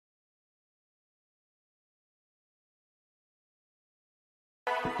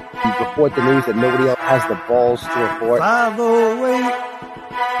report the news that nobody else has the balls to report. 508.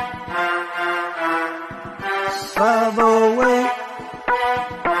 508.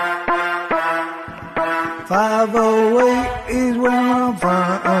 508 is where I'm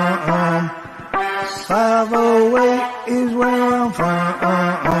from. 508 is where I'm from.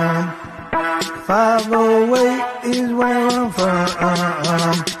 508 is where I'm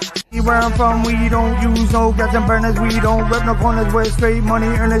from. Where I'm from, we don't use no gas and burners. We don't rep no corners. We're straight money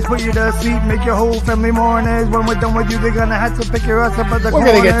earners. Put you to sleep, make your whole family mourners. When we're done with you, they're gonna have to pick your ass up at the corners.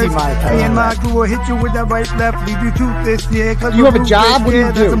 We're gonna get demonetized. Me and my crew will hit you with that right left, leave you toothless. Yeah, cause you have a job. What do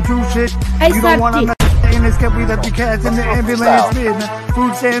you do? Some true shit. You don't wanna mess in this cat. We left you cats in the ambulance.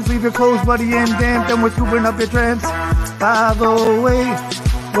 Food stamps, leave your clothes bloody and damp. Then we're scooping up your tramps.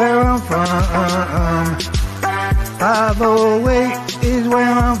 508, where I'm from. 508 is where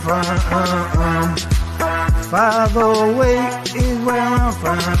I'm from. 508 is where I'm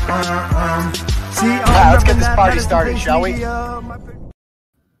from. See, let's get this party started, shall we?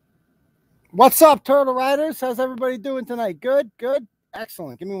 What's up, Turtle Riders? How's everybody doing tonight? Good, good,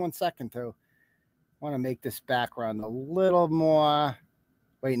 excellent. Give me 1 second to want to make this background a little more.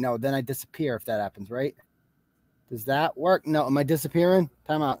 Wait, no, then I disappear if that happens, right? Does that work? No, am I disappearing?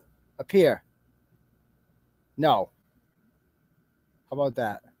 Time out. Appear. No. How about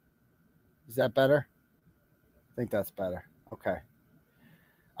that? Is that better? I think that's better. Okay.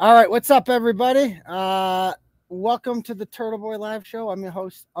 All right. What's up, everybody? Welcome to the Turtle Boy Live Show. I'm your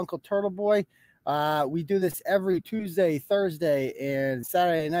host, Uncle Turtle Boy. We do this every Tuesday, Thursday, and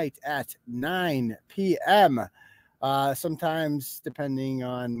Saturday night at 9 p.m. Sometimes, depending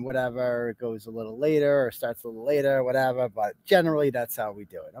on whatever, it goes a little later or starts a little later, whatever. But generally, that's how we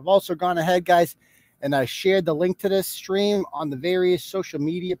do it. I've also gone ahead, guys, and I shared the link to this stream on the various social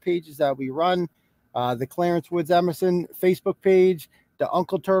media pages that we run. The Clarence Woods Emerson Facebook page, the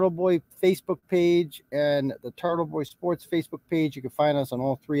Uncle Turtle Boy Facebook page, and the Turtle Boy Sports Facebook page. You can find us on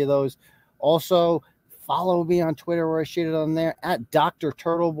all three of those. Also, follow me on Twitter where I shared it on there at Dr.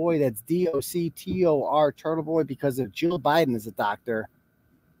 Turtle Boy. That's DOCTOR Turtle Boy, because if Jill Biden is a doctor,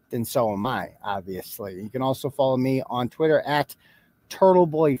 then so am I, obviously. You can also follow me on Twitter at Turtle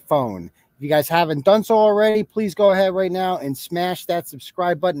Boy Phone. If you guys haven't done so already, please go ahead right now and smash that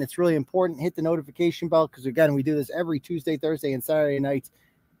subscribe button. It's really important. Hit the notification bell because, again, we do this every Tuesday, Thursday, and Saturday nights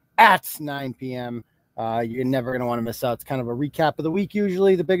at 9 p.m. You're never going to want to miss out. It's kind of a recap of the week,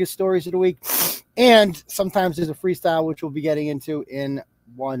 usually the biggest stories of the week. And sometimes there's a freestyle, which we'll be getting into in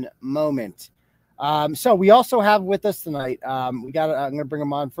one moment. So we also have with us tonight, I'm going to bring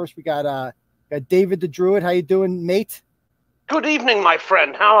him on. First, we got David the Druid. How you doing, mate? Good evening, my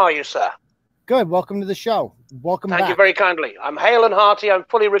friend. How are you, sir? Good. Welcome to the show. Welcome back. Thank you very kindly. I'm hale and hearty. I'm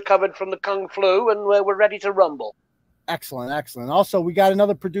fully recovered from the Kung Flu, and we're ready to rumble. Excellent, excellent. Also, we got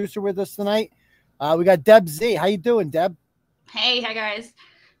another producer with us tonight. We got Deb Z. How you doing, Deb? Hey, hi, guys.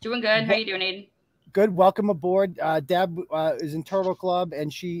 Doing good. How you doing, Aiden? Good. Welcome aboard. Deb is in Turtle Club,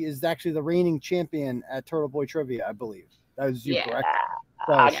 and she is actually the reigning champion at Turtle Boy Trivia, I believe. That was you, correct?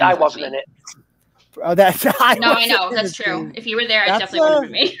 So I wasn't in it. Oh, that's no, I know. That's true. If you were there, it definitely would have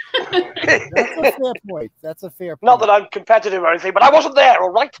been me. That's a fair point. That's a fair point. Not that I'm competitive or anything, but I wasn't there, all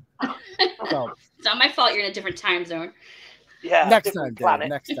right? So, it's not my fault you're in a different time zone. Yeah. Next time, Dave.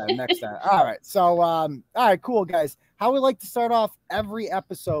 Next time. All right. So, all right, cool, guys. How we like to start off every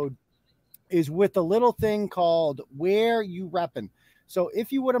episode is with a little thing called Where You Reppin'. So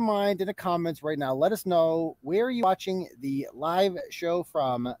if you wouldn't mind, in the comments right now, let us know where are you watching the live show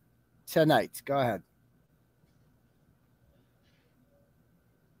from tonight. Go ahead.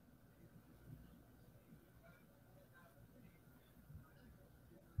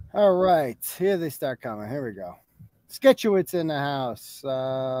 All right, here they start coming. Here we go. Sketchewitz in the house.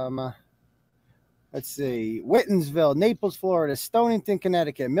 Let's see. Whitensville, Naples, Florida, Stonington,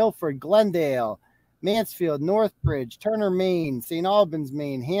 Connecticut, Milford, Glendale, Mansfield, Northbridge, Turner, Maine, St. Albans,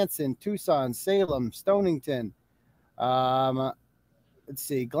 Maine, Hanson, Tucson, Salem, Stonington. Let's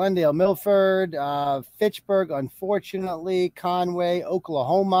see. Glendale, Milford, Fitchburg, unfortunately, Conway,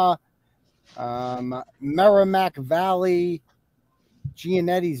 Oklahoma, Merrimack Valley,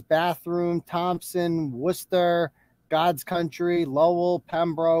 Gianetti's Bathroom, Thompson, Worcester, God's Country, Lowell,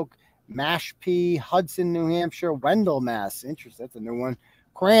 Pembroke, Mashpee, Hudson, New Hampshire, Wendell, Mass. Interesting. That's a new one.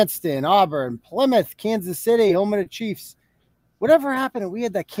 Cranston, Auburn, Plymouth, Kansas City, home of the Chiefs. Whatever happened? We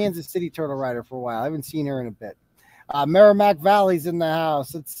had that Kansas City Turtle Rider for a while. I haven't seen her in a bit. Merrimack Valley's in the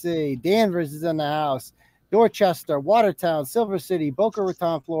house. Let's see. Danvers is in the house. Dorchester, Watertown, Silver City, Boca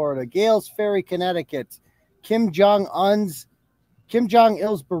Raton, Florida, Gales Ferry, Connecticut, Kim Jong-il's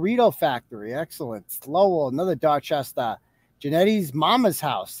Burrito Factory. Excellent. Lowell, another Dorchester. Janetti's mama's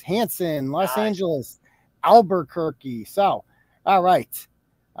house, Hanson, Los Angeles, Albuquerque. So, all right.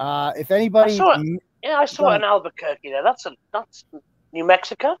 If anybody, I saw it in Albuquerque there. That's New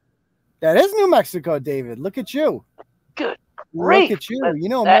Mexico. That is New Mexico, David. Look at you. Good. Look at you. You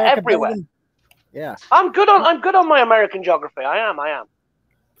know America everywhere. Yeah. I'm good on my American geography. I am.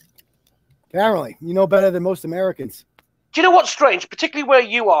 Apparently, you know better than most Americans. Do you know what's strange? Particularly where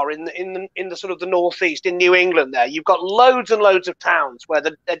you are in the sort of the Northeast, in New England there, you've got loads and loads of towns where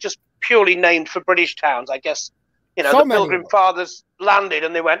they're just purely named for British towns. I guess, the Pilgrim Fathers landed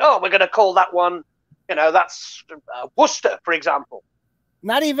and they went, oh, we're going to call that one, that's Worcester, for example.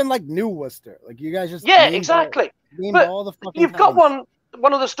 Not even like New Worcester. Like you guys just exactly. But all the fucking you've got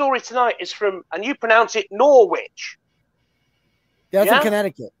one of the stories tonight is from, and you pronounce it Norwich. That's in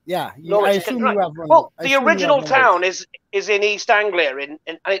Connecticut. Yeah. I assume you have one. Well, the original town is in East Anglia,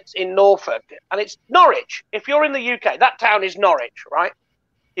 and it's in Norfolk, and it's Norwich. If you're in the UK, that town is Norwich, right?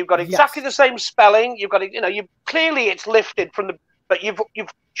 You've got exactly the same spelling. You've got you clearly it's lifted from but you've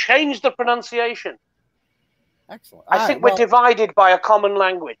changed the pronunciation. Excellent. I think we're divided by a common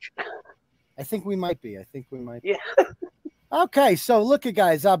language. I think we might be. Yeah. Okay, so look at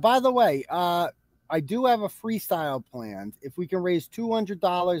guys. By the way, I do have a freestyle planned if we can raise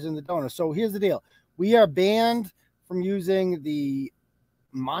 $200 in the donor. So here's the deal. We are banned from using the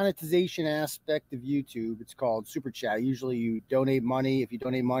monetization aspect of YouTube. It's called Super Chat. Usually you donate money. If you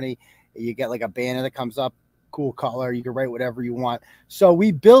donate money, you get like a banner that comes up, cool color. You can write whatever you want. So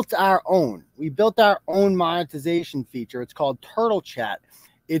we built our own. We built our own monetization feature. It's called Turtle Chat.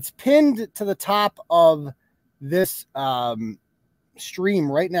 It's pinned to the top of this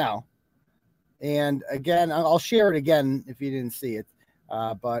stream right now. And again, I'll share it again if you didn't see it.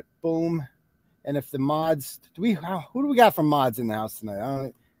 But boom. And if the mods, who do we got for mods in the house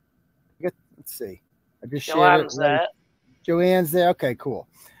tonight? Let's see. I just shared it. There. Joanne's there. Okay, cool.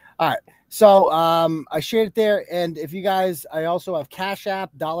 All right. So I shared it there. And if you guys, I also have Cash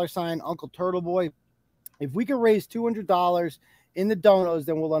App, $, Uncle Turtle Boy. If we can raise $200 in the donos,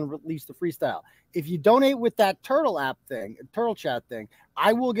 then we'll unrelease the freestyle. If you donate with that Turtle app thing, Turtle Chat thing,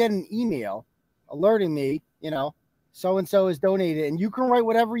 I will get an email alerting me, so-and-so is donated, and you can write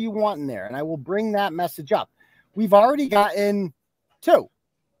whatever you want in there, and I will bring that message up. We've already gotten 2.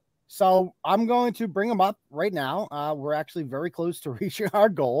 So I'm going to bring them up right now. We're actually very close to reaching our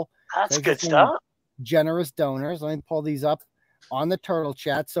goal. That's good stuff. Generous donors. Let me pull these up on the Turtle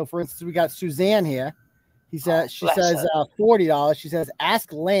Chat. So, for instance, we got Suzanne here. She says $40. She says,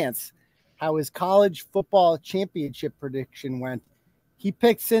 ask Lance how his college football championship prediction went. He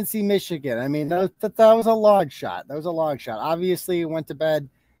picked Cincy, Michigan. I mean, that was a long shot. Obviously, went to bed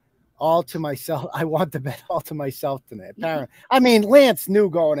all to myself. I want to bet all to myself tonight. Apparently, I mean, Lance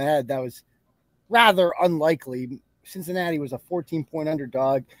knew going ahead that was rather unlikely. Cincinnati was a 14-point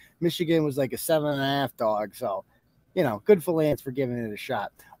underdog. Michigan was like a 7.5 dog. So, good for Lance for giving it a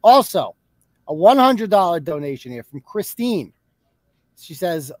shot. Also, a $100 donation here from Christine. She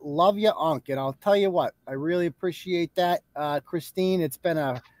says, love you, Unc. And I'll tell you what, I really appreciate that, Christine. It's been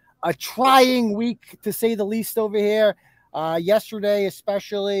a trying week, to say the least, over here. Yesterday,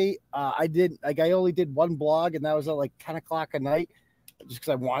 especially, I only did one blog, and that was at like 10 o'clock at night, just because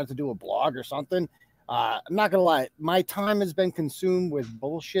I wanted to do a blog or something. I'm not going to lie. My time has been consumed with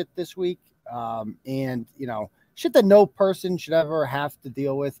bullshit this week. And, shit that no person should ever have to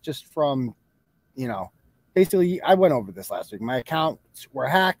deal with, just from, basically, I went over this last week. My accounts were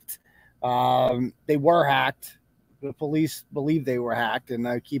hacked. They were hacked. The police believe they were hacked, and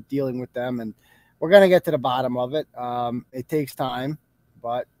I keep dealing with them. And we're going to get to the bottom of it. It takes time,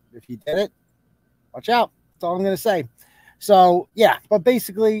 but if you did it, watch out. That's all I'm going to say. So, yeah, but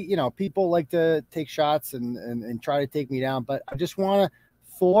basically, people like to take shots and try to take me down. But I just want to,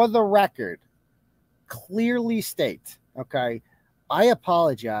 for the record, clearly state, okay, I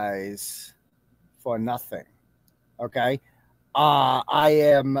apologize for nothing. Okay. I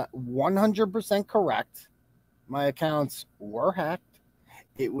am 100% correct. My accounts were hacked.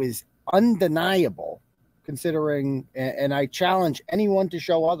 It was undeniable, considering, and I challenge anyone to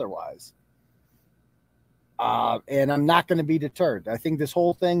show otherwise. And I'm not going to be deterred. I think this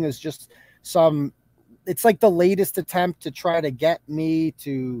whole thing is just it's like the latest attempt to try to get me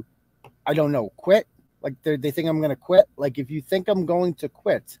to, I don't know, quit. Like they think I'm going to quit. Like, if you think I'm going to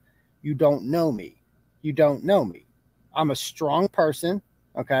quit, you don't know me. You don't know me. I'm a strong person.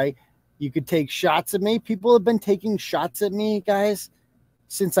 Okay. You could take shots at me. People have been taking shots at me, guys,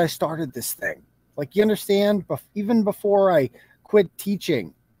 since I started this thing. Like, you understand? Even before I quit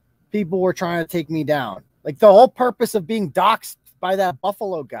teaching, people were trying to take me down. Like, the whole purpose of being doxxed by that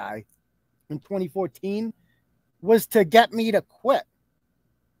Buffalo guy in 2014 was to get me to quit.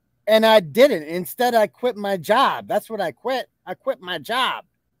 And I didn't. Instead, I quit my job. That's what I quit. I quit my job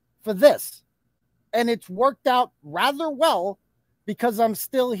for this. And it's worked out rather well because I'm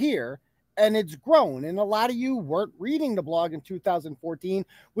still here and it's grown. And a lot of you weren't reading the blog in 2014,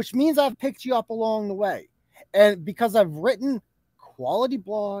 which means I've picked you up along the way. And because I've written quality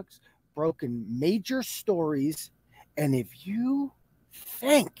blogs, broken major stories, and if you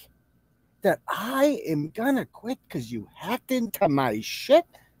think that I am going to quit because you hacked into my shit,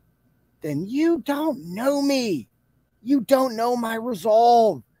 then you don't know me. You don't know my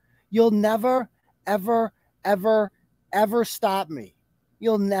resolve. You'll never, ever, ever, ever stop me.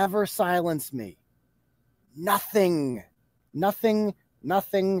 You'll never silence me. Nothing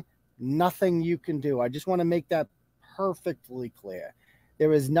you can do. I just want to make that perfectly clear.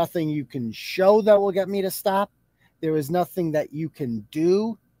 There is nothing you can show that will get me to stop. There is nothing that you can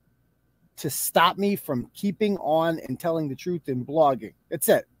do to stop me from keeping on and telling the truth in blogging. That's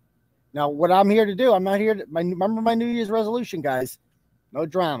it. Now, what I'm here to do, I'm not here to, remember my New Year's resolution, guys. No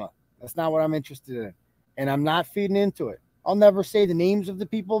drama. That's not what I'm interested in. And I'm not feeding into it. I'll never say the names of the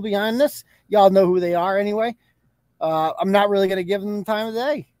people behind this. Y'all know who they are anyway. I'm not really going to give them the time of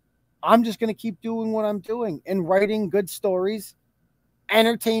day. I'm just going to keep doing what I'm doing and writing good stories,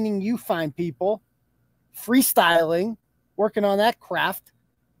 entertaining you fine people, freestyling, working on that craft,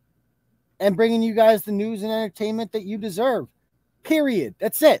 and bringing you guys the news and entertainment that you deserve. Period.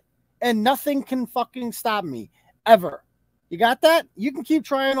 That's it. And nothing can fucking stop me, ever. You got that? You can keep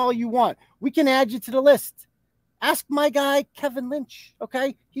trying all you want. We can add you to the list. Ask my guy, Kevin Lynch,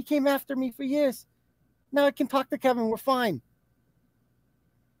 okay? He came after me for years. Now I can talk to Kevin. We're fine.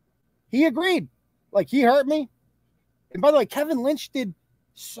 He agreed. Like, he hurt me. And by the way, Kevin Lynch did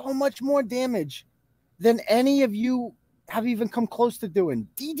so much more damage than any of you have even come close to doing.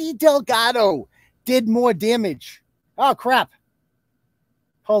 D.D. Delgado did more damage. Oh, crap.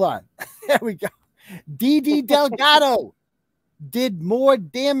 Hold on. There we go. D.D. Delgado did more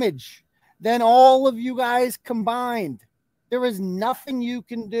damage than all of you guys combined. There is nothing you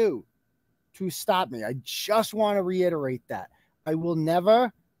can do to stop me. I just want to reiterate that. I will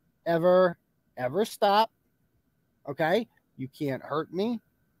never, ever, ever stop. Okay? You can't hurt me.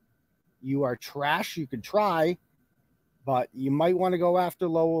 You are trash. You can try, but you might want to go after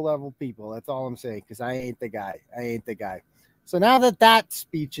lower level people. That's all I'm saying, because I ain't the guy. I ain't the guy. So now that that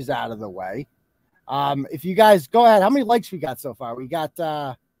speech is out of the way, if you guys go ahead, how many likes we got so far? We got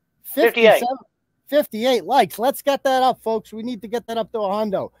 58 likes. Let's get that up, folks. We need to get that up to a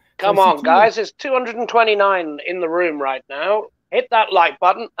hundo. Come on, guys. It's 229 in the room right now. Hit that like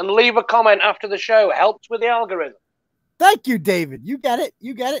button and leave a comment after the show. Helps with the algorithm. Thank you, David. You get it.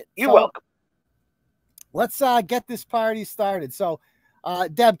 You get it. You're welcome. Let's get this party started. So,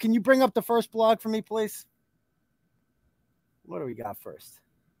 Deb, can you bring up the first blog for me, please? What do we got first?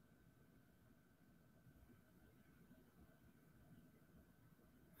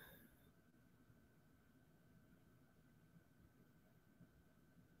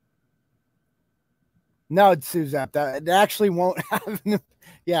 No, Suzette, that actually won't happen.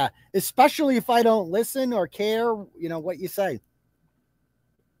 Yeah, especially if I don't listen or care, you know, what you say.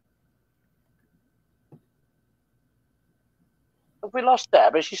 Have we lost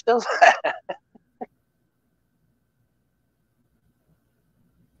Deb? Is she still there?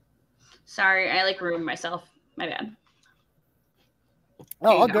 Sorry, I ruined myself. My bad.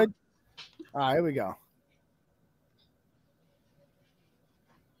 Oh, all good. All right, here we go.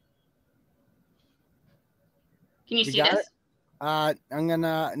 Can you see this? I'm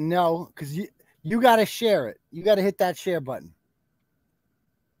gonna no, because you got to share it. You got to hit that share button.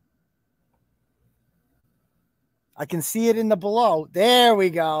 I can see it in the below. There we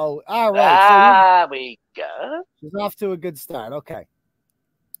go. All right. There we go. She's off to a good start. Okay.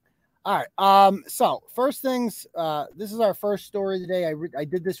 All right. So first things, this is our first story today. I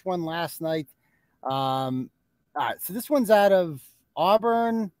did this one last night. All right. So this one's out of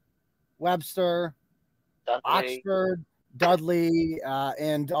Auburn, Webster, Dudley. Oxford, Dudley,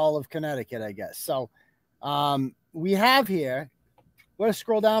 and all of Connecticut, I guess. So we have here, want to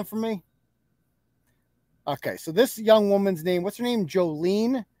scroll down for me? Okay, so this young woman's name, what's her name?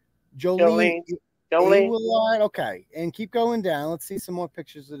 Jolene. Okay, and keep going down. Let's see some more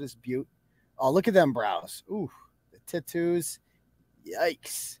pictures of this beaut. Oh, look at them brows. Ooh, the tattoos.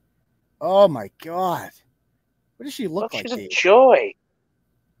 Yikes. Oh, my God. What does she look like? She's a joy.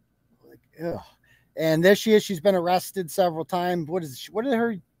 Ugh. And there she is. She's been arrested several times. What are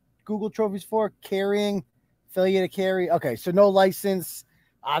her Google trophies for? Carrying, failure to carry. Okay, so no license,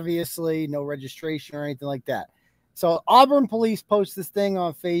 obviously, no registration or anything like that. So Auburn police post this thing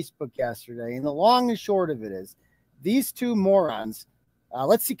on Facebook yesterday, and the long and short of it is these two morons.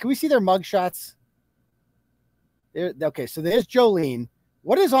 Let's see. Can we see their mugshots? Okay, so there's Jolene.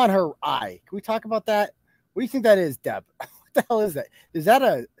 What is on her eye? Can we talk about that? What do you think that is, Deb? What the hell is that? Is that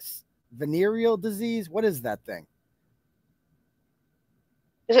a venereal disease? What is that thing?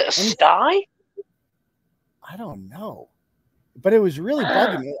 Is it a sty? I don't know. But it was really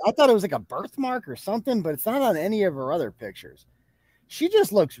bugging me. I thought it was like a birthmark or something, but it's not on any of her other pictures. She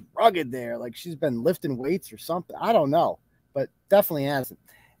just looks rugged there, like she's been lifting weights or something. I don't know, but definitely hasn't.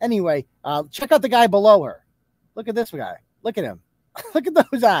 Anyway, check out the guy below her. Look at this guy. Look at him. Look at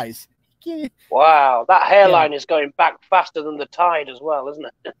those eyes. Wow, that hairline is going back faster than the tide as well, isn't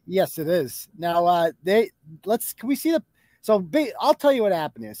it? Yes, it is. Now, can we see the? So I'll tell you what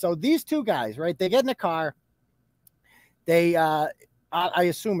happened here. So these two guys, right? They get in the car. They, I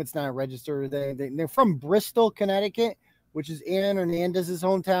assume it's not registered. They're from Bristol, Connecticut, which is Aaron Hernandez's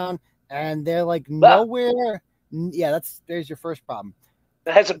hometown, and they're like nowhere. Yeah, there's your first problem.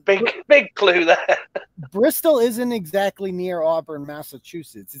 There's a big clue there. Bristol isn't exactly near Auburn,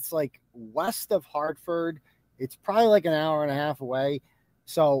 Massachusetts. It's like west of Hartford. It's probably like an hour and a half away.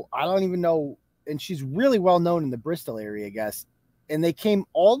 So I don't even know. And she's really well known in the Bristol area, I guess. And they came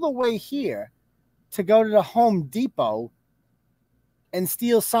all the way here to go to the Home Depot and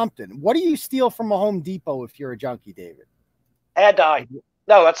steal something. What do you steal from a Home Depot if you're a junkie, David? Hair dye.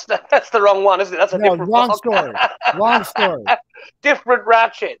 No, that's the wrong one, isn't it? That's a different wrong story. Wrong story. Different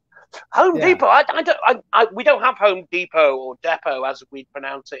ratchet. Home Depot. We don't have Home Depot or Depot as we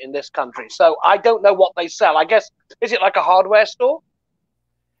pronounce it in this country. So I don't know what they sell. I guess, is it like a hardware store?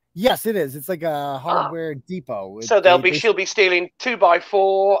 Yes, it is. It's like a hardware depot. So she'll be stealing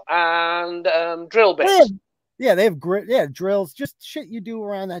 2x4 and drill bits. They have drills, just shit you do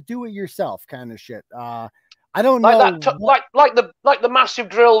around that. Do it yourself kind of shit. I don't know. Like the massive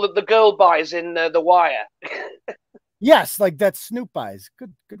drill that the girl buys in The Wire. Yes, like that Snoop buys.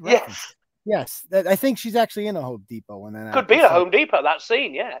 Good reference. Yes. I think she's actually in a Home Depot when that could be a Home Depot, that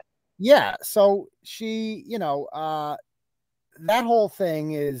scene, yeah. Yeah, so she, that whole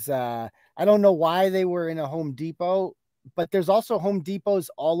thing is, I don't know why they were in a Home Depot, but there's also Home Depots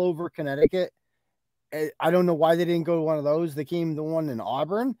all over Connecticut. I don't know why they didn't go to one of those. They came to one in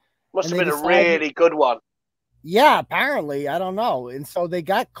Auburn. Must have been a really good one. Yeah, apparently. I don't know. And so they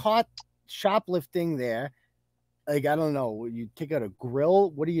got caught shoplifting there. Like, I don't know. You take out a grill.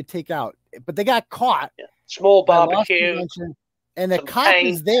 What do you take out? But they got caught. Yeah. Small barbecue. And the cop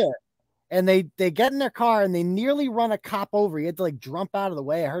is there. And they get in their car and they nearly run a cop over. He had to like jump out of the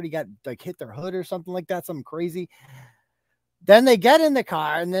way. I heard he got like hit their hood or something like that. Something crazy. Then they get in the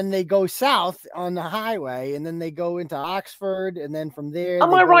car and then they go south on the highway and then they go into Oxford. And then from there.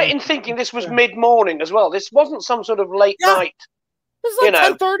 Am I right in thinking this was mid-morning as well? This wasn't some sort of late night. This is like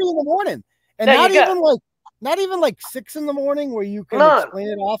 10:30 in the morning. And not even like 6 in the morning where you can explain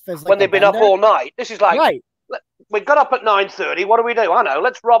it off as like when they've been up all night. This is like, right. We got up at 9:30. What do? I know.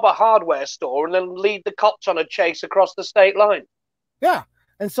 Let's rob a hardware store and then lead the cops on a chase across the state line. Yeah.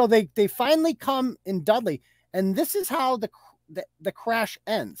 And so they finally come in Dudley. And this is how the crash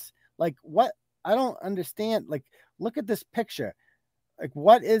ends. Like, what? I don't understand. Like, look at this picture. Like,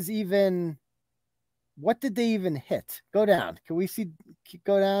 what did they even hit? Go down. Can we see?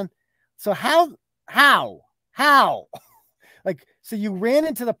 Go down. So how? Like, so you ran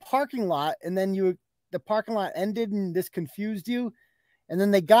into the parking lot and then the parking lot ended and this confused you. And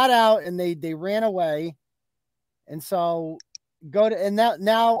then they got out and they ran away. And so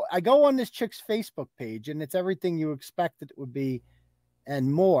now I go on this chick's Facebook page and it's everything you expected it would be and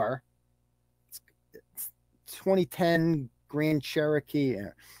more. It's 2010 Grand Cherokee.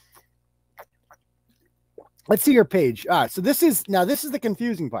 Let's see your page. So this is the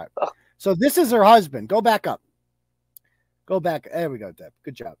confusing part. So this is her husband. Go back up. Go back. There we go, Deb.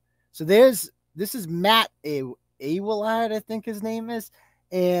 Good job. So this is Matt Awilad, I think his name is.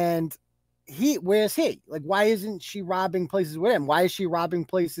 And where's he? Like, why isn't she robbing places with him? Why is she robbing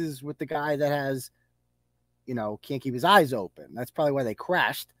places with the guy that has, can't keep his eyes open? That's probably why they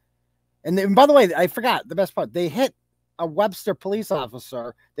crashed. And then, by the way, I forgot the best part. They hit a Webster police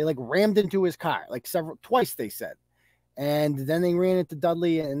officer. They like rammed into his car, like twice they said. And then they ran into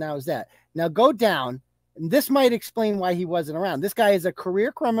Dudley and that was that. Now go down. And this might explain why he wasn't around. This guy is a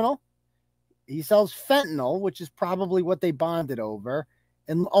career criminal. He sells fentanyl, which is probably what they bonded over.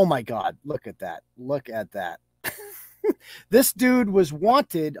 And oh my God, look at that. Look at that. This dude was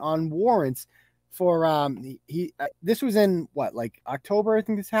wanted on warrants for this was in like October, I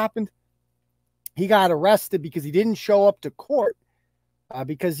think this happened. He got arrested because he didn't show up to court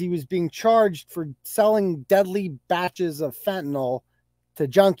because he was being charged for selling deadly batches of fentanyl to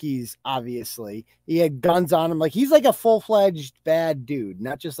junkies, obviously. He had guns on him. Like, he's like a full-fledged bad dude,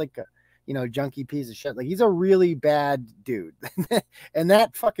 not just like a, you know, junkie piece of shit. Like, he's a really bad dude. And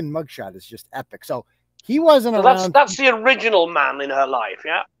that fucking mugshot is just epic. So he wasn't around. That's the original man in her life,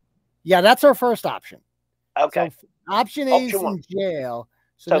 yeah? Yeah, that's her first option. Okay. So option A is in jail.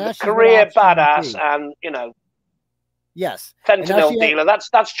 So the career badass and, you know. Yes. Fentanyl dealer.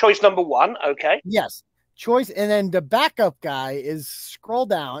 That's choice number one. Okay. Yes. Choice. And then the backup guy is, scroll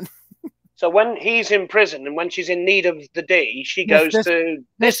down. So when he's in prison and when she's in need of the D, she goes to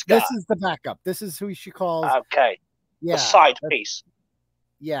this guy. This is the backup. This is who she calls. Okay. Yeah. The side piece.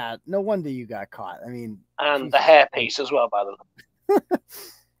 Yeah. No wonder you got caught. I mean. And the hair piece as well, by the way.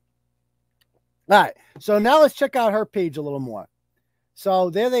 All right. So now let's check out her page a little more.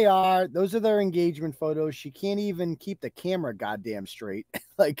 So there they are. Those are their engagement photos. She can't even keep the camera goddamn straight.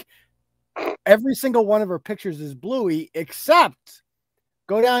 Like, every single one of her pictures is bluey, except,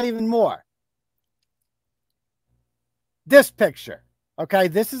 go down even more. This picture. Okay.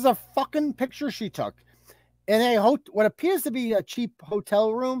 This is a fucking picture she took in what appears to be a cheap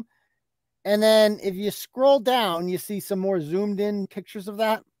hotel room. And then if you scroll down, you see some more zoomed in pictures of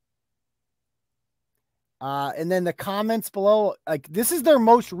that. And then the comments below, like, this is their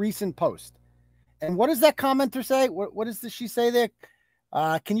most recent post. And what does that commenter say? What does she say there?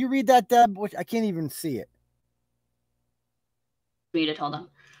 Can you read that, Deb? I can't even see it. Read it, hold on.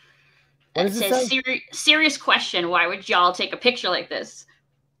 What it says, serious question. Why would y'all take a picture like this?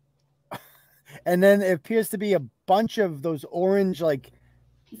 And then it appears to be a bunch of those orange, like,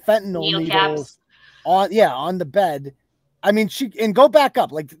 fentanyl needles on the bed. I mean, and go back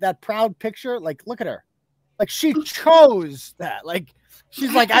up, like that proud picture. Like, look at her. Like, she chose that. Like,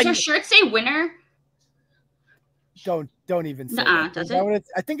 she's like, does her shirt say winner? Don't even say that. Does it?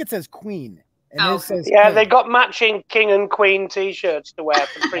 I think it says queen. And it says king. They got matching king and queen t-shirts to wear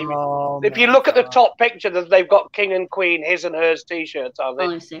for premium. If you look at the top picture, they've got king and queen, his and hers t-shirts on it.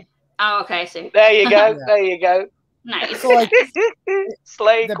 Oh, I see. Oh, okay, I see. There you go. There you go. Nice. So, like,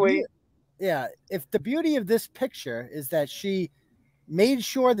 slay queen. If the beauty of this picture is that she made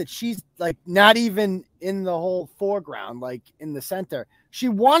sure that she's, like, not even in the whole foreground, like in the center. She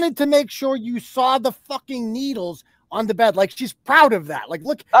wanted to make sure you saw the fucking needles on the bed. Like, she's proud of that. Like,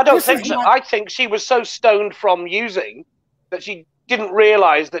 look. I don't think so. I think she was so stoned from using that she didn't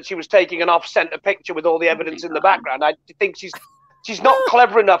realize that she was taking an off-center picture with all the evidence in the background. I think she's not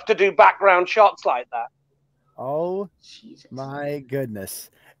clever enough to do background shots like that. Oh, Jesus. My goodness.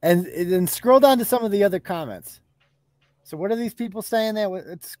 And then scroll down to some of the other comments. So what are these people saying there?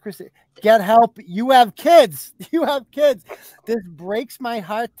 It's Chris. Get help. You have kids. You have kids. This breaks my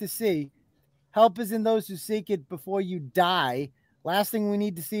heart to see. Help is in those who seek it before you die. Last thing we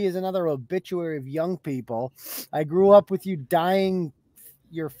need to see is another obituary of young people. I grew up with you dying.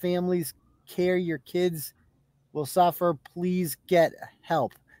 Your families care. Your kids will suffer. Please get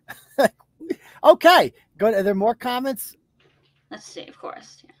help. Okay. Good. Are there more comments? Let's see. Of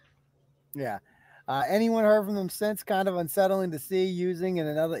course. Yeah. Anyone heard from them since? Kind of unsettling to see. Using in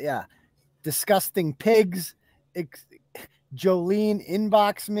another. Yeah. Disgusting pigs. Jolene,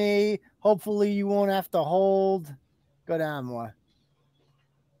 inbox me. Hopefully you won't have to hold. Go down more.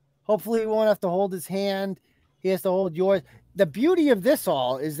 Hopefully you won't have to hold his hand. He has to hold yours. The beauty of this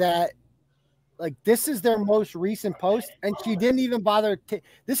all is that, like, this is their most recent post, and she didn't even bother.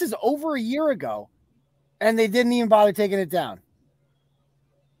 This is over a year ago, and they didn't even bother taking it down.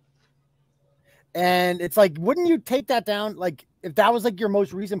 And it's like, wouldn't you take that down? Like, if that was like your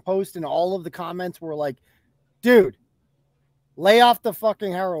most recent post and all of the comments were like, dude, lay off the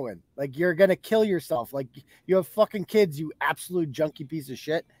fucking heroin. Like, you're going to kill yourself. Like, you have fucking kids, you absolute junkie piece of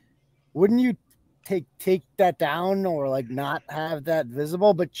shit. Wouldn't you take that down or, like, not have that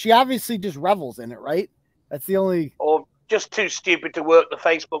visible? But she obviously just revels in it, right? That's the only... Or just too stupid to work the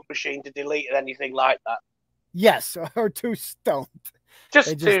Facebook machine to delete anything like that. Yes, or too stoned.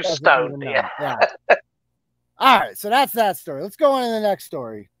 Just too stoned, yeah. All right, so that's that story. Let's go on to the next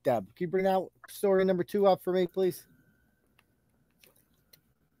story. Deb, can you bring out story number 2 up for me, please?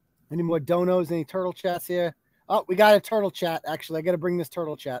 Any more donos, any turtle chats here? Oh, we got a turtle chat. Actually, I got to bring this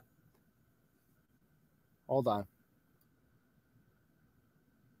turtle chat. Hold on.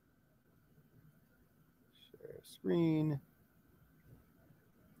 Share screen.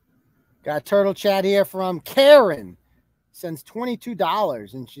 Got a turtle chat here from Karen. Sends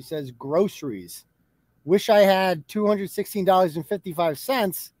 $22, and she says, groceries. Wish I had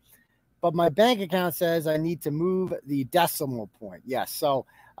 $216.55, but my bank account says I need to move the decimal point. Yes, so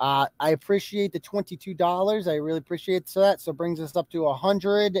I appreciate the $22. I really appreciate that. So it brings us up to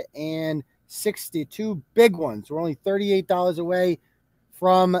 162 big ones. We're only $38 away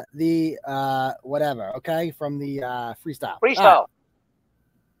from the whatever. Okay, from the freestyle. Freestyle. Right.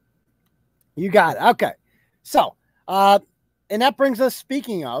 You got it. Okay, so and that brings us.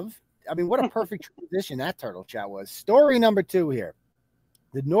 Speaking of, I mean, what a perfect transition that turtle chat was. Story number 2 here.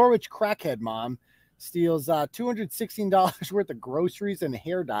 The Norwich crackhead mom steals $216 worth of groceries and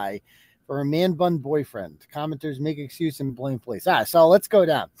hair dye for her man bun boyfriend. Commenters make excuse and blame police. All right, so let's go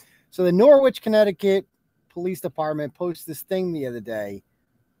down. So the Norwich, Connecticut Police Department posted this thing the other day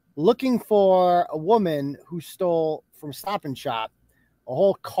looking for a woman who stole from Stop and Shop a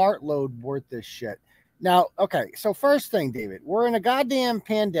whole cartload worth of shit. Now, okay, so first thing, David, we're in a goddamn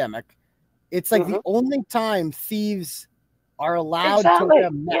pandemic. It's like the only time thieves are allowed to wear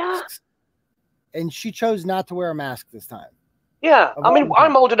masks. Yeah. And she chose not to wear a mask this time. Yeah, I mean,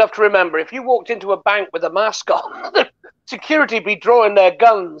 I'm old enough to remember if you walked into a bank with a mask on, security be drawing their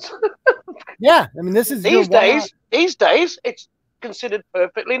guns. Yeah, I mean, this is these days, it's considered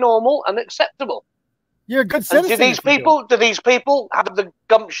perfectly normal and acceptable. You're a good citizen. And do these people have the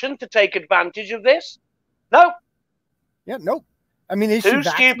gumption to take advantage of this? No. Yeah, nope. I mean, is too she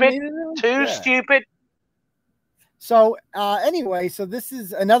stupid. Too stupid. So anyway, so this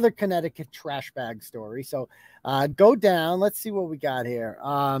is another Connecticut trash bag story. So go down. Let's see what we got here.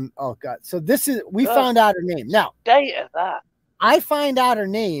 Oh God. So this is we found out her name. Now, date of that. I find out her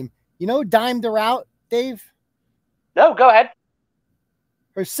name. You know, dimed her out, Dave. No, go ahead.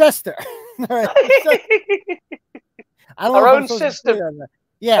 Her sister. Her own sister.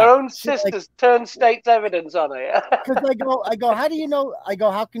 Yeah, her own sisters turned state's evidence on her. Because I go, how do you know? I go,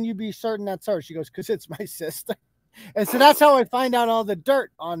 how can you be certain that's her? She goes, because it's my sister. And so that's how I find out all the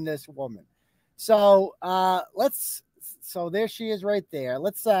dirt on this woman. So so there she is right there.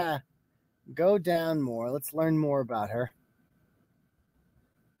 Let's go down more. Let's learn more about her.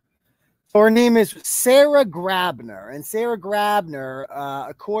 So her name is Sarah Grabner. And Sarah Grabner,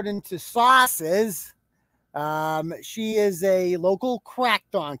 according to sources, she is a local crack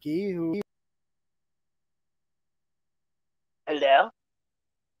donkey who. Hello?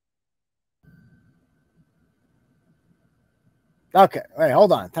 Okay, wait,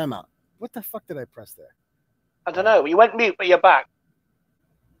 hold on. Time out. What the fuck did I press there? I don't know. You went mute, but you're back.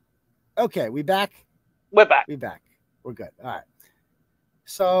 Okay, we back? We're back. We back. We're good. All right.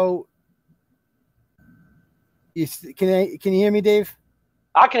 So, can you hear me, Dave?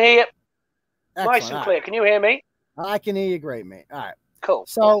 I can hear you. Excellent. Nice and clear. Can you hear me? I can hear you great, mate. All right. Cool.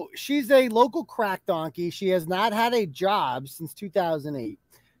 So she's a local crack donkey. She has not had a job since 2008.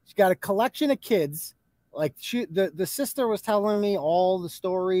 She's got a collection of kids. Like the sister was telling me all the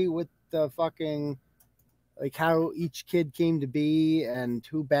story with the fucking, like how each kid came to be and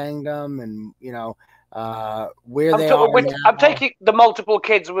who banged them and, you know, where they are now. I'm taking the multiple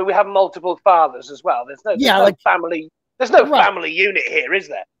kids. We have multiple fathers as well. There's no family. There's no family unit here, is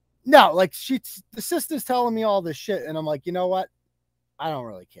there? No, like the sister's telling me all this shit, and I'm like, you know what? I don't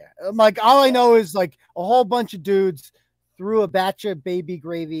really care. I'm like, all I know is like a whole bunch of dudes threw a batch of baby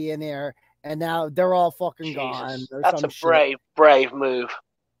gravy in there, and now they're all fucking gone. That's a brave move.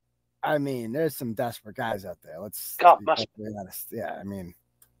 I mean, there's some desperate guys out there. Let's be honest. Yeah, I mean,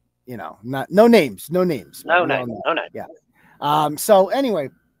 you know, no names. No name. Yeah. So anyway.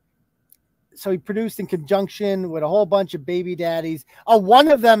 So he produced in conjunction with a whole bunch of baby daddies. One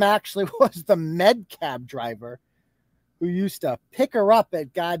of them actually was the med cab driver who used to pick her up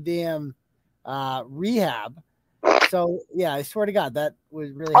at goddamn rehab. So yeah, I swear to God, that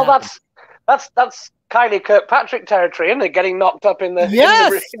was really. Oh, that's Kylie Kirkpatrick territory, isn't it? Getting knocked up in the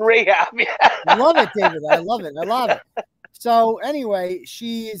in rehab. Yeah. I love it, David. I love it. So anyway,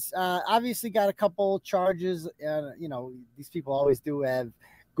 she's obviously got a couple charges. You know, these people always do have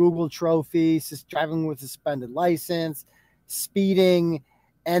Google trophies, just driving with a suspended license, speeding,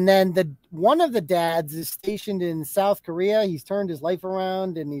 and then one of the dads is stationed in South Korea. He's turned his life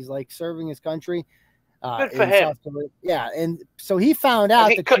around and he's like serving his country. Good for him. Yeah, and so he found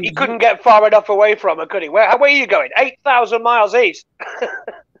out he couldn't get far enough away from her, could he? Where are you going? 8,000 miles east.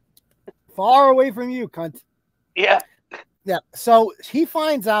 Far away from you, cunt. Yeah. Yeah. So he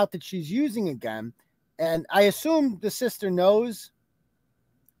finds out that she's using a gun, and I assume the sister knows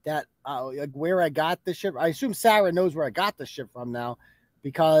that like where I got this shit. I assume Sarah knows where I got this shit from now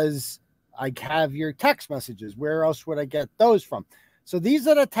because I have your text messages. Where else would I get those from? So these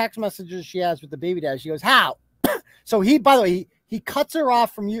are the text messages she has with the baby dad. She goes, how? So by the way, he cuts her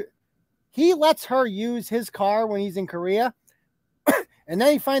off from you. He lets her use his car when he's in Korea. And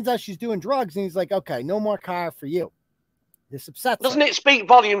then he finds out she's doing drugs and he's like, okay, no more car for you. This upsets Doesn't it speak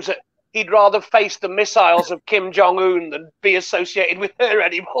volumes that he'd rather face the missiles of Kim Jong-un than be associated with her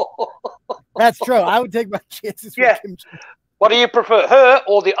anymore? That's true. I would take my chances with Kim Jong-un. What do you prefer, her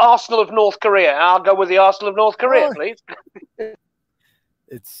or the Arsenal of North Korea? I'll go with the Arsenal of North Korea, please.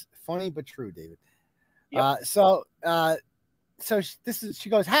 It's funny but true, David. Yep. She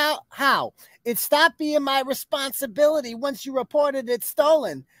goes, how? It stopped being my responsibility once you reported it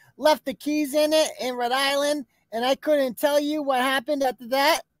stolen. Left the keys in it in Rhode Island, and I couldn't tell you what happened after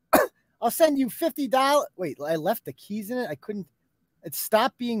that. I'll send you $50. Wait, I left the keys in it? I couldn't. It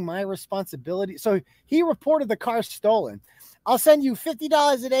stopped being my responsibility. So he reported the car stolen. I'll send you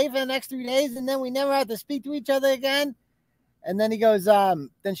 $50 a day for the next 3 days, and then we never have to speak to each other again. And then he goes,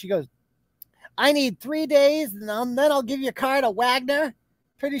 then she goes, I need 3 days, and then I'll give you a car to Wagner.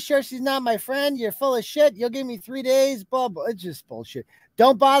 Pretty sure she's not my friend. You're full of shit. You'll give me 3 days. Blah, blah. It's just bullshit.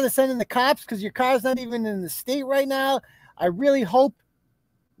 Don't bother sending the cops because your car's not even in the state right now. I really hope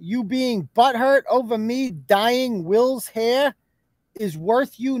you being butthurt over me dyeing Will's hair is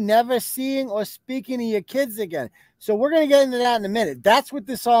worth you never seeing or speaking to your kids again. So we're going to get into that in a minute. That's what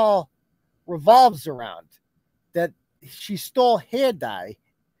this all revolves around, that she stole hair dye.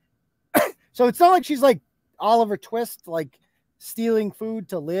 So it's not like she's like Oliver Twist, like stealing food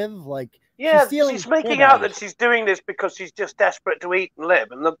to live. Like, yeah, she's making out that she's doing this because she's just desperate to eat and live.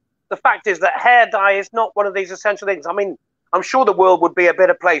 And the fact is that hair dye is not one of these essential things. I mean, I'm sure the world would be a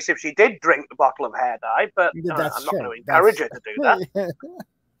better place if she did drink the bottle of hair dye, but I'm not going to encourage her to do that.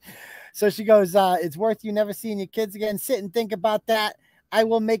 So she goes, it's worth you never seeing your kids again. Sit and think about that. I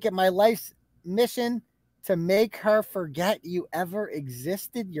will make it my life's mission to make her forget you ever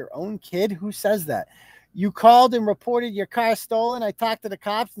existed. Your own kid? Who says that? You called and reported your car stolen. I talked to the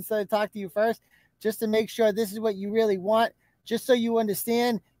cops instead of talking to you first, just to make sure this is what you really want. Just so you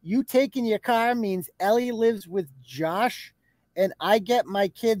understand, you taking your car means Ellie lives with Josh, and I get my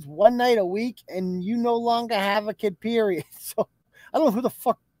kids 1 night a week, and you no longer have a kid, period. So I don't know who the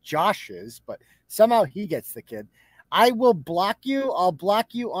fuck Josh is, but somehow he gets the kid. I will block you. I'll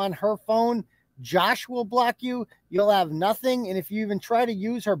block you on her phone. Josh will block you. You'll have nothing. And if you even try to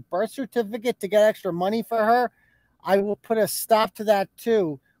use her birth certificate to get extra money for her, I will put a stop to that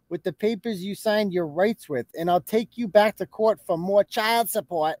too with the papers you signed your rights with. And I'll take you back to court for more child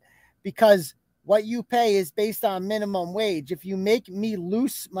support because what you pay is based on minimum wage. If you make me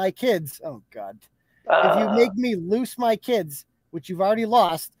loose my kids, oh God, if you make me loose my kids, which you've already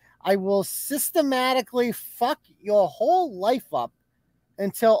lost, I will systematically fuck your whole life up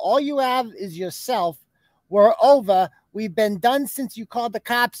until all you have is yourself. We're over. We've been done since you called the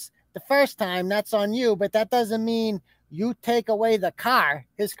cops the first time. That's on you, but that doesn't mean you take away the car,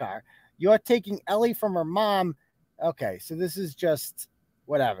 his car. You're taking Ellie from her mom. Okay, so this is just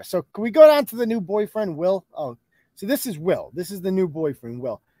whatever. So can we go down to the new boyfriend, Will? Oh, so this is Will. This is the new boyfriend,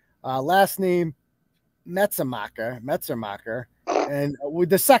 Will. Last name, Metzermacher. And with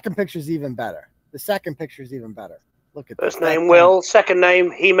the second picture is even better. The second picture is even better. Look at first name Will, second name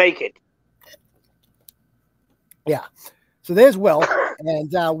he make it. Yeah. So there's Will,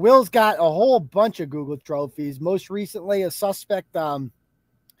 and Will's got a whole bunch of Google trophies. Most recently, a suspect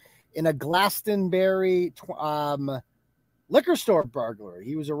in a Glastonbury liquor store burglary.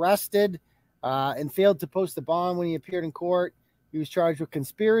 He was arrested and failed to post a bond when he appeared in court. He was charged with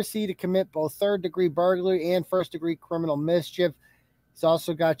conspiracy to commit both third-degree burglary and first-degree criminal mischief. He's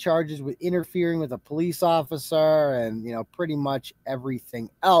also got charges with interfering with a police officer and, you know, pretty much everything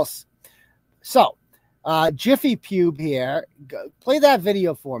else. So, Jiffy Pube here. Play that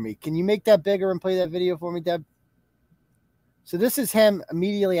video for me. Can you make that bigger and play that video for me, Deb? So this is him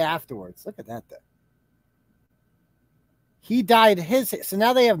immediately afterwards. Look at that thing. He dyed his hair. So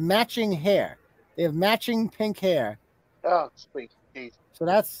now they have matching hair. They have matching pink hair. Oh, sweet. Jeez. So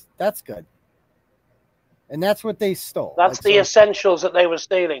that's good. And that's what they stole. That's like, the essentials that they were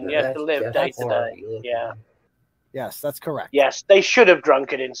stealing, yeah, to live day to day. Yeah. Yes, that's correct. Yes, they should have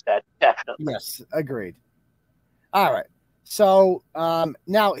drunk it instead, definitely. Yes, agreed. All right. So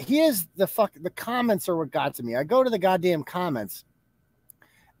now here's the comments are what got to me. I go to the goddamn comments,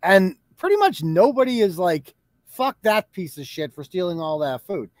 and pretty much nobody is like, fuck that piece of shit for stealing all that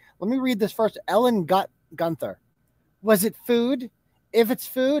food. Let me read this first. Ellen Gunther. Was it food? If it's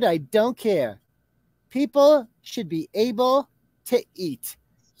food, I don't care. People should be able to eat.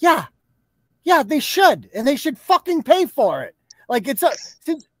 Yeah, they should, and they should fucking pay for it. Like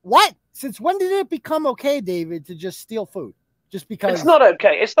since when did it become okay, David, to just steal food? Just because it's not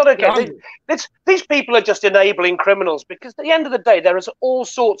okay. It's not okay. These people are just enabling criminals because at the end of the day, there is all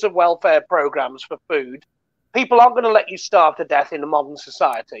sorts of welfare programs for food. People aren't going to let you starve to death in a modern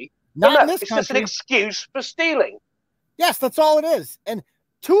society. Not in this it's country. Just an excuse for stealing. Yes, that's all it is. And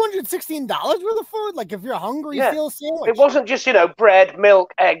 $216 worth of food? Like if you're hungry, steal a sandwich. It wasn't just, bread,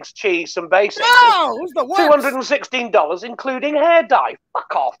 milk, eggs, cheese, some basics. No, it was the works. $216, including hair dye.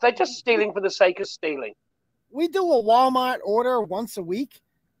 Fuck off. They're just stealing for the sake of stealing. We do a Walmart order once a week,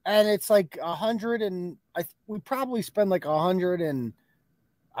 and it's like we probably spend like $130,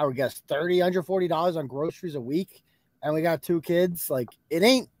 $140 on groceries a week, and we got 2 kids. Like, it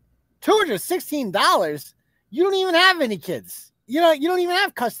ain't $216. You don't even have any kids. You don't even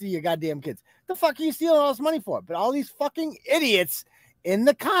have custody of your goddamn kids. The fuck are you stealing all this money for? But all these fucking idiots in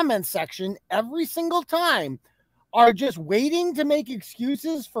the comment section every single time are just waiting to make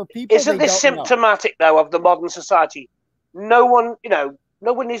excuses for people. Isn't this symptomatic, though, of the modern society? No one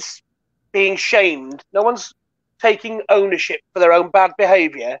is being shamed. No one's taking ownership for their own bad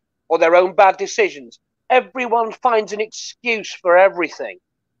behavior or their own bad decisions. Everyone finds an excuse for everything.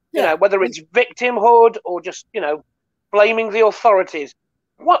 Yeah. Whether it's victimhood or just, blaming the authorities.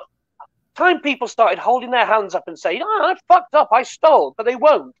 What time people started holding their hands up and saying, I fucked up, I stole, but they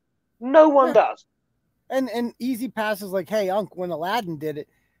won't. No one does. And easy passes like, hey, Unc, when Aladdin did it,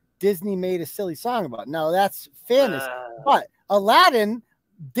 Disney made a silly song about it. Now, that's fairness. But Aladdin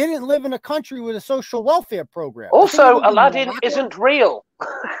didn't live in a country with a social welfare program. Also, Aladdin isn't real.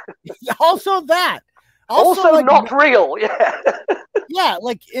 Also that. Also like, not real, yeah. Yeah,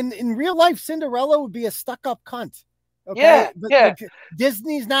 like in real life, Cinderella would be a stuck-up cunt. Okay? But like,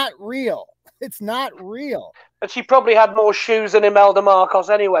 Disney's not real. It's not real. But she probably had more shoes than Imelda Marcos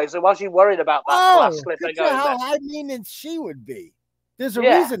anyway, so was she worried about that glass slipper going there? How high meaning she would be. There's a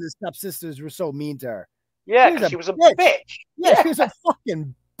reason the stepsisters were so mean to her. Yeah, because she was a bitch. Yeah, she was a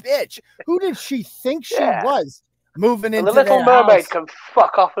fucking bitch. Who did she think she was? Moving into the Little Mermaid house, can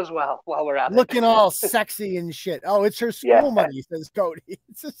fuck off as well while we're at it. Looking all sexy and shit. Oh, it's her school money, says Cody.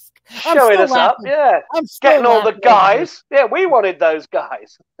 It's just, showing us laughing. Up, I'm getting all the guys. Yeah, we wanted those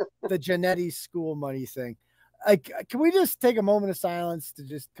guys. The Janetti school money thing. Can we just take a moment of silence to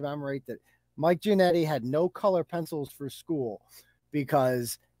just commemorate that Mike Janetti had no color pencils for school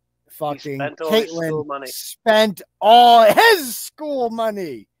because fucking Caitlin spent all his school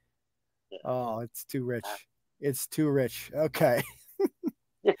money. Oh, it's too rich. It's too rich. Okay.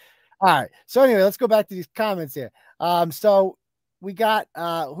 All right. So anyway, let's go back to these comments here. So we got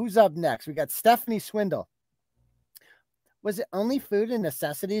who's up next? We got Stephanie Swindle. Was it only food and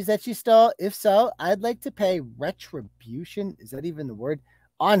necessities that she stole? If so, I'd like to pay retribution. Is that even the word?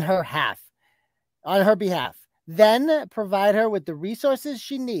 On her behalf. Then provide her with the resources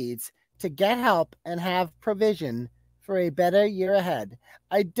she needs to get help and have provision for a better year ahead.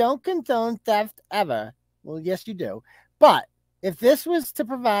 I don't condone theft ever. Well, yes, you do. But if this was to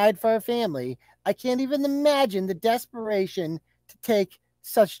provide for a family, I can't even imagine the desperation to take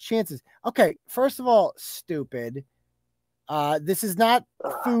such chances. Okay, first of all, stupid. This is not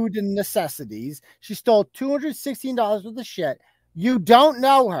food and necessities. She stole $216 worth of shit. You don't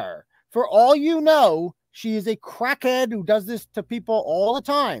know her. For all you know, she is a crackhead who does this to people all the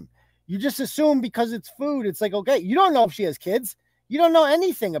time. You just assume because it's food, it's like, okay, you don't know if she has kids. You don't know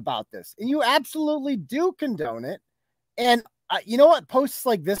anything about this, and you absolutely do condone it. And you know what posts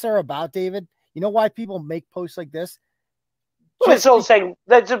like this are about, David? You know why people make posts like this? Well, it's all saying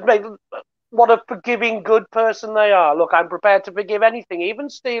they just make what a forgiving, good person they are. Look, I'm prepared to forgive anything, even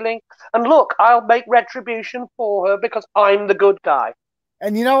stealing. And look, I'll make retribution for her because I'm the good guy.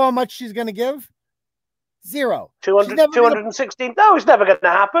 And you know how much she's going to give? Zero. 216. No, it's never going to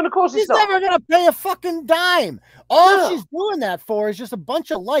happen. Of course, she's not. Never going to pay a fucking dime. All she's doing that for is just a bunch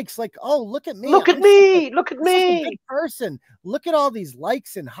of likes. Like, oh, look at me. Look at me. Look at me. A good person. Look at all these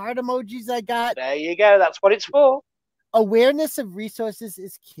likes and heart emojis I got. There you go. That's what it's for. Awareness of resources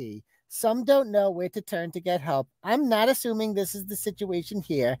is key. Some don't know where to turn to get help. I'm not assuming this is the situation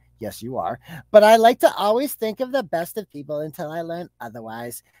here. Yes, you are. But I like to always think of the best of people until I learn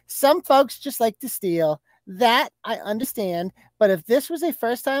otherwise. Some folks just like to steal. That I understand. But if this was a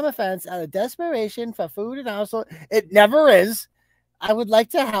first-time offense out of desperation for food and household, it never is. I would like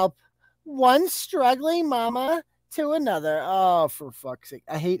to help one struggling mama to another. Oh, for fuck's sake.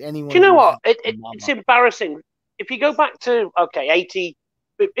 I hate anyone. Do you know what? It's embarrassing. If you go back to, 80,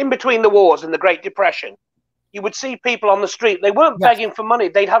 in between the wars and the Great Depression, you would see people on the street. They weren't begging for money.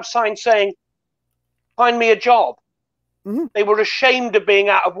 They'd have signs saying, find me a job. Mm-hmm. They were ashamed of being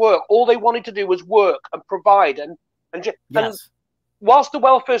out of work. All they wanted to do was work and provide. And whilst the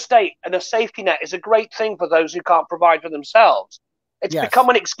welfare state and a safety net is a great thing for those who can't provide for themselves, it's become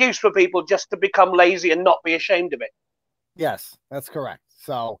an excuse for people just to become lazy and not be ashamed of it. Yes, that's correct.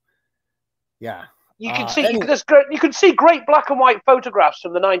 So, yeah. You can see you can see great black and white photographs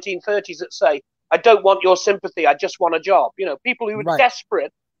from the 1930s that say, I don't want your sympathy. I just want a job. You know, people who are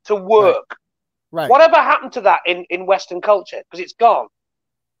desperate to work. Right. Whatever happened to that in Western culture? Because it's gone.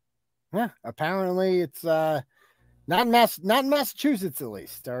 Yeah, apparently it's not in Massachusetts, at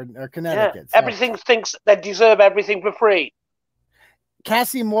least, or Connecticut. Yeah. Everything thinks they deserve everything for free.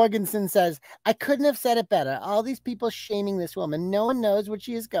 Cassie Morganson says, I couldn't have said it better. All these people shaming this woman. No one knows what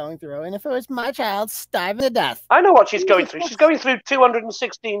she is going through. And if it was my child starving to death. I know what she's going through. She's going through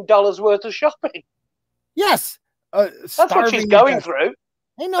 $216 worth of shopping. Yes. That's what she's going through.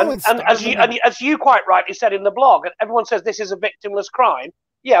 And as you quite rightly said in the blog, and everyone says this is a victimless crime.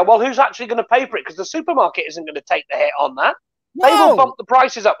 Yeah, well, who's actually going to pay for it? Because the supermarket isn't going to take the hit on that. No. They will bump the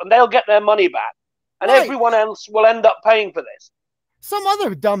prices up and they'll get their money back. And everyone else will end up paying for this. Some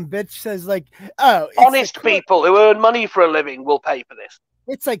other dumb bitch says, like, oh, honest people who earn money for a living will pay for this.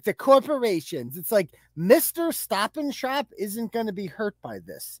 It's like the corporations. It's like Mr. Stop and Shop isn't going to be hurt by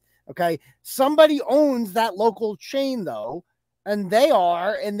this. Okay. Somebody owns that local chain, though, and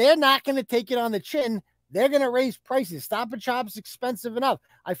they're not going to take it on the chin. They're going to raise prices. Stop and Shop's expensive enough.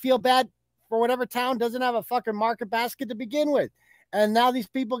 I feel bad for whatever town doesn't have a fucking market basket to begin with. And now these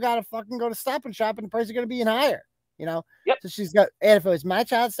people got to fucking go to Stop and Shop and the price is going to be even higher. You know, So she's got, and if it was my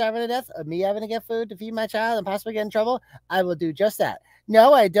child starving to death or me having to get food to feed my child and possibly get in trouble, I will do just that.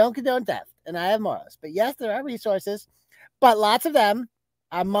 No, I don't condone theft and I have morals. But yes, there are resources, but lots of them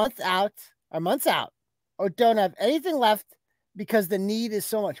are months out, or don't have anything left because the need is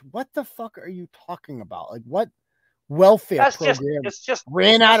so much. What the fuck are you talking about? Like, what welfare program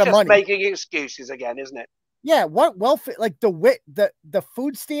ran out of money? Making excuses again, isn't it? Yeah, what welfare? Like the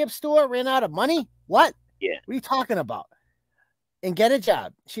food stamp store ran out of money? What? Yeah. What are you talking about? And get a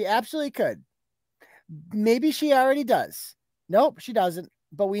job. She absolutely could. Maybe she already does. Nope, she doesn't.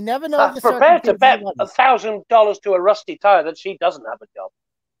 But we never know. I'm prepared to bet $1,000 to a rusty tire that she doesn't have a job.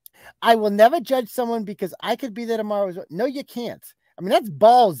 I will never judge someone because I could be there tomorrow. No, you can't. I mean, that's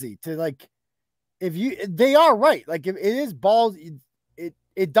ballsy to like. They are right. Like if it is ballsy.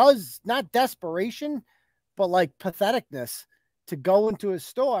 It does not desperation, but like patheticness. To go into a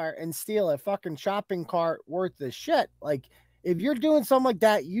store and steal a fucking shopping cart worth of shit. Like, if you're doing something like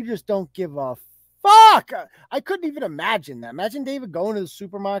that, you just don't give a fuck. I couldn't even imagine that. Imagine David going to the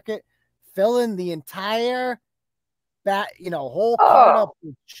supermarket, filling the entire whole cart up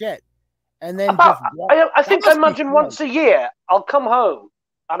with shit. And then I think I imagine once a year I'll come home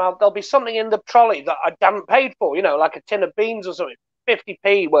and there'll be something in the trolley that I haven't paid for, like a tin of beans or something,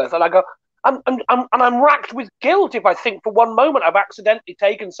 50p worth. And I go, I'm racked with guilt if I think for one moment I've accidentally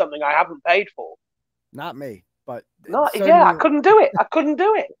taken something I haven't paid for. Not me, but I couldn't do it. I couldn't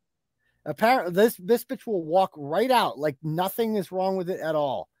do it. Apparently, this bitch will walk right out like nothing is wrong with it at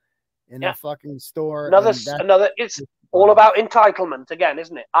all in a fucking store. Another. It's all about entitlement again,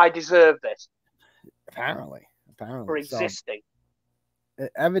 isn't it? I deserve this. Apparently, for existing. So,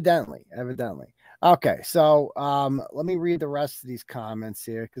 evidently. Okay, so let me read the rest of these comments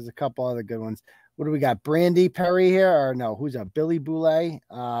here because a couple other good ones. What do we got? Brandy Perry here, or no? Who's that? Billy Boulay.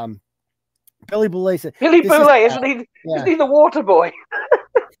 Billy Boulay said. Billy Boulay, isn't he? Yeah. Isn't he the water boy?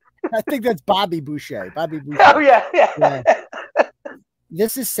 I think that's Bobby Boucher. Oh yeah.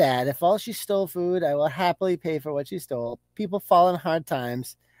 This is sad. If all she stole food, I will happily pay for what she stole. People fall in hard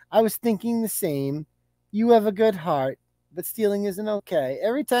times. I was thinking the same. You have a good heart. But stealing isn't okay.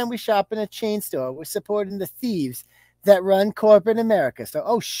 Every time we shop in a chain store, we're supporting the thieves that run corporate America.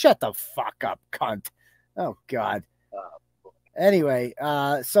 So, shut the fuck up, cunt. Oh, God. Anyway,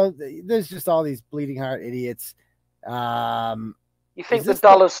 so there's just all these bleeding heart idiots. You think the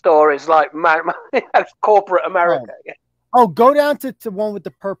dollar store is like corporate America? Go down to one with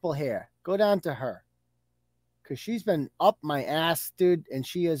the purple hair. Go down to her. Because she's been up my ass, dude, and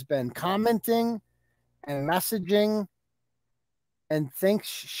she has been commenting and messaging. And thinks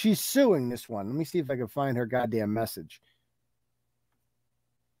she's suing this one. Let me see if I can find her goddamn message.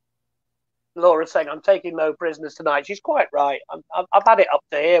 Laura's saying, I'm taking no prisoners tonight. She's quite right. I've had it up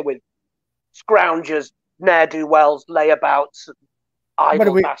to here with scroungers, ne'er-do-wells, layabouts, and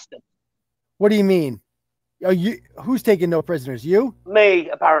idle bastards. What do you mean? Who's taking no prisoners? You? Me,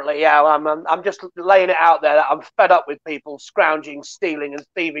 apparently, yeah. I'm just laying it out there that I'm fed up with people scrounging, stealing, and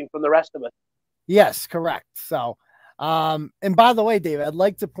thieving from the rest of us. Yes, correct. So... and by the way, David, I'd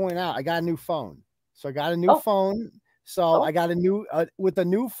like to point out I got a new phone. So I got a new phone. So I got a new with a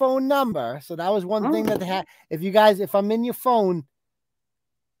new phone number. So that was one thing that they had. If I'm in your phone,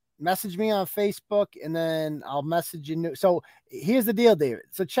 message me on Facebook and then I'll message you. So here's the deal, David.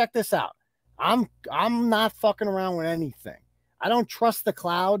 So check this out. I'm not fucking around with anything. I don't trust the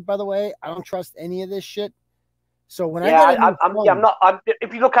cloud, by the way. I don't trust any of this shit. So when I get a new phone, I'm not.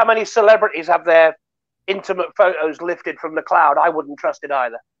 If you look how many celebrities have their intimate photos lifted from the cloud, I wouldn't trust it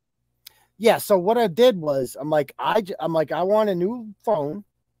either. Yeah. So what I did was, I'm like, I want a new phone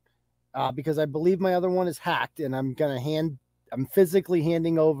because I believe my other one is hacked, and I'm physically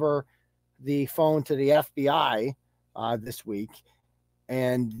handing over the phone to the FBI this week,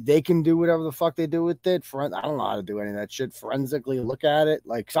 and they can do whatever the fuck they do with it. I don't know how to do any of that shit. Forensically look at it,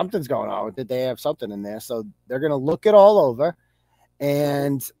 like something's going on with it. They have something in there, so they're gonna look it all over.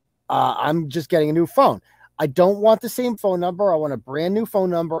 And I'm just getting a new phone. I don't want the same phone number. I want a brand new phone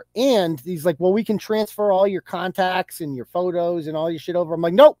number. And he's like, well, we can transfer all your contacts and your photos and all your shit over. I'm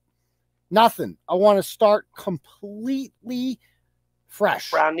like, nope, nothing. I want to start completely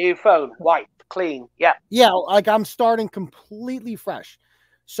fresh. Brand new phone, white, clean. Yeah. Yeah, like I'm starting completely fresh.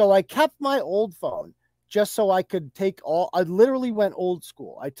 So I kept my old phone just so I could I literally went old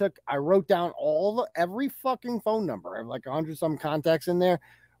school. I wrote down every fucking phone number. I have like 100 some contacts in there.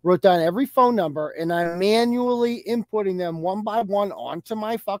 Wrote down every phone number, and I'm manually inputting them one by one onto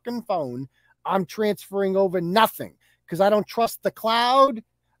my fucking phone. I'm transferring over nothing because I don't trust the cloud.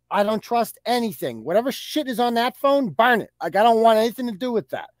 I don't trust anything. Whatever shit is on that phone, burn it. Like, I don't want anything to do with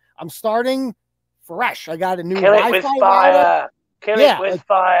that. I'm starting fresh. I got a new Kill it with fire. Kill it with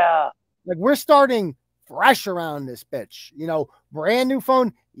fire. Like, we're starting fresh around this bitch. You know, brand new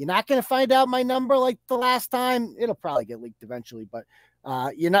phone. You're not going to find out my number like the last time. It'll probably get leaked eventually, but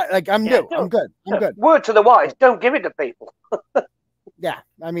you're not like I'm new. I'm good. I'm good. Word to the wise, don't give it to people. Yeah,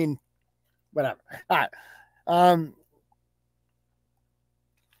 I mean, whatever. All right.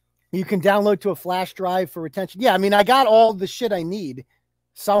 You can download to a flash drive for retention. Yeah, I mean, I got all the shit I need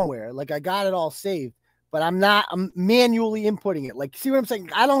somewhere. Like, I got it all saved, but I'm manually inputting it. Like, see what I'm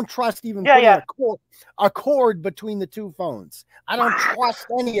saying? I don't trust even putting a cord between the two phones. I don't trust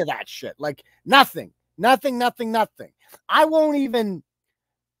any of that shit. Like, nothing. I won't even,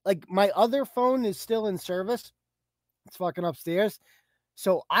 like, my other phone is still in service. It's fucking upstairs.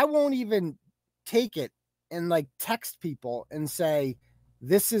 So I won't even take it and like text people and say,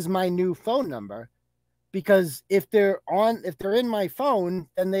 this is my new phone number, because if they're in my phone,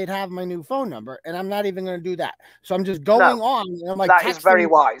 then they'd have my new phone number, and I'm not even going to do that. So I'm just going on. And I'm like, that is very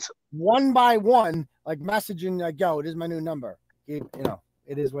wise. One by one, like messaging, like, yo, it is my new number. You know,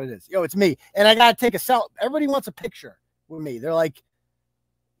 it is what it is. Yo, it's me. And I got to take a selfie. Everybody wants a picture with me. They're like,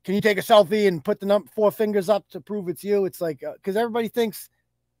 can you take a selfie and put the 4 fingers up to prove it's you? It's like, because everybody thinks,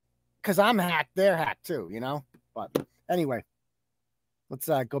 because I'm hacked, they're hacked too, you know? But anyway, let's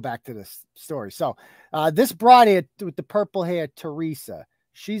go back to this story. So this broad here with the purple hair, Teresa,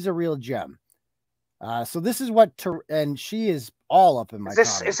 she's a real gem. So this is what, and she is all up in my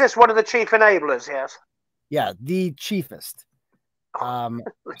comments. Is this one of the chief enablers? Yes. Yeah, the chiefest.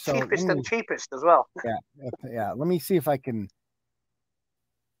 Chiefest and cheapest as well. Yeah. Let me see if I can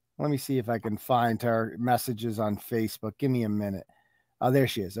find her messages on Facebook. Give me a minute. Oh, there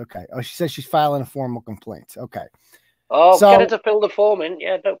she is. Okay. Oh, she says she's filing a formal complaint. Okay. Oh, so, get her to fill the form in.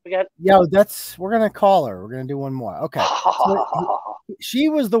 Yeah, don't forget. Yeah, we're going to call her. We're going to do one more. Okay. So, she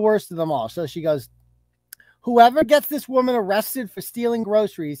was the worst of them all. So she goes, whoever gets this woman arrested for stealing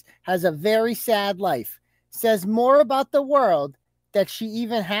groceries has a very sad life. Says more about the world that she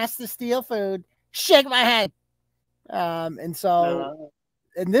even has to steal food. Shake my head. And so,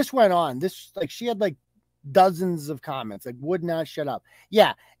 and this went on. She had like dozens of comments, like would not shut up.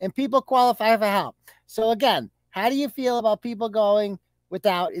 Yeah. And people qualify for help. So again, how do you feel about people going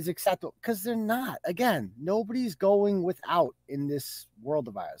without is acceptable? Because they're not. Again, nobody's going without in this world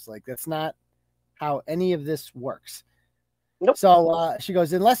of ours. Like, that's not how any of this works. Nope. So she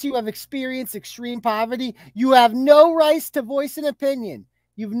goes, unless you have experienced extreme poverty, you have no rights to voice an opinion.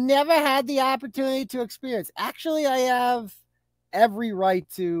 You've never had the opportunity to experience. Actually, I have every right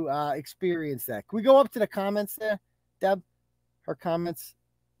to experience that. Can we go up to the comments there, Deb? Her comments.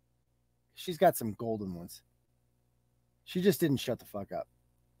 She's got some golden ones. She just didn't shut the fuck up.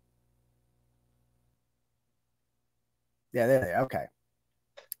 Yeah, there. Okay.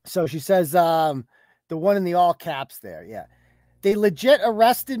 So she says, the one in the all caps there. Yeah. They legit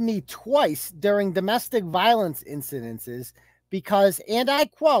arrested me twice during domestic violence incidences because, and I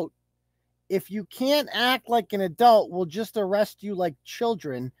quote, if you can't act like an adult, we'll just arrest you like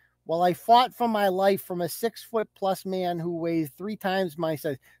children, while I fought for my life from a 6-foot+ man who weighs 3 times my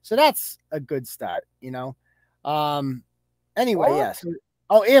size. So that's a good start, you know? Anyway, yes.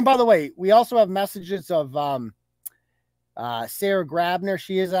 Oh, and by the way, we also have messages of Sarah Grabner.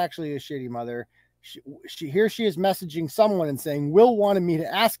 She is actually a shitty mother. She is messaging someone and saying, Will wanted me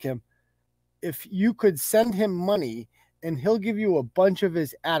to ask him if you could send him money and he'll give you a bunch of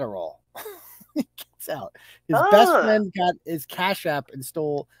his Adderall. He gets out. His best friend got his Cash App and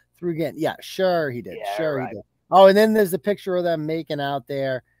stole through again. Yeah, sure he did. Yeah, sure right. he did. Oh, and then there's the picture of them making out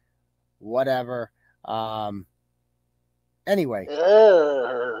there. Whatever. Anyway.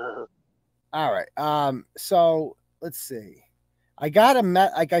 All right. So let's see.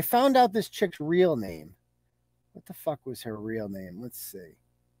 I found out this chick's real name. What the fuck was her real name? Let's see.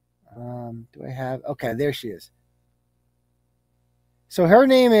 Do I have? Okay, there she is. So her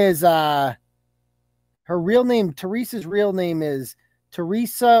name is Teresa's real name is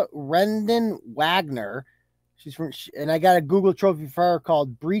Teresa Rendon Wagner. She's from, and I got a Google trophy for her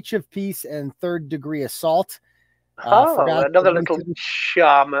called Breach of Peace and Third Degree Assault. Another little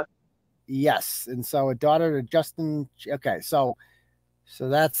charmer. Yes, and so a daughter to Justin. Okay, so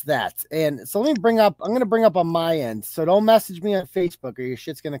that's that. And so I'm going to bring up on my end. So don't message me on Facebook or your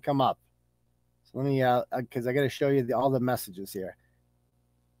shit's going to come up. So let me, because I got to show you all the messages here.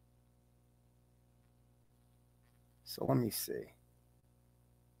 So let me see.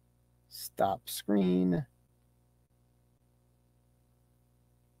 Stop screen.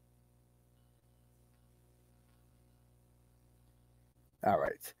 All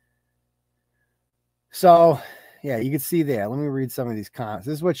right. So, yeah, you can see there. Let me read some of these comments.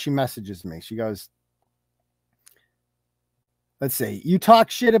 This is what she messages me. She goes, let's see. You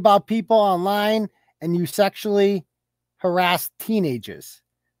talk shit about people online and you sexually harass teenagers.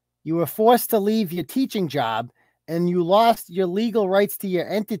 You were forced to leave your teaching job and you lost your legal rights to your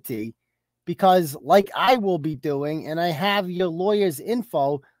entity because, like I will be doing, and I have your lawyer's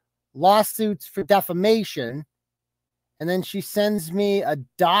info, lawsuits for defamation. And then she sends me a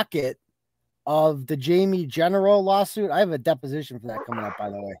docket of the Jamie General lawsuit. I have a deposition for that coming up, by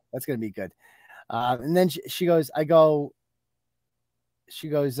the way. That's going to be good. And then she goes, what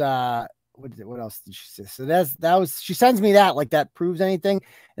else did she say? So she sends me that, like that proves anything.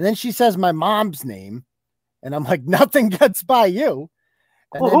 And then she says my mom's name. And I'm like, nothing gets by you.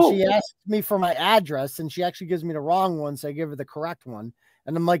 And then she asks me for my address and she actually gives me the wrong one. So I give her the correct one.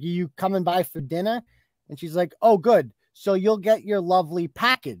 And I'm like, are you coming by for dinner? And she's like, oh, good. So you'll get your lovely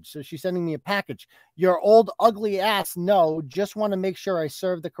package. So she's sending me a package. Your old ugly ass. No, just want to make sure I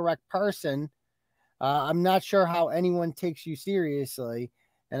serve the correct person. I'm not sure how anyone takes you seriously.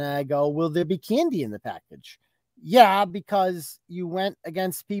 And I go, will there be candy in the package? Yeah, because you went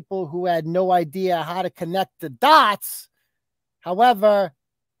against people who had no idea how to connect the dots. However,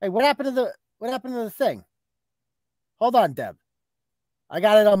 hey, what happened to the thing? Hold on, Deb. I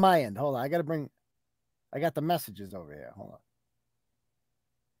got it on my end. Hold on. I got the messages over here. Hold on.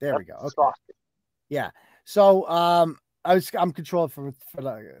 There we go. Okay. Yeah. So I'm controlled for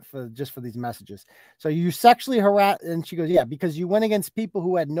these messages. So you sexually harass, and she goes, yeah, because you went against people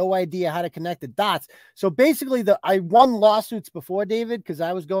who had no idea how to connect the dots. So basically, I won lawsuits before, David, because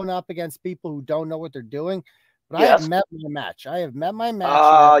I was going up against people who don't know what they're doing. But yes. I have met my match.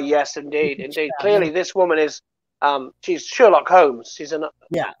 Oh, yes, indeed. Clearly, this woman is, she's Sherlock Holmes. She's a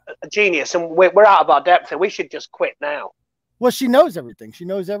genius, and we're out of our depth, and we should just quit now. Well, she knows everything. She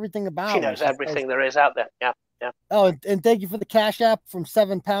knows everything about. She knows everything there is out there. Yeah. Yeah. Oh, and thank you for the Cash App from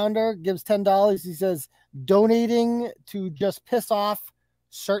 7 Pounder. Gives $10. He says donating to just piss off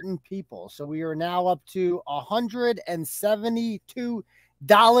certain people. So we are now up to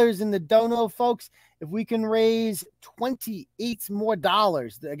 $172 in the dono, folks. If we can raise $28 more,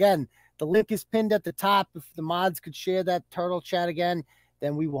 again, the link is pinned at the top. If the mods could share that turtle chat again,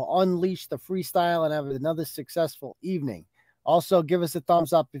 then we will unleash the freestyle and have another successful evening. Also, give us a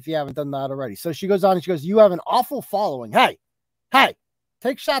thumbs up if you haven't done that already. So she goes on and she goes, you have an awful following. Hey,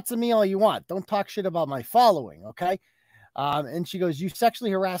 take shots at me all you want. Don't talk shit about my following, okay? And she goes, you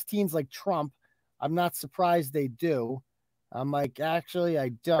sexually harass teens like Trump. I'm not surprised they do. I'm like, actually, I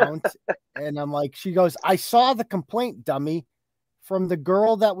don't. And I'm like, she goes, I saw the complaint, dummy, from the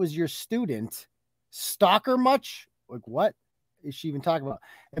girl that was your student. Stalker much? Like, what is she even talking about?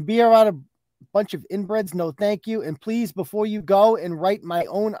 And be around a bunch of inbreds, no thank you. And please, before you go and write my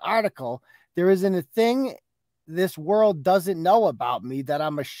own article, there isn't a thing this world doesn't know about me that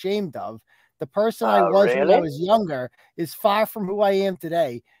I'm ashamed of. The person I was when I was younger is far from who I am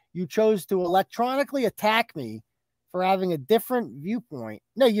today. You chose to electronically attack me for having a different viewpoint.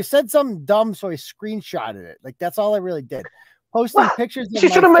 No, you said something dumb, so I screenshotted it. Like, that's all I really did. Posting pictures.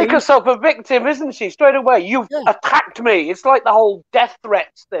 She's trying to make herself a victim, isn't she? Straight away, you've attacked me. It's like the whole death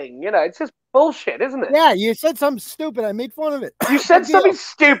threats thing. You know, it's just bullshit, isn't it? Yeah, you said something stupid. I made fun of it. You said something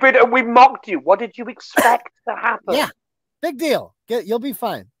stupid, and we mocked you. What did you expect to happen? Yeah, big deal. You'll be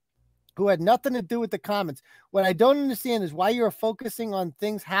fine. Who had nothing to do with the comments. What I don't understand is why you're focusing on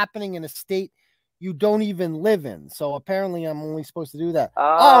things happening in a state you don't even live in. So apparently, I'm only supposed to do that.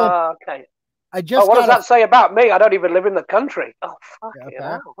 Okay. what does that say about me? I don't even live in the country. Oh, fuck it.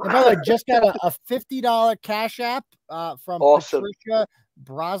 And by the way, just got a $50 Cash App from Patricia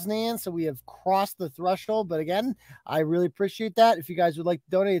Brosnan. So we have crossed the threshold. But again, I really appreciate that. If you guys would like to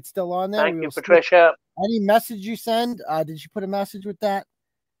donate, it's still on there. Thank you, Patricia. Any message you send, did you put a message with that?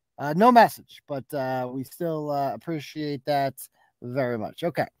 No message, but we still appreciate that very much.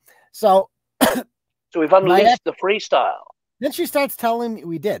 Okay. So we've unleashed the freestyle. Then she starts telling me,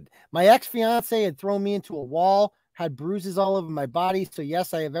 we did. My ex-fiance had thrown me into a wall, had bruises all over my body. So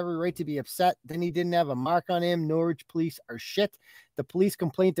yes, I have every right to be upset. Then he didn't have a mark on him. Norwich police are shit. The police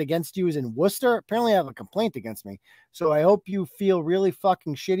complaint against you is in Worcester. Apparently I have a complaint against me. So I hope you feel really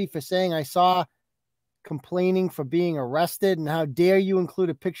fucking shitty for saying I saw complaining for being arrested. And how dare you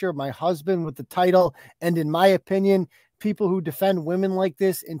include a picture of my husband with the title. And in my opinion, people who defend women like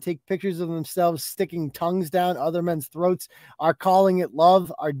this and take pictures of themselves sticking tongues down other men's throats are calling it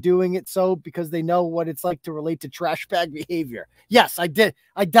love, are doing it so because they know what it's like to relate to trash bag behavior. Yes, I did.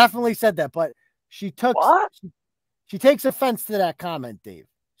 I definitely said that, but she took she takes offense to that comment, Dave.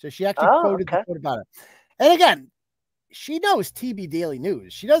 So she actually quoted the quote about it. And again, she knows TB Daily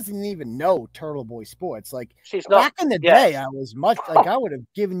News. She doesn't even know Turtle Boy Sports. Like, she's not, back in the day, I was much like, I would have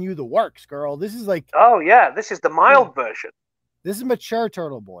given you the works, girl. This is like, this is the mild version. This is mature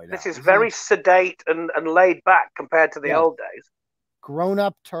Turtle Boy. Now. This is very sedate and laid back compared to the old days. Grown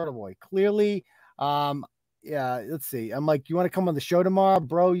up Turtle Boy. Clearly, let's see. I'm like, you want to come on the show tomorrow?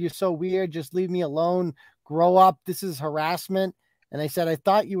 Bro, you're so weird. Just leave me alone. Grow up. This is harassment. And I said, I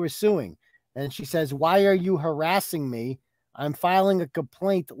thought you were suing. And she says, why are you harassing me? I'm filing a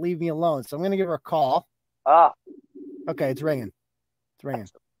complaint. Leave me alone. So I'm going to give her a call. Okay, it's ringing. It's ringing.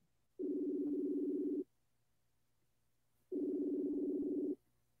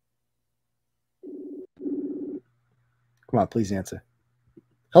 Come on, please answer.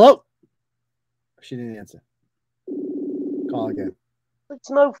 Hello? She didn't answer. Call again. It's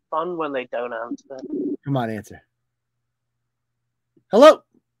no fun when they don't answer. Come on, answer. Hello?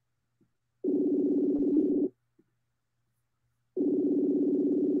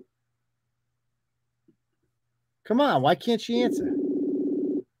 Come on, why can't she answer?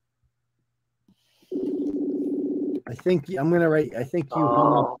 I think I'm gonna write. I think you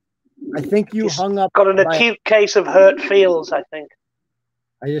hung up. I think you hung up. Got an acute case of hurt feels, I think.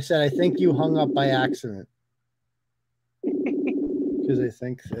 I just said I think you hung up by accident. Because I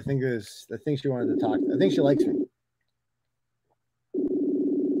think she wanted to talk. I think she likes me.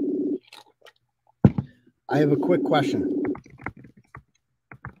 I have a quick question.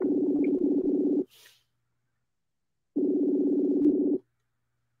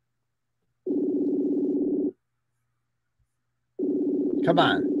 Come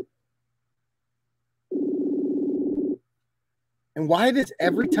on. And why does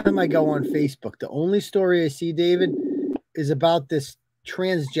every time I go on Facebook, the only story I see, David, is about this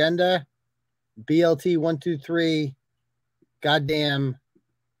transgender BLT 123 goddamn.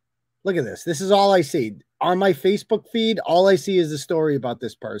 Look at this. This is all I see. On my Facebook feed, all I see is a story about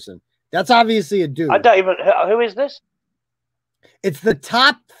this person. That's obviously a dude. I don't even. Who is this? It's the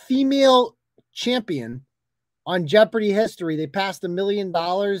top female champion on Jeopardy history. They passed $1 million.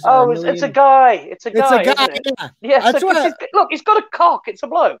 Oh, it's a guy. It's a guy. Yeah. That's why. Look, he's got a cock. It's a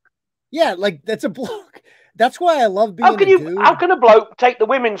bloke. Yeah, like that's a bloke. That's why I love being. How can a bloke take the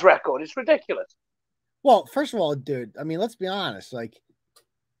women's record? It's ridiculous. Well, first of all, dude. I mean, let's be honest. Like,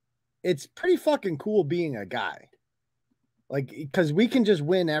 it's pretty fucking cool being a guy. Like, because we can just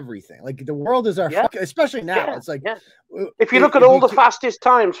win everything. Like, the world is our fucking, especially now. It's like, if you look at all the fastest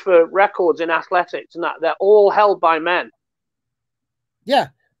times for records in athletics and that, they're all held by men. Yeah.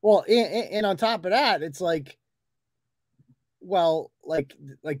 Well, and on top of that, it's like, well, like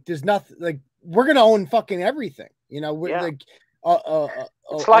there's nothing, like, we're going to own fucking everything. You know, we're like,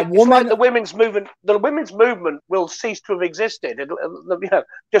 it's like the women's movement. The women's movement will cease to have existed. The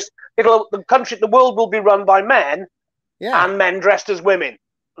world will be run by men. Yeah. And men dressed as women.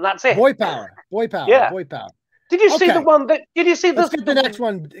 And that's it. Boy power. Boy power. Yeah. Boy power. Did you see the one that did you see Let's get the next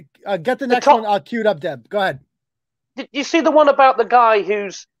one? Get the next one queued up, Deb. Go ahead. Did you see the one about the guy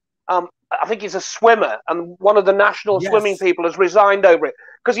who's I think he's a swimmer and one of the national swimming people has resigned over it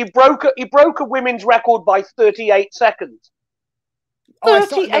because he broke a women's record by 38 seconds.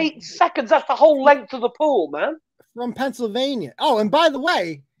 38 seconds, that's the whole length of the pool, man. From Pennsylvania. Oh, and by the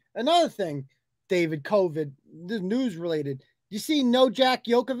way, another thing, David, COVID, this news related. You see Novak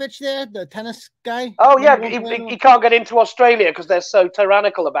Djokovic there, the tennis guy? Oh, yeah, he can't get into Australia because they're so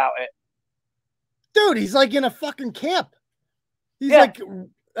tyrannical about it. Dude, he's like in a fucking camp. He's like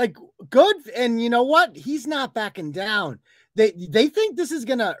good. And you know what? He's not backing down. They think this is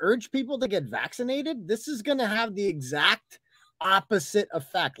going to urge people to get vaccinated. This is going to have the exact opposite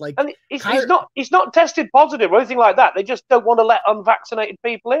effect. Like, and he's not tested positive or anything like that. They just don't want to let unvaccinated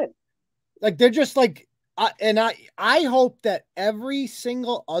people in. Like, they're just like, and I hope that every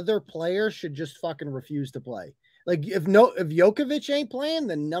single other player should just fucking refuse to play. Like, if Djokovic ain't playing,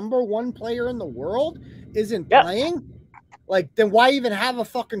 the #1 player in the world isn't playing, like, then why even have a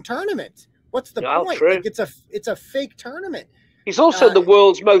fucking tournament? What's the point? True. Like, it's a fake tournament. He's also the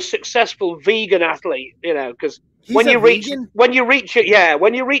world's most successful vegan athlete, you know, because when you reach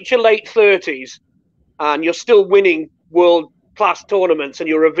your late 30s and you're still winning world class tournaments and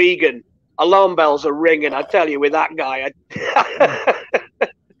you're a vegan, alarm bells are ringing. I tell you, with that guy.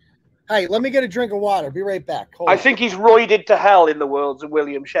 Hey, let me get a drink of water. Be right back. I think he's roided to hell, in the words of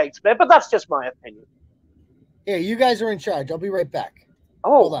William Shakespeare, but that's just my opinion. Yeah, you guys are in charge. I'll be right back.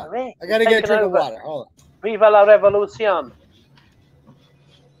 Oh, hold on. I got to get a drink of water. Hold on. Viva la revolution.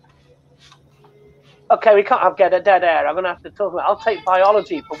 Okay, we can't have dead air. I'm going to have to talk about. I'll take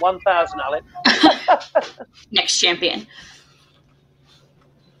biology for 1,000, Alex. Next champion.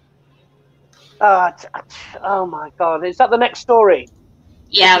 Oh my God! Is that the next story?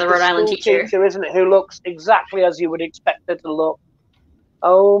 Yeah, the Rhode Island teacher, isn't it? Who looks exactly as you would expect her to look.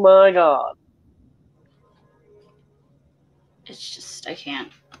 Oh my God! It's just, I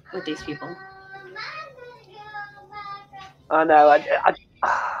can't with these people. I know.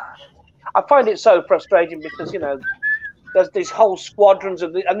 I find it so frustrating because, you know, there's these whole squadrons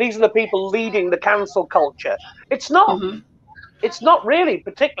of and these are the people leading the cancel culture. It's not. Mm-hmm. It's not really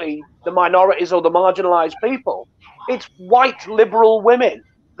particularly the minorities or the marginalized people. It's white liberal women.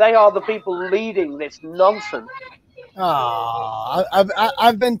 They are the people leading this nonsense.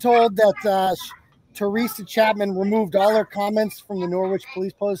 I've been told that Teresa Chapman removed all her comments from the Norwich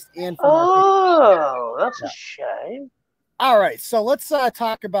Police Post and from that's a shame. All right, so let's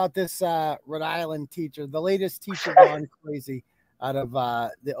talk about this Rhode Island teacher, the latest teacher gone crazy out of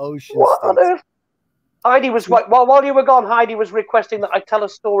the ocean states. Heidi was while you were gone. Heidi was requesting that I tell a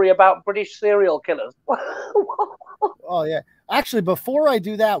story about British serial killers. Oh yeah, actually, before I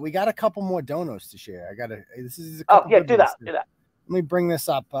do that, we got a couple more donos to share. This is do that. Let me bring this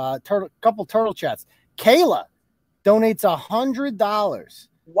up. Couple turtle chats. Kayla donates $100.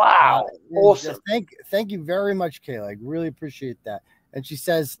 Wow, awesome! Thank you very much, Kayla. I really appreciate that. And she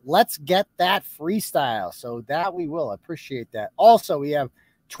says, "Let's get that freestyle." So that we will. I appreciate that. Also, we have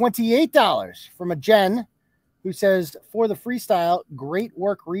 $28 from a Jen who says, for the freestyle, great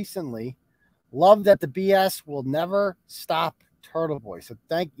work recently. Love that the BS will never stop Turtle Boy. So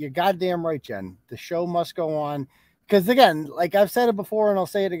you're goddamn right, Jen. The show must go on. Because again, like I've said it before and I'll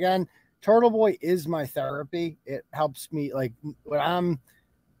say it again, Turtle Boy is my therapy. It helps me like all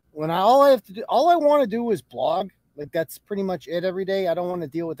I want to do is blog. Like that's pretty much it every day. I don't want to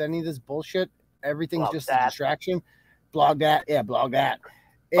deal with any of this bullshit. Everything's just a distraction. Blog that. Yeah, blog that.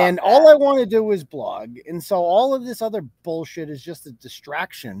 And all I want to do is blog. And so all of this other bullshit is just a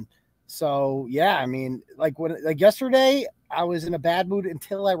distraction. So, yeah, I mean, like yesterday, I was in a bad mood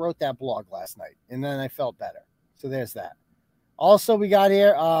until I wrote that blog last night. And then I felt better. So there's that. Also, we got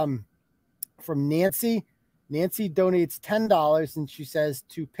here from Nancy. Nancy donates $10 and she says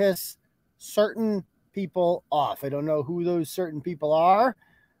to piss certain people off. I don't know who those certain people are.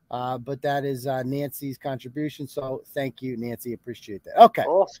 But that is Nancy's contribution. So thank you, Nancy. Appreciate that. Okay.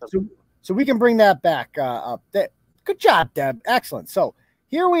 Awesome. So we can bring that back up. Good job, Deb. Excellent. So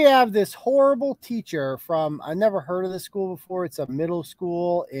here we have this horrible teacher from, I never heard of this school before. It's a middle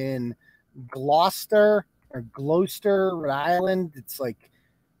school in Gloucester, Rhode Island. It's like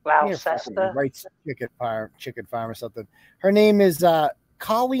Gloucester. Right, chicken farm or something. Her name is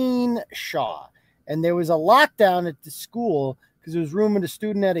Colleen Shaw. And there was a lockdown at the school because there was rumored a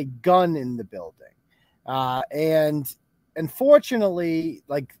student had a gun in the building. And unfortunately,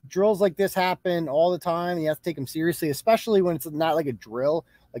 like drills like this happen all the time. You have to take them seriously, especially when it's not like a drill,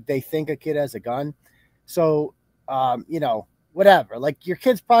 like they think a kid has a gun. So, whatever, like your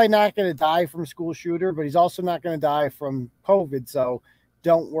kid's probably not going to die from a school shooter, but he's also not going to die from COVID. So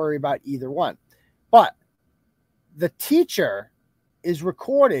don't worry about either one. But the teacher is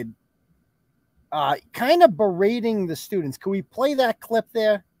recorded kind of berating the students. Can we play that clip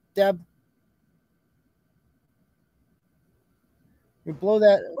there, Deb? We blow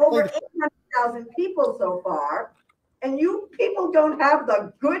that. Over 800,000 people so far, and you people don't have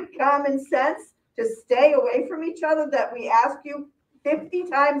the good common sense to stay away from each other that we ask you 50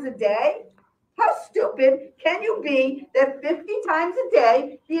 times a day? How stupid can you be that 50 times a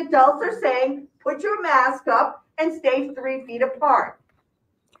day the adults are saying, put your mask up and stay 3 feet apart?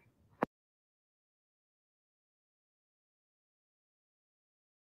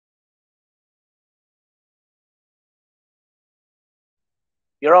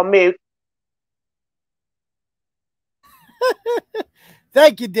 You're on mute.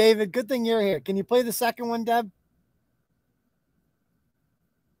 Thank you, David. Good thing you're here. Can you play the second one, Deb?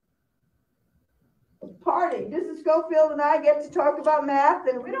 Party. Mrs. Schofield and I get to talk about math,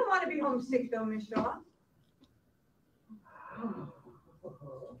 and we don't want to be homesick, though, Miss Shaw.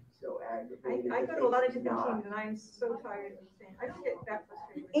 So aggravated. I go to a lot of different teams, and I am so tired of saying I don't get that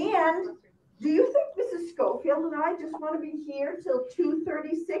frustrated. And do you think Mrs. Schofield and I just want to be here till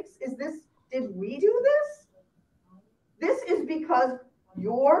 2:36? Did we do this? This is because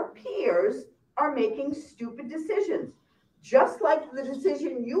your peers are making stupid decisions. Just like the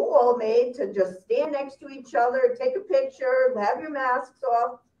decision you all made to just stand next to each other, take a picture, have your masks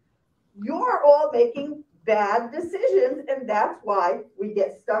off. You're all making bad decisions, and that's why we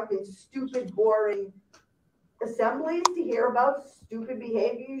get stuck in stupid, boring assemblies to hear about stupid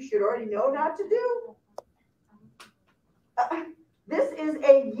behavior you should already know not to do. This is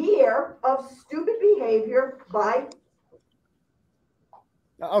a year of stupid behavior by.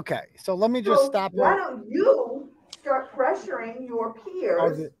 Okay, so let me just stop. Why don't you start pressuring your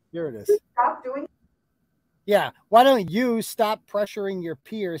peers? Here it is. Stop doing. Yeah, why don't you stop pressuring your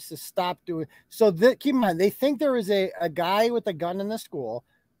peers to stop doing? So keep in mind, they think there is a guy with a gun in the school,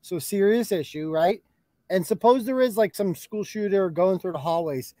 so serious issue, right? And suppose there is like some school shooter going through the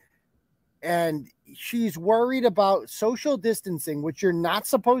hallways, and she's worried about social distancing, which you're not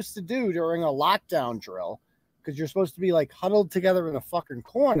supposed to do during a lockdown drill, because you're supposed to be like huddled together in a fucking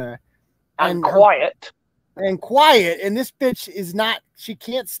corner and quiet. And this bitch is not, she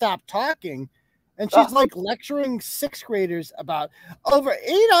can't stop talking. And she's like lecturing sixth graders about over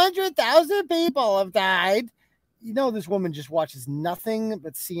 800,000 people have died. You know, this woman just watches nothing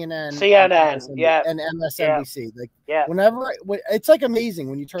but CNN, and MSNBC. Whenever it's like amazing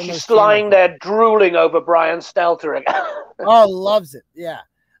when you turn. She's lying there drooling over Brian Stelter again. Oh, loves it. Yeah,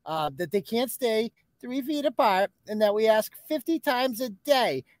 that they can't stay 3 feet apart, and that we ask 50 times a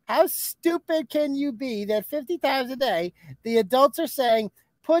day. How stupid can you be that 50 times a day the adults are saying,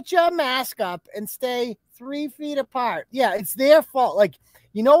 put your mask up and stay 3 feet apart? Yeah, it's their fault. Like,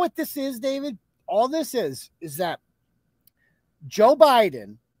 you know what this is, David? All this is that Joe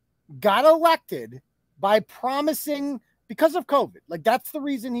Biden got elected by promising, because of COVID. Like, that's the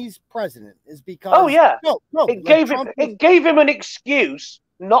reason he's president, is because it gave him an excuse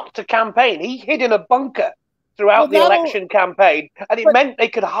not to campaign. He hid in a bunker throughout the election campaign, and it meant they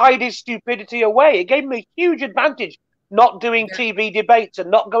could hide his stupidity away. It gave him a huge advantage not doing TV debates and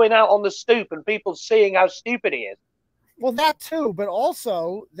not going out on the stoop and people seeing how stupid he is. Well, that too, but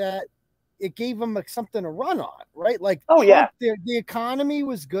also that it gave him something to run on, right? Like, Trump, the economy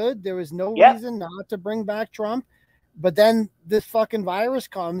was good. There was no reason not to bring back Trump. But then this fucking virus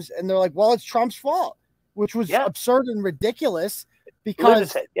comes, and they're like, well, it's Trump's fault, which was absurd and ridiculous.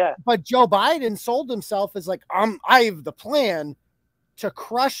 Because, but Joe Biden sold himself as like, I have the plan to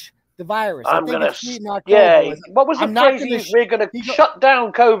crush the virus. I'm going to, what was the phrase he used? We're going to shut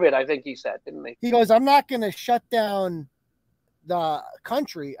down COVID, I think he said, didn't he? He goes, I'm not going to shut down the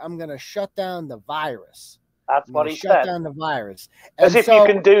country. I'm going to shut down the virus. That's what he said. Shut down the virus. As if you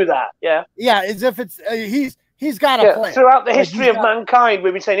can do that, Yeah, as if it's, he's got a plan. Throughout the history of mankind,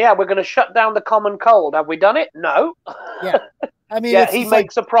 we've been saying, we're going to shut down the common cold. Have we done it? No. Yeah. I mean, he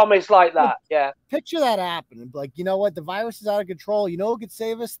makes a promise like that. Picture that happening. Like, you know what? The virus is out of control. You know who could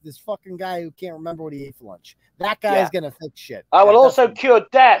save us? This fucking guy who can't remember what he ate for lunch. That guy is going to fix shit. I will also cure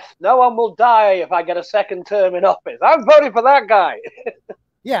death. No one will die if I get a second term in office. I'm voting for that guy.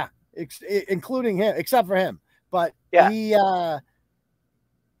 Yeah, including him, except for him. But he,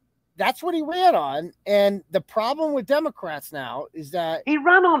 that's what he ran on. And the problem with Democrats now is that he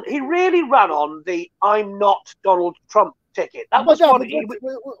really ran on the I'm not Donald Trump ticket. That was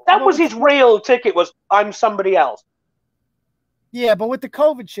was his real ticket, was I'm somebody else. Yeah, but with the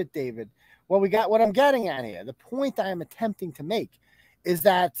COVID shit, David, what I'm getting at here, the point I am attempting to make is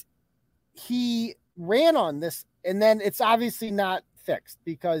that he ran on this, and then it's obviously not fixed,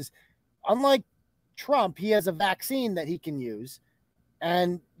 because unlike Trump, he has a vaccine that he can use,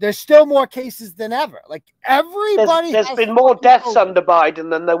 and there's still more cases than ever. Like, everybody there's been more deaths under Biden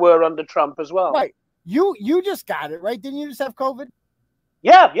than there were under Trump as well. Right. You just got it, right? Didn't you just have COVID?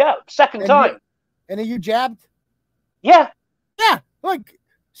 Yeah. Second time. And are you jabbed? Yeah. Yeah. Like,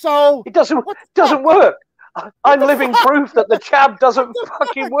 so it doesn't work. I'm living proof that the jab doesn't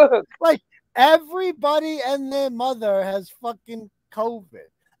fucking work. Like, everybody and their mother has fucking COVID.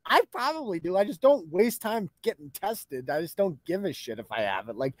 I probably do. I just don't waste time getting tested. I just don't give a shit if I have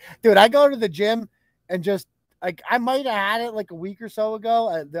it. Like, dude, I go to the gym and just, like, I might have had it like a week or so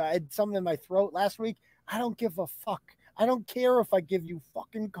ago. I had something in my throat last week. I don't give a fuck. I don't care if I give you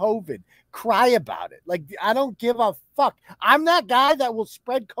fucking COVID. Cry about it. Like, I don't give a fuck. I'm that guy that will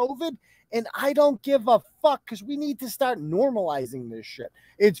spread COVID, and I don't give a fuck because we need to start normalizing this shit.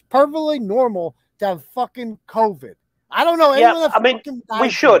 It's perfectly normal to have fucking COVID. I don't know anyone that fucking dies. We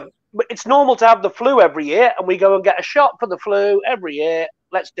should. It's normal to have the flu every year, and we go and get a shot for the flu every year.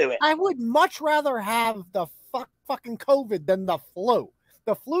 Let's do it. I would much rather have the fucking COVID than the flu.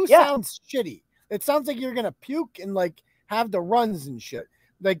 The flu sounds shitty. It sounds like you're gonna puke and like have the runs and shit.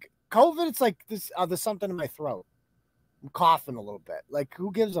 Like COVID, it's like this. There's something in my throat. I'm coughing a little bit. Like,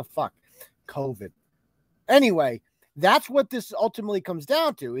 who gives a fuck? COVID. Anyway, that's what this ultimately comes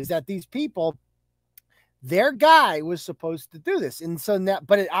down to, is that these people, their guy was supposed to do this. And so now,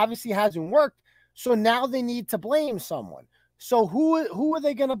 but it obviously hasn't worked. So now they need to blame someone. So who are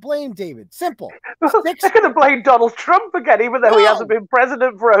they going to blame, David? Simple. They're going to blame Donald Trump again, even though he hasn't been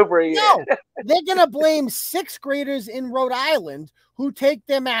president for over a year. No, they're going to blame sixth graders in Rhode Island who take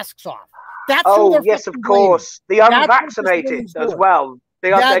their masks off. That's yes, of course. The unvaccinated as well.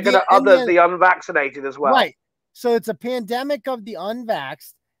 They're going to other the unvaccinated as well. Right. So it's a pandemic of the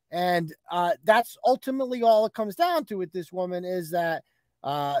unvaxxed. And that's ultimately all it comes down to with this woman, is that,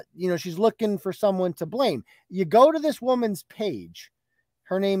 she's looking for someone to blame. You go to this woman's page.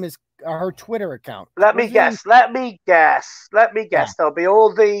 Her name is her Twitter account. Let me guess. Yeah. There'll be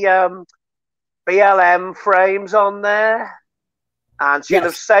all the BLM frames on there. And she'll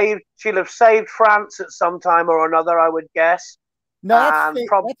have saved France at some time or another, I would guess. No, that's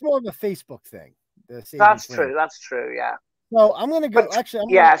more of a Facebook thing. That's true. That's true. Yeah. So I'm going to go.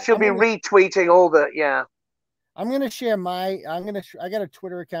 She'll be retweeting all the. Yeah. I'm going to share I got a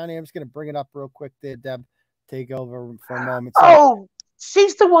Twitter account here. I'm just going to bring it up real quick there, Deb. Take over for a moment. So,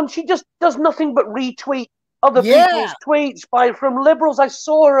 she's the one. She just does nothing but retweet other people's tweets from liberals. I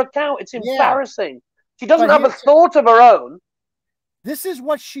saw her account. It's embarrassing. She doesn't have a thought of her own. This is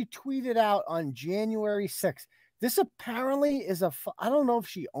what she tweeted out on January 6th. This apparently is I don't know if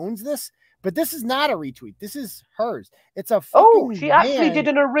she owns this, but this is not a retweet. This is hers. It's a fucking she actually did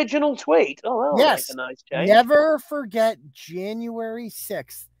an original tweet. Oh, well, yes. Make a nice change. Never forget January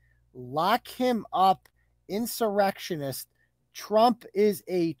 6th. Lock him up, insurrectionist. Trump is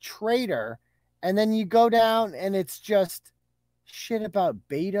a traitor. And then you go down and it's just shit about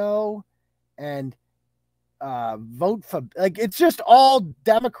Beto and vote for, like, it's just all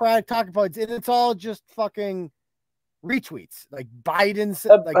Democratic talking points, and it's all just fucking retweets. Like Biden's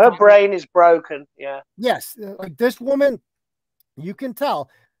her brain is broken. Yeah. Yes. Like this woman, you can tell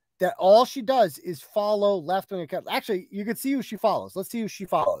that all she does is follow left-wing accounts. Actually, you can see who she follows. Let's see who she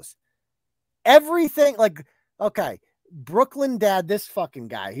follows. Everything, like, okay, Brooklyn Dad, this fucking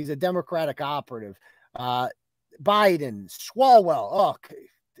guy, he's a Democratic operative. Biden, Swalwell,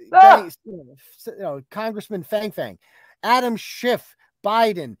 Congressman Fang Fang, Adam Schiff,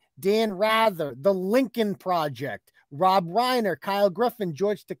 Biden, Dan Rather, the Lincoln Project, Rob Reiner, Kyle Griffin,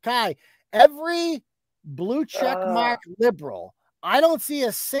 George Takei, every blue check mark liberal. I don't see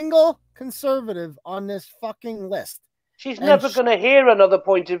a single conservative on this fucking list. She's never going to hear another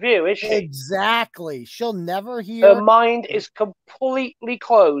point of view, is she? Exactly. She'll never hear. Her mind is completely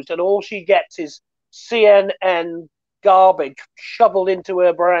closed, and all she gets is CNN garbage shoveled into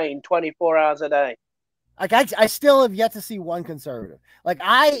her brain 24 hours a day. Like I still have yet to see one conservative. Like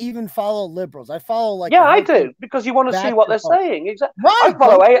I even follow liberals. I follow like I do, because you want to see what they're saying. Exactly.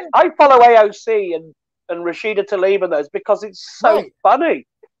 Right. I follow AOC and Rashida Tlaib and those because it's so funny.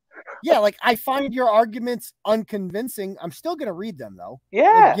 Yeah, like I find your arguments unconvincing. I'm still gonna read them though.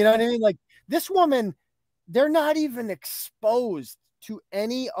 Yeah. Like, you know what I mean? Like this woman, they're not even exposed to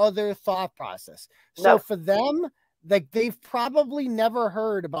any other thought process. So for them, like they've probably never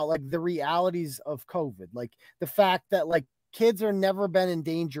heard about like the realities of COVID, like the fact that like kids are never been in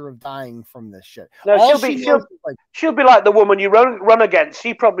danger of dying from this shit. No, she'll be like the woman you run against.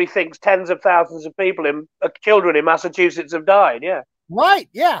 She probably thinks tens of thousands of children in Massachusetts have died. Yeah. Right.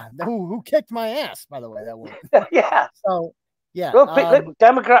 Yeah. Who kicked my ass, by the way, that woman. Yeah. So yeah. Well,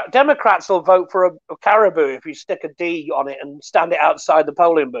 Democrats will vote for a caribou if you stick a D on it and stand it outside the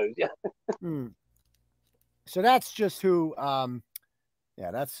polling booth. Yeah. So that's just who,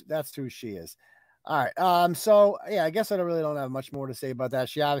 that's who she is. All right. So yeah, I guess I really don't have much more to say about that.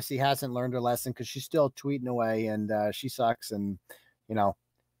 She obviously hasn't learned her lesson because she's still tweeting away, and she sucks. And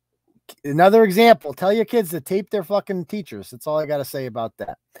another example. Tell your kids to tape their fucking teachers. That's all I got to say about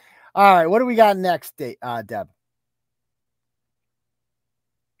that. All right. What do we got next, Deb?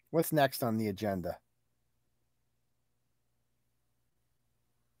 What's next on the agenda?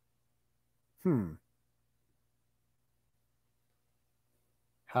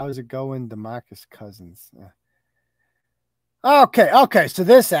 How's it going, DeMarcus Cousins? Okay. So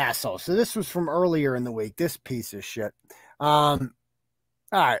this asshole. So this was from earlier in the week. This piece of shit. All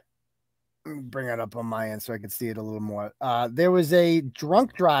right. Let me bring it up on my end so I can see it a little more. There was a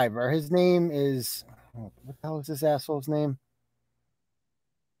drunk driver. His name is, what the hell is this asshole's name?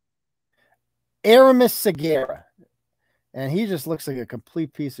 Aramis Segura. And he just looks like a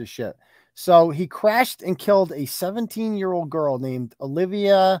complete piece of shit. So he crashed and killed a 17-year-old girl named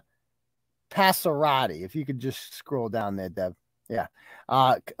Olivia Passerati. If you could just scroll down there, Deb. Yeah.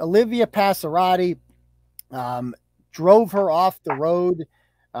 Olivia Passerati drove her off the road,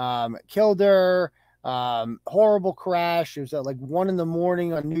 killed her. Horrible crash. It was at like 1 a.m.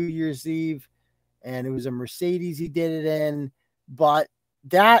 on New Year's Eve, and it was a Mercedes he did it in. But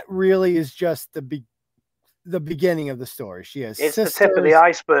that really is just the beginning of the story. She has It's sisters. the tip of the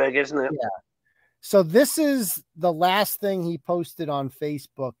iceberg, isn't it? Yeah. So this is the last thing he posted on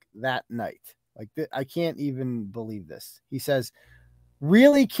Facebook that night. Like, I can't even believe this. He says,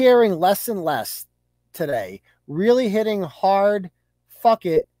 really caring less and less today, really hitting hard. Fuck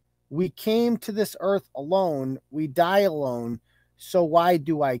it. We came to this earth alone. We die alone. So why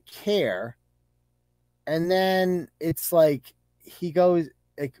do I care? And then it's like, he goes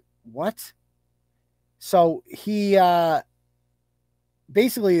like, what? So he,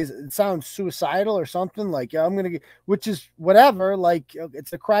 basically it sounds suicidal or something, like, I'm gonna get, which is whatever, like,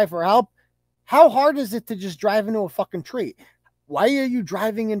 it's a cry for help. How hard is it to just drive into a fucking tree? Why are you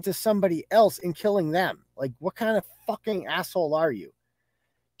driving into somebody else and killing them? Like, what kind of fucking asshole are you?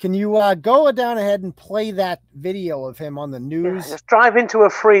 Can you go down ahead and play that video of him on the news? Yeah, just drive into a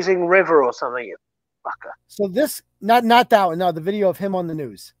freezing river or something, you fucker. So this, not that one, no, the video of him on the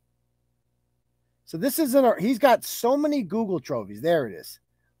news. So this isn't, he's got so many Google trophies. There it is.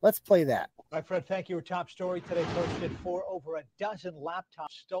 Let's play that. All right, Fred, thank you. Our top story today posted for over a dozen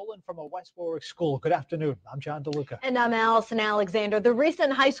laptops stolen from a West Warwick school. Good afternoon. I'm John DeLuca. And I'm Allison Alexander. The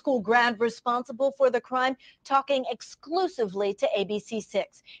recent high school grad responsible for the crime talking exclusively to ABC6.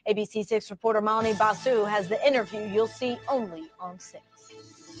 ABC6 reporter Malini Basu has the interview you'll see only on 6.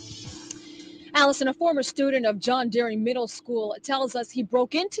 Allison, a former student of John Deering Middle School, tells us he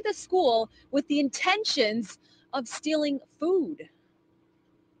broke into the school with the intentions of stealing food.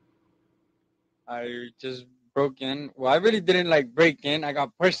 I just broke in. Well, I really didn't break in. I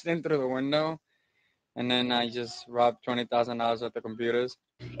got pushed in through the window, and then I just robbed $20,000 worth of computers.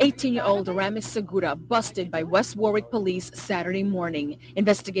 18-year-old Aramis Segura busted by West Warwick police Saturday morning.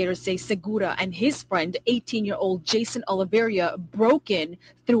 Investigators say Segura and his friend, 18-year-old Jason Oliveria, broke in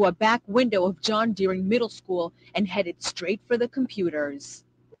through a back window of John Deering Middle School and headed straight for the computers.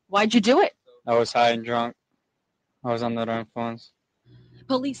 Why'd you do it? I was high and drunk. I was under the influence.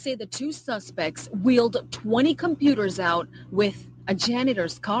 Police say the two suspects wheeled 20 computers out with a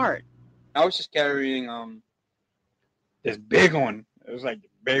janitor's cart. I was just carrying this big one. It was like a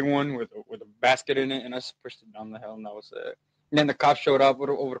big one with a basket in it, and I just pushed it down the hill, and that was it. And then the cops showed up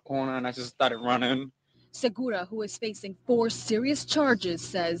over the corner, and I just started running. Segura, who is facing 4 serious charges,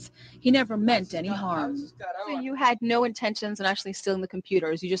 says he never meant any harm. So you had no intentions on actually stealing the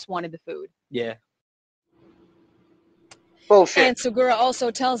computers. You just wanted the food. Yeah. Bullshit. And Segura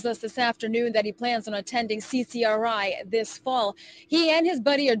also tells us this afternoon that he plans on attending CCRI this fall. He and his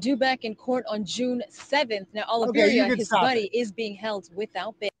buddy are due back in court on June 7th. Now, Oliveria, his buddy, is being held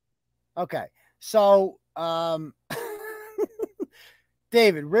without bail. Okay. So,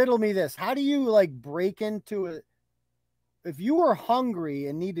 David, riddle me this. How do you break into a, if you were hungry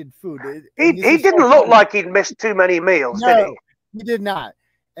and needed food? He didn't look like he'd missed too many meals, did he? He did not.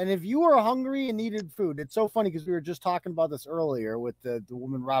 And if you were hungry and needed food, it's so funny because we were just talking about this earlier with the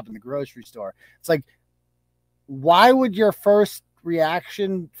woman robbing the grocery store. It's like, why would your first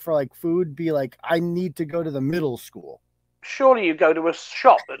reaction for food be I need to go to the middle school? Surely you go to a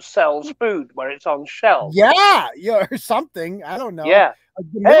shop that sells food where it's on shelves. Yeah, or something. I don't know. Yeah.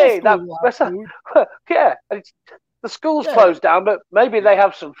 Hey, yeah. The school's closed down, but maybe they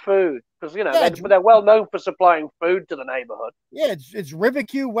have some food because they're well known for supplying food to the neighborhood. Yeah, it's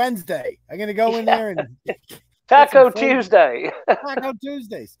Ribicue Wednesday. I'm gonna go in there and Taco Tuesday. Taco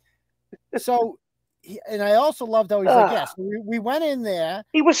Tuesdays. So, and I also loved how he's like, yes, we went in there.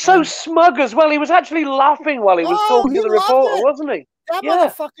 He was so smug as well. He was actually laughing while he was talking to the reporter, wasn't he? That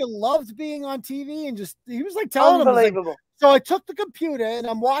motherfucker loved being on TV and he was telling him, unbelievable. So I took the computer and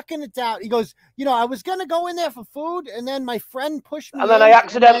I'm walking it down. He goes, I was going to go in there for food and then my friend pushed me. And then I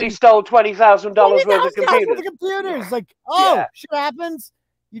accidentally stole $20,000 worth of computers. Shit happens.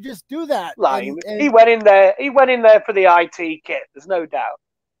 You just do that. And he went in there. He went in there for the IT kit. There's no doubt.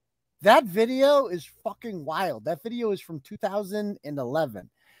 That video is fucking wild. That video is from 2011.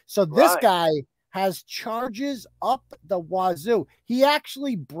 So this guy has charges up the wazoo. He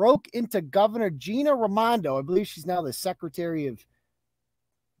actually broke into Governor Gina Raimondo. I believe she's now the Secretary of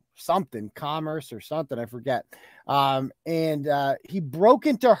something, Commerce or something, I forget. He broke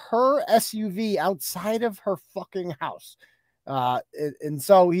into her SUV outside of her fucking house. And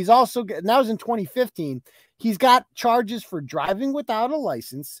so he's also, and that was in 2015. He's got charges for driving without a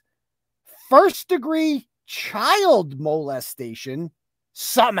license, first-degree child molestation,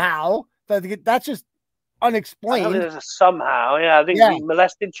 somehow. That's just unexplained. I think there's a somehow, yeah. I think he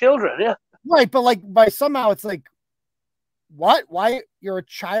molested children, yeah. Right, but like by somehow, it's like, what? Why you're a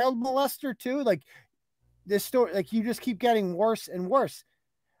child molester too? Like this story, like you just keep getting worse and worse.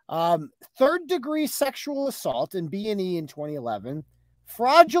 Third-degree sexual assault in B&E in 2011,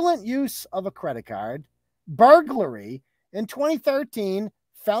 fraudulent use of a credit card, burglary in 2013,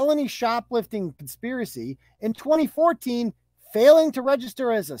 felony shoplifting conspiracy in 2014, failing to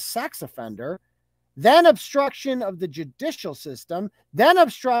register as a sex offender, then obstruction of the judicial system, then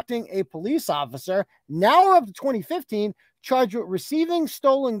obstructing a police officer. Now we're up to 2015, charged with receiving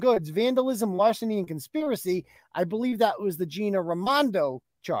stolen goods, vandalism, larceny, and conspiracy. I believe that was the Gina Raimondo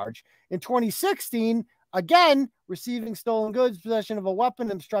charge. In 2016, again, receiving stolen goods, possession of a weapon,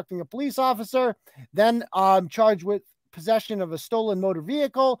 obstructing a police officer, then charged with possession of a stolen motor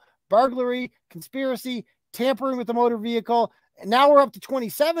vehicle, burglary, conspiracy, tampering with the motor vehicle. And now we're up to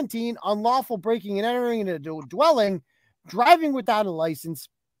 2017, unlawful breaking and entering into a dwelling, driving without a license.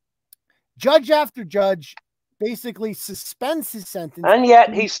 Judge after judge basically suspends his sentence. And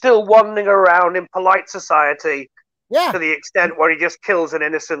yet he's still wandering around in polite society to the extent where he just kills an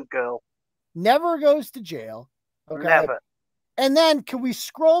innocent girl. Never goes to jail. Okay? Never. And then can we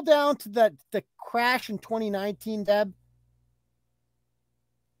scroll down to the crash in 2019, Deb?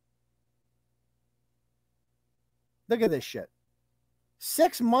 Look at this shit.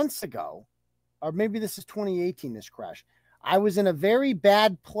 6 months ago, or maybe this is 2018, this crash, I was in a very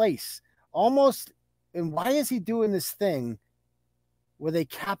bad place. Almost, and why is he doing this thing where they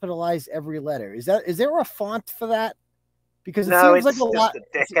capitalize every letter? Is there a font for that? Because it seems like a lot.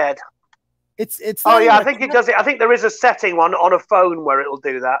 A dickhead. It's oh yeah, I think it does it. I think there is a setting on a phone where it'll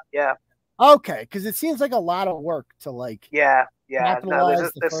do that. Yeah. Okay, because it seems like a lot of work to like. Yeah. No,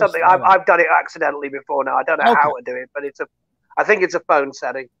 there's something I've done it accidentally before. Now I don't know how to do it, but I think it's a phone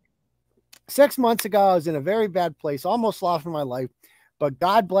setting. 6 months ago, I was in a very bad place, almost lost my life, but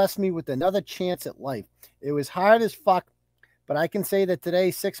God blessed me with another chance at life. It was hard as fuck, but I can say that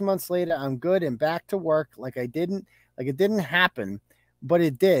today, 6 months later, I'm good and back to work like it didn't happen, but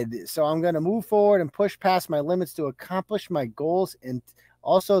it did. So I'm going to move forward and push past my limits to accomplish my goals. And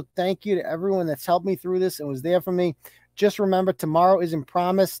also thank you to everyone that's helped me through this and was there for me. Just remember, tomorrow isn't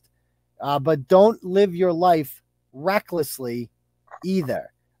promised, but don't live your life recklessly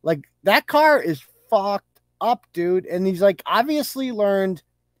either. Like, that car is fucked up, dude. And he's like obviously learned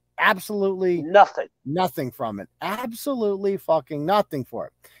absolutely nothing from it. Absolutely fucking nothing for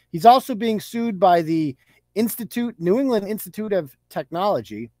it. He's also being sued by the New England Institute of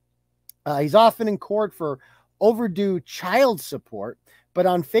Technology. He's often in court for overdue child support, but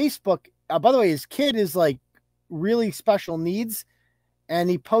on Facebook, by the way, his kid is like really special needs, and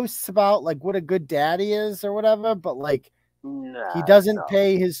he posts about like what a good dad he is or whatever, but like he doesn't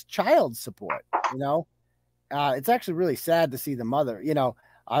pay his child support, you know. It's actually really sad to see the mother, you know,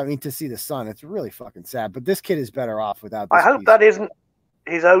 I mean, to see the son. It's really fucking sad, but this kid is better off without this. I hope that isn't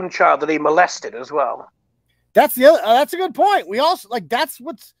his own child that he molested as well. That's the other, that's a good point. We also like, this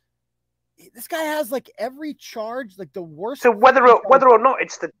guy has like every charge, like the worst. So whether or not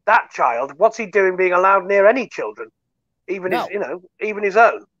it's that child, what's he doing being allowed near any children, even his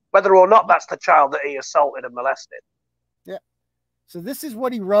own, whether or not that's the child that he assaulted and molested. Yeah. So this is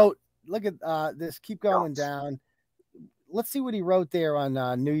what he wrote. Look at this. Keep going down. Let's see what he wrote there on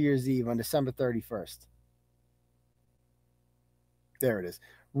New Year's Eve on December 31st. There it is.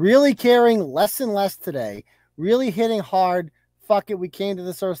 Really caring less and less today. Really hitting hard. Fuck it. We came to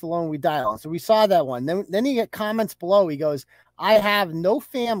this earth alone. We die alone. So we saw that one. Then he get comments below. He goes, I have no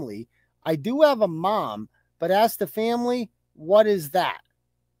family. I do have a mom, but as to family, what is that?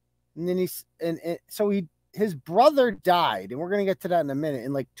 And then his brother died, and we're going to get to that in a minute,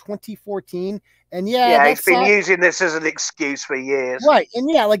 in like 2014. And he's been using this as an excuse for years. Right. And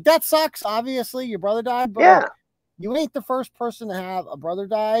yeah, like that sucks. Obviously, your brother died, but like, you ain't the first person to have a brother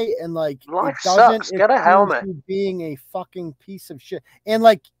die, and like life sucks. Get a helmet. Being a fucking piece of shit, and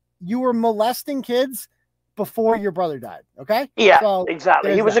like you were molesting kids before your brother died. Okay. Yeah, so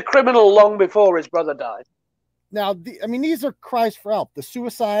exactly. He was a criminal long before his brother died. Now, I mean, these are cries for help. The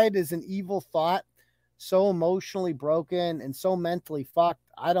suicide is an evil thought. so emotionally broken and so mentally fucked.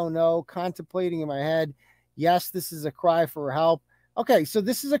 I don't know, contemplating in my head. Yes, this is a cry for help. Okay, so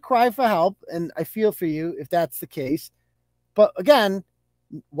this is a cry for help, and I feel for you if that's the case. But again,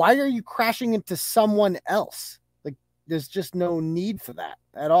 why are you crashing into someone else? Like, there's just no need for that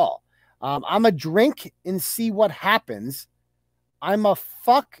at all. I'm a drink and see what happens. I'm a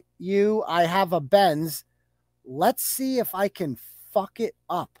fuck you. I have a Benz. Let's see if I can fuck it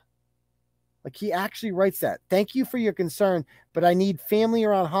up. Like, he actually writes that. Thank you for your concern, but I need family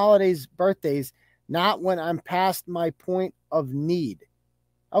around holidays, birthdays, not when I'm past my point of need.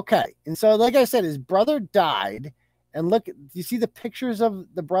 Okay. And so, like I said, his brother died. And look, do you see the pictures of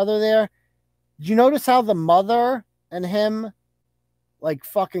the brother there? Did you notice how the mother and him like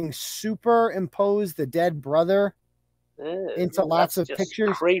fucking superimpose the dead brother into lots of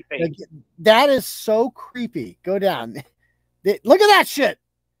pictures? Creepy. Like, that is so creepy. Go down. Look at that shit.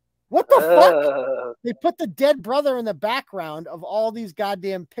 What the fuck? They put the dead brother in the background of all these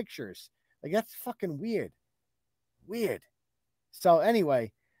goddamn pictures. Like, that's fucking weird. Weird. So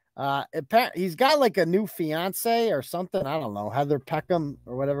anyway, he's got like a new fiance or something. I don't know, Heather Peckham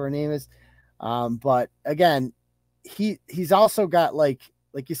or whatever her name is. But again, he's also got like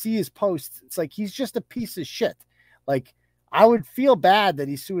you see his posts. It's like he's just a piece of shit. Like, I would feel bad that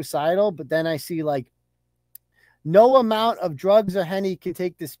he's suicidal, but then I see like no amount of drugs or Henny can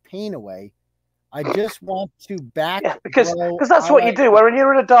take this pain away. I just want to back. Yeah, because that's what you do. When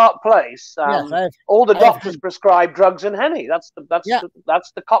you're in a dark place, all the doctors prescribe drugs and Henny. That's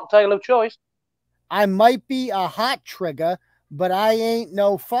the cocktail of choice. I might be a hot trigger, but I ain't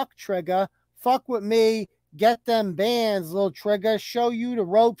no fuck trigger. Fuck with me. Get them bands, little trigger. Show you the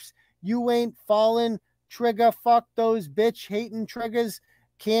ropes. You ain't falling, trigger. Fuck those bitch hating triggers.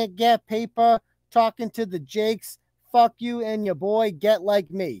 Can't get paper. Talking to the Jakes. Fuck you and your boy. Get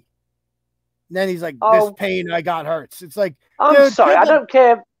like me. And then he's like, this pain I got hurts. It's like, I'm sorry, I don't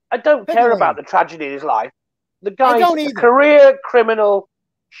care. I don't care about the tragedy in his life. The guy's a career criminal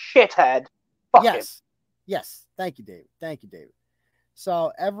shithead. Fuck him. Yes. Thank you, David. Thank you, David.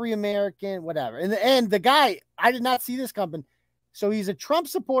 So every American, whatever. And the guy, I did not see this coming. So he's a Trump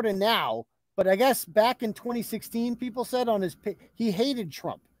supporter now, but I guess back in 2016, people said on his he hated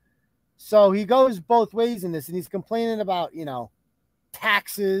Trump. So he goes both ways in this, and he's complaining about,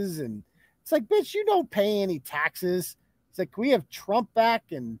 taxes, and it's like, bitch, you don't pay any taxes. It's like, we have Trump back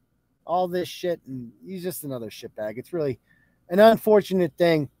and all this shit, and he's just another shitbag. It's really an unfortunate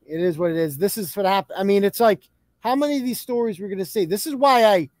thing. It is what it is. This is what happened. I mean, it's like, how many of these stories we're going to see? This is why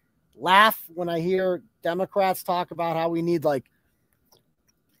I laugh when I hear Democrats talk about how we need like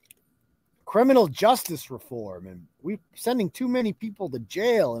criminal justice reform and we're sending too many people to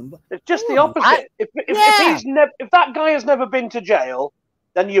jail. And it's just the opposite. If that guy has never been to jail,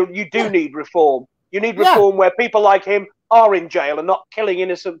 then you do need reform. You need reform where people like him are in jail and not killing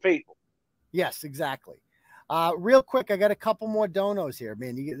innocent people. Yes, exactly. Real quick, I got a couple more donos here,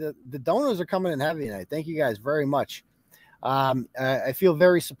 man. The donos are coming in heavy tonight. Thank you guys very much. I feel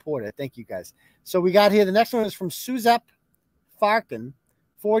very supported. Thank you guys. So we got here. The next one is from Suzep Farkin.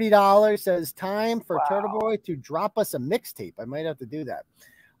 $40, says time for Turtle Boy to drop us a mixtape. I might have to do that.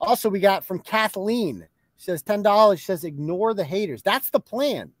 Also, we got from Kathleen. She says $10. She says ignore the haters. That's the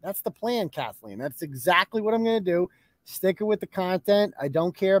plan. That's the plan, Kathleen. That's exactly what I'm going to do. Stick it with the content. I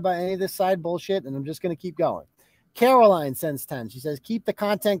don't care about any of this side bullshit, and I'm just going to keep going. Caroline sends 10. She says keep the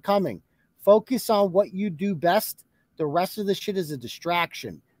content coming. Focus on what you do best. The rest of the shit is a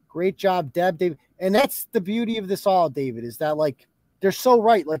distraction. Great job, Deb, David. And that's the beauty of this all, David, is that like they're so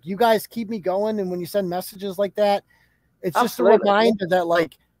right. Like, you guys keep me going, and when you send messages like that, it's just a reminder that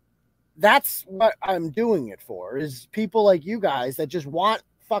like that's what I'm doing it for, is people like you guys that just want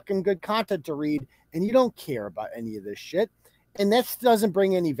fucking good content to read, and you don't care about any of this shit. And that doesn't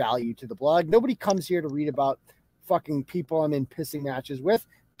bring any value to the blog. Nobody comes here to read about fucking people I'm in pissing matches with,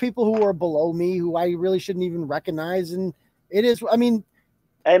 people who are below me, who I really shouldn't even recognize. And it is, I mean,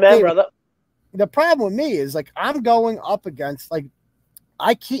 amen, brother. The problem with me is like, I'm going up against like,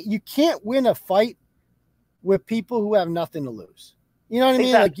 you can't win a fight with people who have nothing to lose. You know what I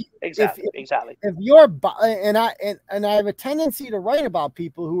mean? Like, exactly. If you're, and I have a tendency to write about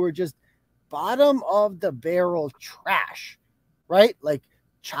people who are just bottom of the barrel trash, right? Like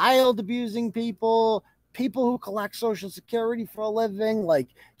child abusing people, people who collect Social Security for a living, like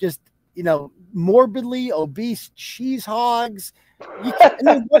just, morbidly obese cheese hogs.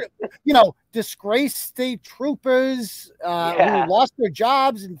 Disgraced state troopers who lost their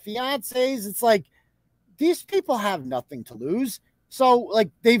jobs and fiancés. It's like, these people have nothing to lose. So like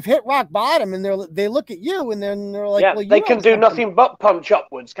they've hit rock bottom, and they look at you, and then they're like, well, they can do nothing but punch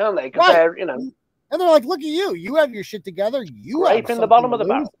upwards, can't they? Because they're, And they're like, look at you. You have your shit together. You have Scraping the bottom of the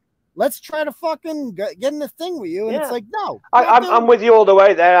barrel. Let's try to fucking get in the thing with you. And it's like, no. I'm with you all the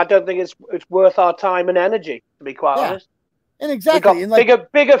way there. I don't think it's worth our time and energy, to be quite honest. And exactly. We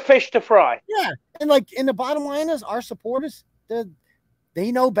got bigger fish to fry. Yeah. And like, in the bottom line is our supporters,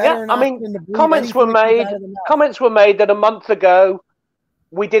 they know better. Yeah, I mean, comments were made that a month ago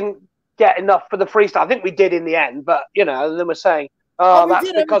we didn't get enough for the freestyle. I think we did in the end, but you know, they were saying, "Oh,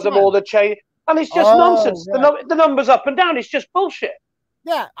 that's because of all the change," and it's just nonsense. Right. The numbers up and down. It's just bullshit.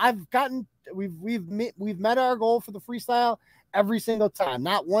 Yeah, we've met our goal for the freestyle every single time.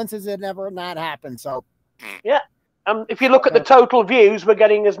 Not once has it ever not happened. So, yeah. If you look at the total views, we're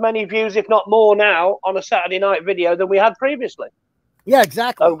getting as many views, if not more, now on a Saturday night video than we had previously. Yeah,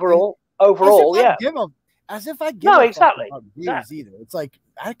 exactly. Overall, yeah. As if I give exactly about views either. It's like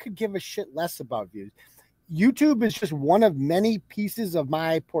I could give a shit less about views. YouTube is just one of many pieces of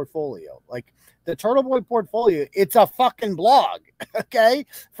my portfolio. Like the Turtle Boy portfolio, it's a fucking blog. Okay,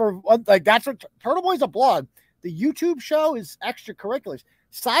 that's what Turtle Boy's a blog. The YouTube show is extracurriculars.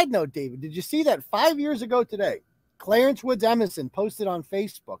 Side note, David, did you see that 5 years ago today? Clarence Woods Emerson posted on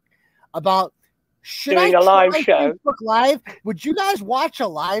Facebook about doing a live show. Facebook Live. Would you guys watch a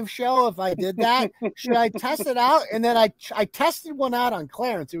live show if I did that? Should I test it out? And then I tested one out on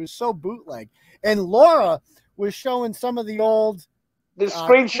Clarence. It was so bootleg. And Laura was showing some of the old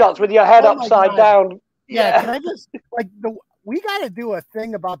screenshots with your head upside down. Yeah, can I just we got to do a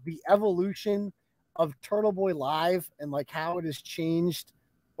thing about the evolution of Turtle Boy Live and like how it has changed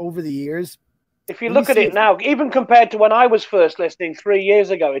over the years. If you look at it now, even compared to when I was first listening 3 years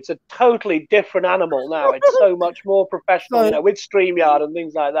ago, it's a totally different animal now. It's so much more professional, with StreamYard and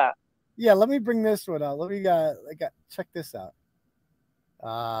things like that. Yeah, let me bring this one out. Let me check this out.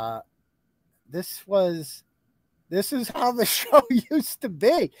 This is how the show used to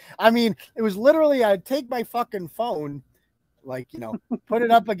be. I mean, it was literally I'd take my fucking phone, put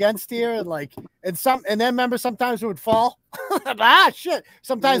it up against here and then remember sometimes it would fall. Shit.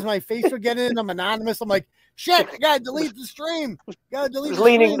 Sometimes my face would get in. I'm anonymous. I'm like, shit, I gotta delete the stream.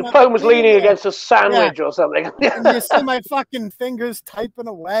 The phone was leaning against a sandwich or something. And you see my fucking fingers typing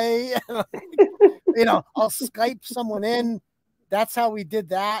away. I'll Skype someone in. That's how we did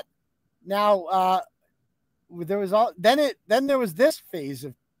that. Now there was then there was this phase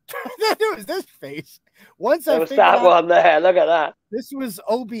of Once there was that one there. Look at that. This was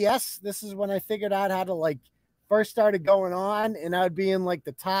OBS. This is when I figured out how to first started going on, and I would be in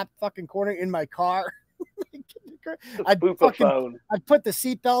the top fucking corner in my car. I'd put the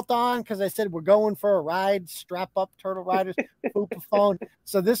seatbelt on because I said we're going for a ride. Strap up, Turtle Riders. Boop a phone.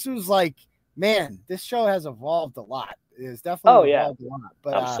 So this was man, this show has evolved a lot. It's definitely evolved a lot.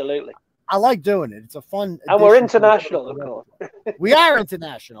 But absolutely. I like doing it. It's a fun. And we're international, of course. We are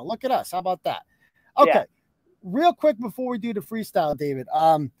international. Look at us. How about that? Okay. Real quick before we do the freestyle, David.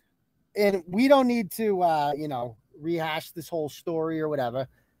 And we don't need to rehash this whole story or whatever.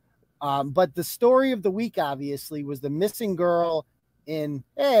 But the story of the week, obviously, was the missing girl in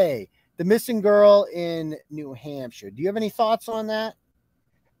New Hampshire. Do you have any thoughts on that?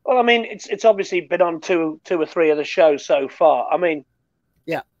 Well, I mean, it's obviously been on two or three of the shows so far. I mean,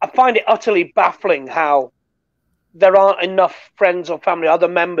 yeah, I find it utterly baffling how there aren't enough friends or family, other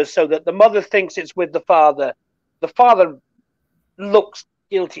members, so that the mother thinks it's with the father. The father looks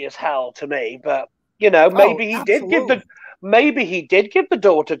guilty as hell to me, but maybe he did give the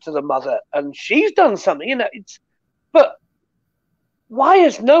daughter to the mother, and she's done something. But why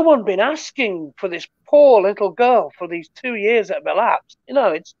has no one been asking for this poor little girl for these 2 years that have elapsed?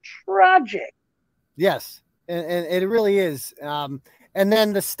 It's tragic. Yes, and it really is. And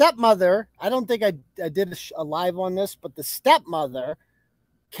then the stepmother, I don't think I did a live on this, but the stepmother,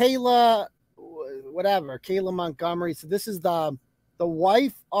 Kayla Montgomery. So this is the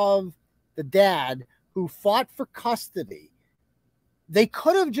wife of the dad who fought for custody. They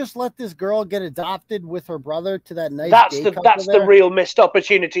could have just let this girl get adopted with her brother to that nice. That's the real missed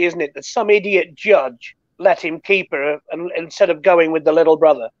opportunity, isn't it? That some idiot judge let him keep her instead of going with the little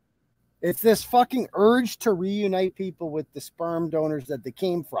brother. It's this fucking urge to reunite people with the sperm donors that they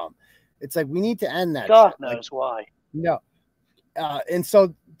came from. It's we need to end that. God knows why. No. And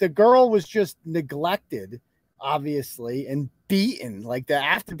so the girl was just neglected, obviously, and beaten. The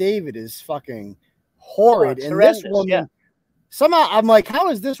affidavit is fucking horrid. And this woman, somehow, I'm how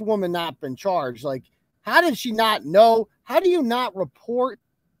has this woman not been charged? How did she not know? How do you not report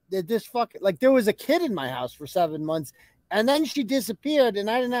that this fucking, there was a kid in my house for 7 months, and then she disappeared, and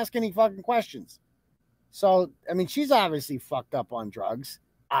I didn't ask any fucking questions. So, I mean, she's obviously fucked up on drugs.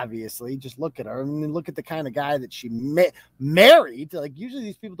 obviously. Just look at her. I mean, look at the kind of guy that she married. Like, usually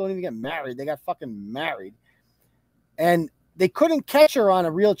these people don't even get married. They got fucking married. And they couldn't catch her on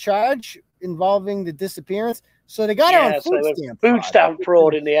a real charge involving the disappearance. So they got her on food stamp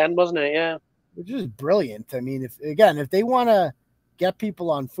fraud in the end, wasn't it? Yeah. Which is brilliant. I mean, if they want to get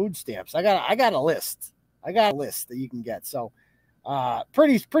people on food stamps, I got a list. I got a list that you can get. So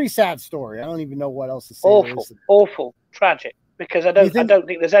pretty sad story. I don't even know what else to say. Awful, tragic. Because I don't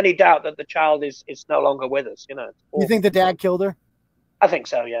think there's any doubt that the child is no longer with us. You know. You think the dad killed her? I think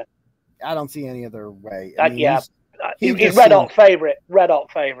so. Yeah. I don't see any other way. He's red hot favorite. Red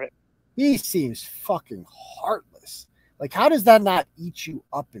hot favorite. He seems fucking heartless. Like, how does that not eat you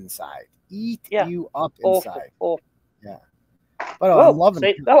up inside? You up inside. Awful. Yeah. But I'm loving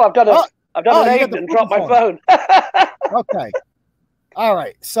it. No, I've done an aid and dropped my phone. Okay. All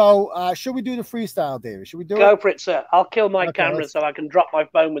right. So should we do the freestyle, David? Should we do it? Go for it, sir. I'll kill my camera so I can drop my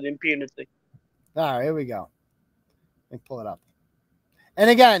phone with impunity. All right, here we go. Let me pull it up. And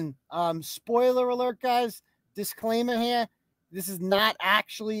again, spoiler alert, guys. Disclaimer here. This is not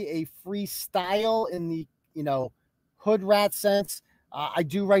actually a freestyle in the, hood rat sense. I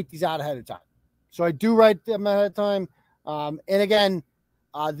do write these out ahead of time. So I do write them ahead of time. And again,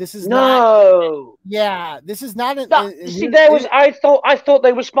 this is not. Yeah, this is not. I thought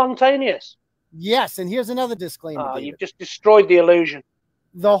they were spontaneous. Yes, and here's another disclaimer. You've just destroyed the illusion.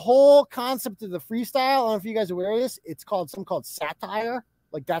 The whole concept of the freestyle, I don't know if you guys are aware of this, it's called satire.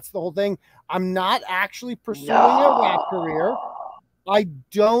 Like, that's the whole thing. I'm not actually pursuing a rap career. I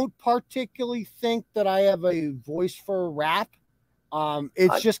don't particularly think that I have a voice for rap.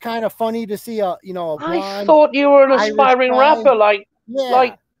 It's just kind of funny to see a blonde, I thought you were an aspiring rapper, like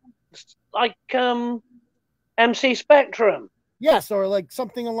MC Spectrum. Yes, or like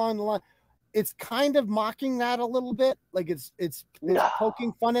something along the line. It's kind of mocking that a little bit. Like it's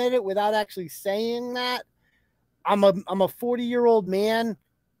poking fun at it without actually saying that. I'm a 40-year-old man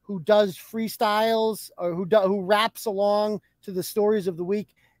who does freestyles or who raps along to the stories of the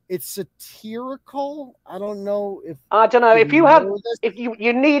week. It's satirical. I don't know if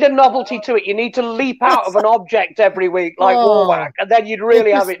you need a novelty to it. You need to leap out of an object every week like Warwack, and then you'd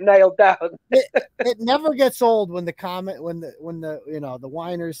really have it nailed down. it never gets old when the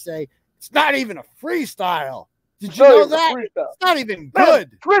whiners say it's not even a freestyle. Did you know that? It's not even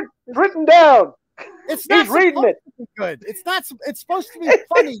good. Written down. It's not reading it. Good. It's not. It's supposed to be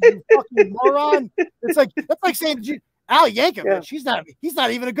funny. You fucking moron. That's like saying Al Yankovic. He's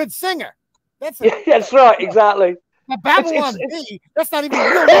not even a good singer. That's right. Exactly. Babylon B. That's not even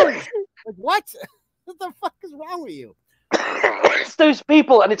real words. Like, what? What the fuck is wrong with you? It's those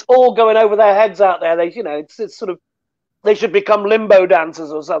people, and it's all going over their heads out there. They, it's sort of, they should become limbo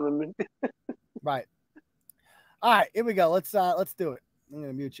dancers or something. Right. All right. Here we go. Let's do it. I'm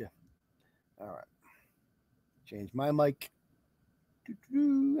gonna mute you. All right. Change my mic.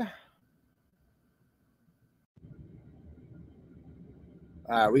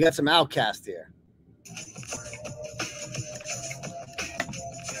 All right, we got some Outcast here.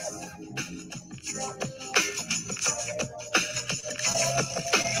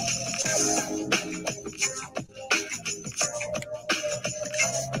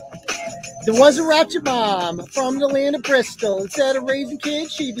 There was a ratchet mom from the land of Bristol. Instead of raising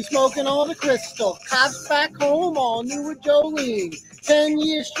kids, she'd be smoking all the crystal. Cops back home all knew her Jolene. 10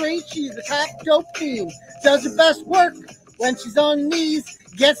 years straight, she's the top dope fiend. Does her best work when she's on her knees.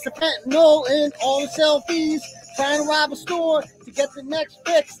 Gets the fentanyl in all the selfies. Trying to rob a store to get the next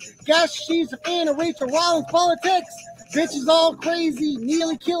fix. Guess she's a fan of Rachel Rollins' politics. Bitches all crazy,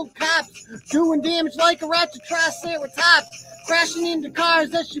 nearly killed cops. Doing damage like a ratchet triceratops. Crashing into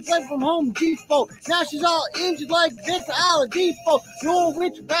cars that she fled from Home Depot. Now she's all injured like Victor Oladipo. The old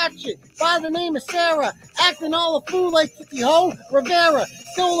witch ratchet by the name of Sarah. Acting all a fool like Titi Ho Rivera.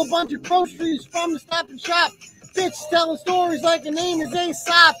 Stole a bunch of groceries from the Stop and Shop. Bitch telling stories like her name is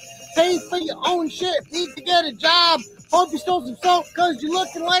Aesop. Pay for your own shit, need to get a job. Hope you stole some soap cause you're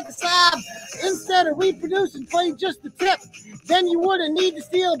looking like a sob. Instead of reproducing, play just the tip. Then you wouldn't need to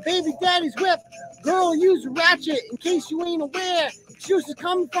steal baby daddy's whip. Girl, use a ratchet in case you ain't aware. Excuses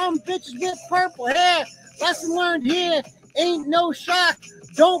coming from bitches with purple hair. Lesson learned here, ain't no shock.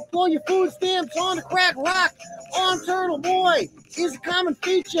 Don't blow your food stamps on a crack rock. On Turtle Boy is a common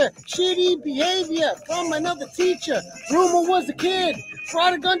feature. Shitty behavior from another teacher. Rumor was a kid,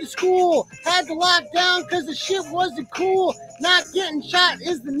 brought a gun to school. Had to lock down cause the shit wasn't cool. Not getting shot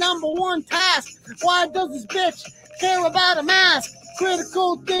is the #1 task. Why does this bitch care about a mask?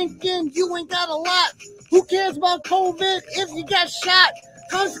 Critical thinking, you ain't got a lot. Who cares about COVID if you got shot?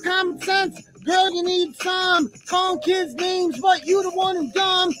 Comes to common sense, Girl, you need some. Calling kids names, but you the one who's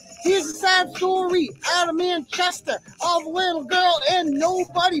dumb. Here's a sad story out of Manchester of a little girl and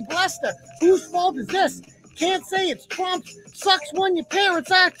nobody blessed her. Whose fault is this? Can't say it's Trump's. Sucks when your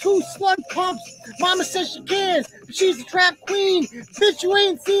parents are two slug pumps. Mama says she cares, but she's a trap queen. Bitch, you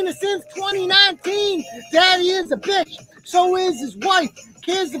ain't seen her since 2019. Daddy is a bitch, so is his wife.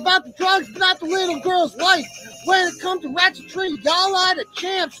 Cares about the drugs, but not the little girl's life. When it comes to Ratchet Tree, y'all are the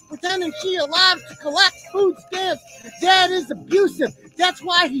champs, pretending she alive to collect food stamps. Dad is abusive, that's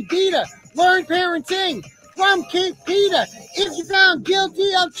why he beat her. Learn parenting from Kate Peter. If you're found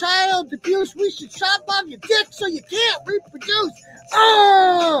guilty of child abuse, we should chop off your dick so you can't reproduce.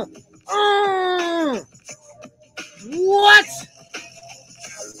 What?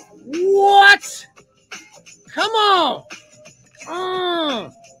 What? Come on.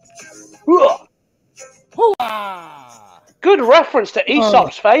 Good reference to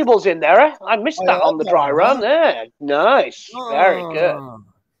Aesop's Fables in there. Eh? I missed that on the dry run there. Nice. Very good.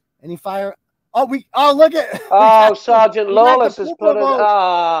 Any fire? Oh, look at. Oh, Sergeant Lawless has put it. We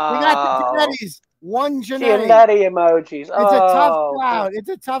got the Genettis. One Genetti. Genetti emojis. It's a tough crowd. It's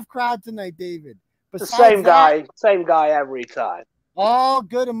a tough crowd tonight, David. The same guy. Same guy every time. All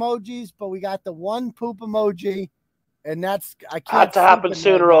good emojis, but we got the one poop emoji. And that's had to happen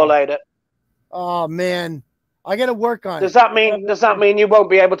sooner or later. Oh man, I got to work on it. Does that mean you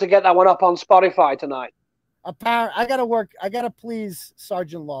won't be able to get that one up on Spotify tonight? I got to work. I got to please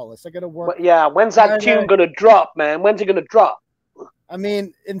Sergeant Lawless. I got to work. But yeah, when's that tune gonna drop, man? When's it gonna drop? I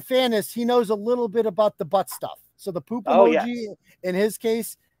mean, in fairness, he knows a little bit about the butt stuff. So the poop emoji, in his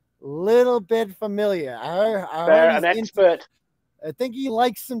case, little bit familiar. An expert. I think he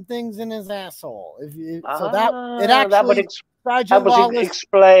likes some things in his asshole. That would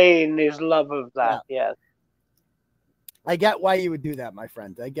explain his love of that. Yeah. I get why you would do that, my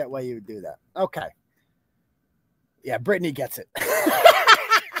friend. I get why you would do that. Okay. Yeah, Brittany gets it.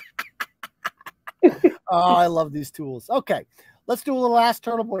 Oh, I love these tools. Okay, let's do a little Ask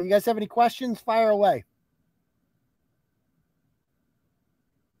Turtle Boy. You guys have any questions? Fire away.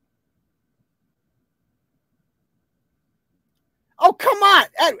 Oh, come on.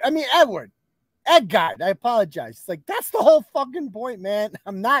 Edward. Edgard, I apologize. It's like, that's the whole fucking point, man.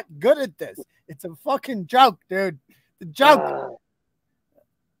 I'm not good at this. It's a fucking joke, dude. The joke.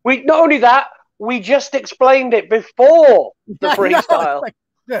 Not only that, we just explained it before the freestyle.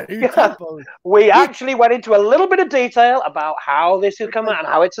 We actually went into a little bit of detail about how this has come out and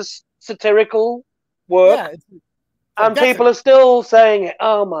how it's a satirical work. And people are still saying it.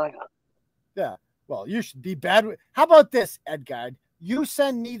 Oh, my God. Yeah. Well, you should be bad. How about this, Edgard? You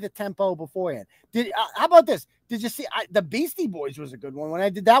send me the tempo beforehand. How about this? Did you see the Beastie Boys was a good one. When I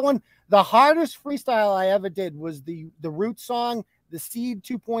did that one, the hardest freestyle I ever did was the Root song, the Seed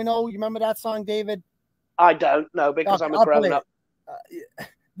 2.0. You remember that song, David? I don't know because I'm a grown up.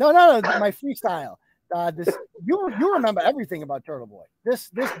 No, my freestyle. You remember everything about Turtle Boy. This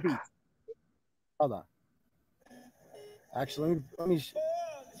beat. Hold on. Actually, let me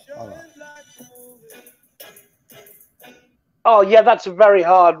hold on. Oh yeah, that's a very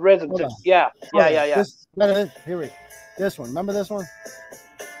hard rhythm. Yeah. This one. Remember this one?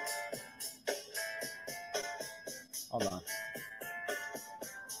 Hold on.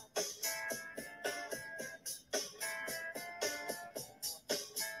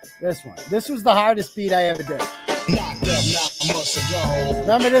 This one. This was the hardest beat I ever did.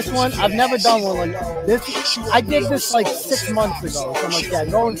 Remember this one? I've never done one like this. I did this like 6 months ago, something like that.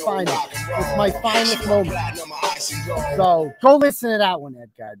 Go and find it. It's my finest moment. So go listen to that one,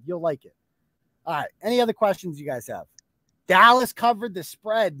 Edgard. You'll like it. All right. Any other questions you guys have? Dallas covered the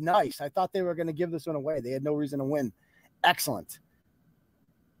spread. Nice. I thought they were going to give this one away. They had no reason to win. Excellent.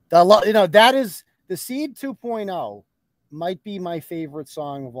 That is the Seed 2.0 might be my favorite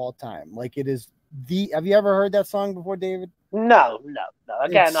song of all time. Like it is have you ever heard that song before, David? No.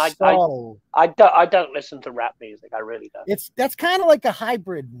 Again, I don't listen to rap music. I really don't. That's kind of like a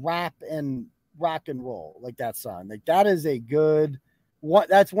hybrid rap and rock and roll, like that song. Like that is a good one.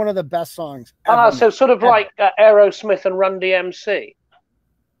 That's one of the best songs ever. So sort of like Aerosmith and Run DMC. A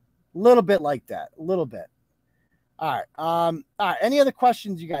little bit like that. A little bit. All right. All right. Any other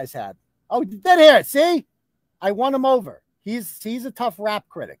questions you guys had? Oh, did hear it. See? I won him over. He's a tough rap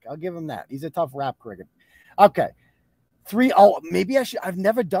critic. I'll give him that. He's a tough rap critic. Okay. Maybe I should. I've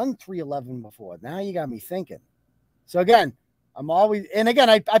never done 311 before. Now you got me thinking. So again,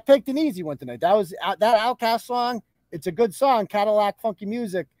 I picked an easy one tonight. That was that Outkast song. It's a good song, Cadillac Funky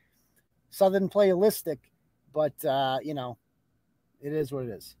Music, Southern Playlistic, but it is what it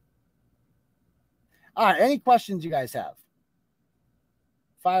is. All right. Any questions you guys have?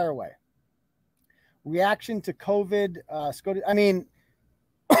 Fire away. reaction to COVID. I mean,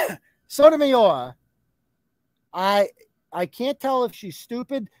 Sotomayor, I can't tell if she's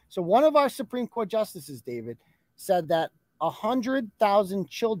stupid. So one of our Supreme Court justices, David, said that 100,000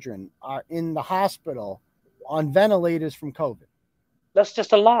 children are in the hospital on ventilators from COVID. That's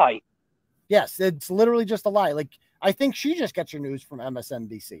just a lie. Yes, it's literally just a lie. Like, I think she just gets your news from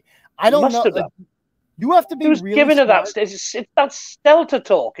MSNBC. I don't know. Like, you have to be Who's really giving her smart. that? That's Stelter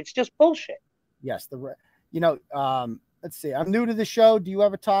talk. It's just bullshit. Yes, let's see. I'm new to the show. Do you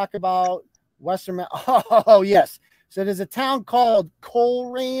ever talk about Western? Oh, yes. So there's a town called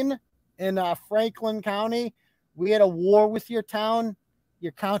Coleraine in Franklin County. We had a war with your county,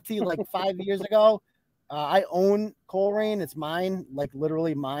 like 5 years ago. I own Coleraine. It's mine, like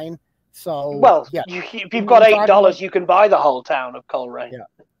literally mine. So, well, yeah. If you've got $8, you can buy the whole town of Coleraine. Yeah.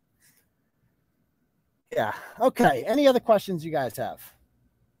 Yeah. Okay. Any other questions you guys have?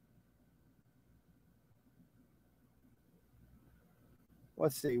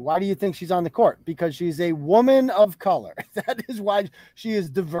 Let's see. Why do you think she's on the court? Because she's a woman of color. That is why she is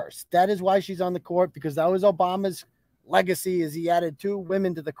diverse. That is why she's on the court, because that was Obama's legacy, is he added 2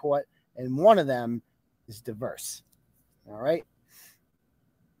 women to the court, and one of them is diverse. All right.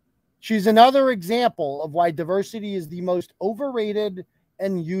 She's another example of why diversity is the most overrated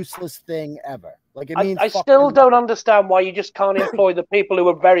and useless thing ever. Like, it means I still don't understand why you just can't employ the people who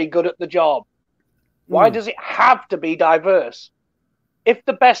are very good at the job. Why does it have to be diverse? If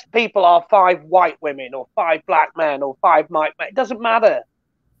the best people are 5 white women or 5 black men or 5 white men, it doesn't matter.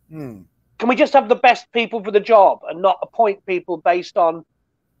 Can we just have the best people for the job and not appoint people based on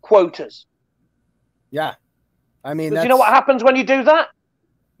quotas? Yeah. I mean, do you know what happens when you do that?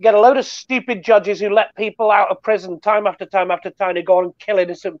 You get a load of stupid judges who let people out of prison time after time after time to go on and kill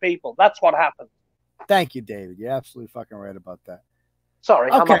innocent people. That's what happens. Thank you, David. You're absolutely fucking right about that. Sorry,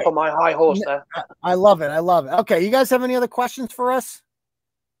 okay. I'm up on my high horse there. I love it. I love it. Okay, you guys have any other questions for us?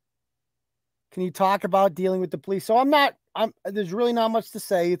 Can you talk about dealing with the police? So there's really not much to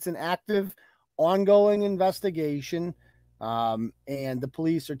say. It's an active, ongoing investigation. And the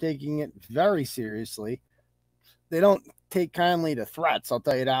police are taking it very seriously. They don't take kindly to threats, I'll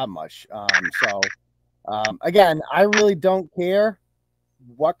tell you that much. Again, I really don't care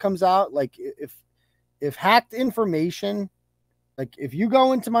what comes out. Like, if hacked information, like if you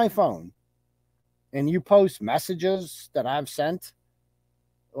go into my phone and you post messages that I've sent,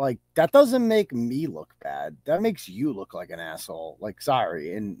 like, that doesn't make me look bad. That makes you look like an asshole. Like,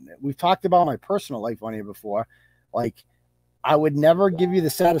 sorry. And we've talked about my personal life on here before. Like, I would never give you the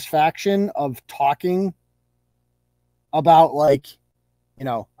satisfaction of talking about, like,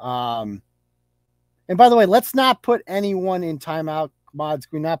 and by the way, let's not put anyone in timeout. Mods,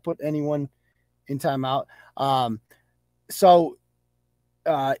 can we not put anyone in timeout? I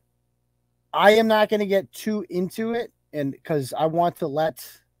am not going to get too into it, and because I want to let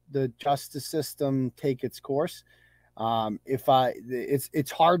the justice system take its course.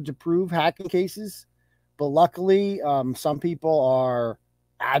 It's hard to prove hacking cases, but luckily, some people are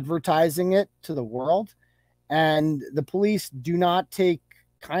advertising it to the world, and the police do not take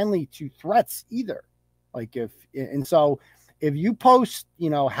kindly to threats either. Like, if you post,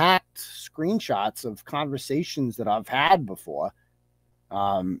 hacked screenshots of conversations that I've had before,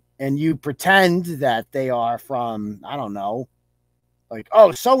 and you pretend that they are from, I don't know, like,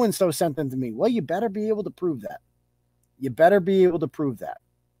 oh, so-and-so sent them to me. Well, you better be able to prove that. You better be able to prove that.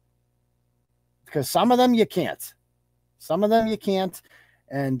 Because some of them you can't. Some of them you can't.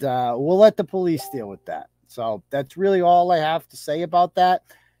 And we'll let the police deal with that. So that's really all I have to say about that.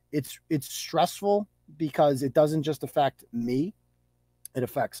 It's stressful because it doesn't just affect me. It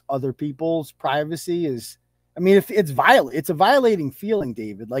affects other people's privacy. It's a violating feeling,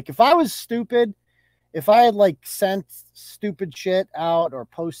 David. Like, if I was stupid, if I had, like, sent stupid shit out or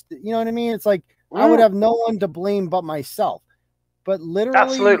posted, you know what I mean? It's like, I would have no one to blame but myself. But literally,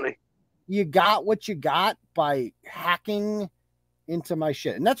 absolutely, you got what you got by hacking into my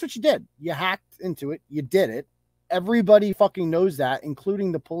shit. And that's what you did. You hacked into it. You did it. Everybody fucking knows that,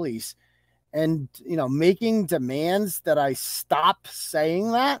 including the police. And, making demands that I stop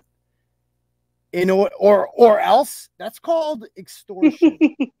saying that, or else, that's called extortion.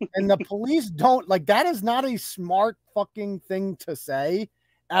 And the police don't, like, that is not a smart fucking thing to say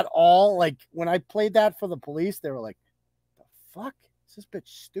at all. Like, when I played that for the police, they were like, the fuck? Is this bitch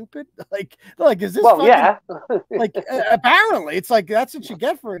stupid? Like, is this fucking, yeah. Like, apparently it's like, that's what you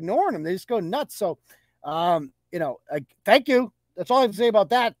get for ignoring them. They just go nuts. So, thank you. That's all I have to say about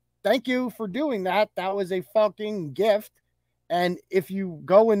that. Thank you for doing that. That was a fucking gift. And if you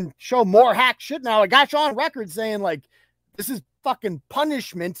go and show more hack shit now, I got you on record saying, like, this is fucking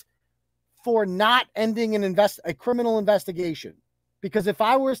punishment for not ending a criminal investigation. Because if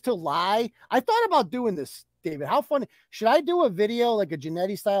I was to lie, I thought about doing this, David. How funny. Should I do a video, like a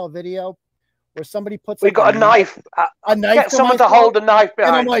Genetti style video, where somebody puts We got a knife. Get someone to hold a knife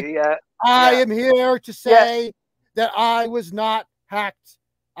behind and I'm like, you. Yeah. I am here to say that I was not hacked.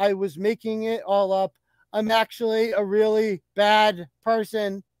 I was making it all up. I'm actually a really bad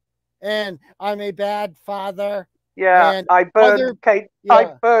person, and I'm a bad father. Yeah, and I burned Kate. Yeah.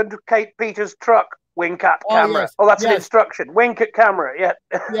 I burned Kate Peters' truck. Wink at camera. Yes. Oh, that's an Yes. instruction. Wink at camera. Yeah.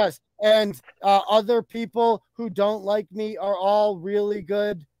 Yes, and other people who don't like me are all really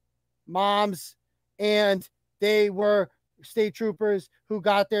good moms, and they were state troopers who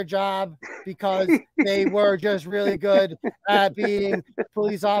got their job because they were just really good at being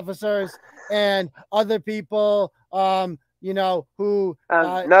police officers, and other people, you know, who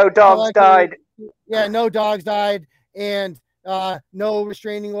no dogs died. Yeah, no dogs died, and no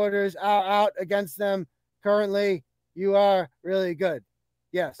restraining orders are out against them currently. You are really good.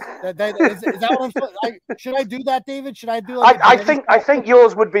 Yes, is that what should I do that, David? Should I do? Like I think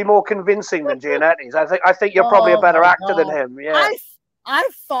yours would be more convincing than Giannetti's. I think you're probably a better actor than him. Yeah. I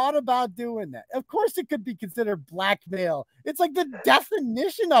thought about doing that. Of course, it could be considered blackmail. It's like the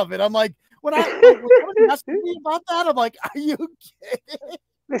definition of it. I'm like, when somebody asked me about that, I'm like, are you kidding?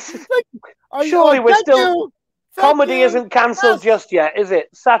 Surely we're still. Comedy isn't cancelled just yet, is it?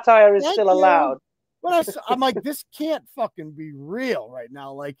 Satire is still allowed. I'm like, this can't fucking be real right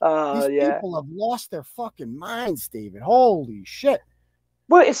now. Like, these people have lost their fucking minds, David. Holy shit.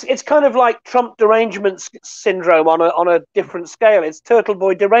 Well, it's kind of like Trump derangement syndrome on a different scale. It's Turtle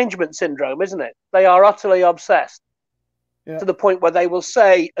Boy derangement syndrome, isn't it? They are utterly obsessed to the point where they will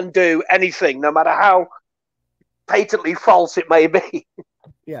say and do anything, no matter how patently false it may be.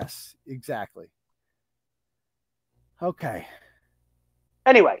 Yes, exactly. Okay.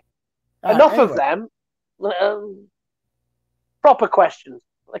 Anyway, enough of them. Proper questions.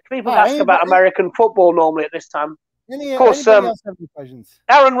 Like people ask about American football normally at this time. Of course, else have any questions?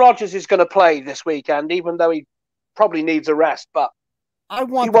 Aaron Rodgers is going to play this weekend, even though he probably needs a rest. But I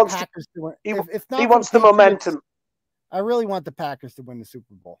want the Packers to win. If not, he wants the momentum. I really want the Packers to win the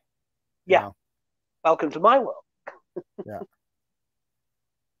Super Bowl. Yeah. Welcome to my world. Yeah.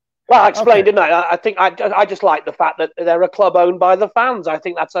 Well, I explained, didn't I? I think I just like the fact that they're a club owned by the fans. I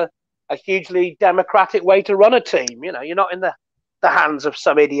think that's a hugely democratic way to run a team. You know, you're not in the hands of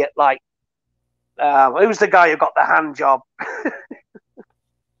some idiot like who's the guy who got the hand job?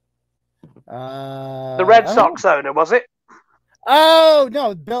 The Red Sox owner, was it? Oh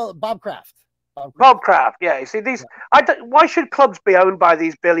no, Bob Kraft. Bob Kraft, yeah. You see, why should clubs be owned by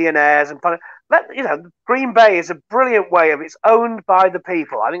these billionaires and Green Bay is a brilliant way of it's owned by the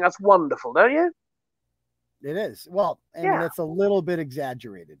people. I think that's wonderful, don't you? It is. Well, I mean, it's a little bit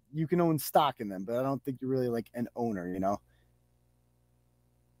exaggerated. You can own stock in them, but I don't think you're really like an owner, you know?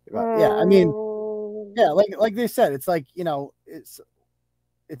 But, yeah, I mean, like they said, it's like, you know, it's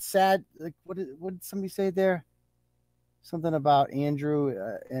sad. Like, what did somebody say there? Something about Andrew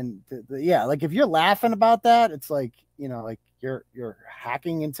and like if you're laughing about that, it's like, you know, like you're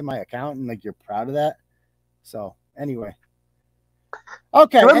hacking into my account and like you're proud of that. So anyway,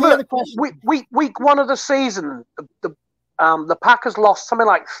 okay. Remember, any other questions? Week one of the season, the Packers lost something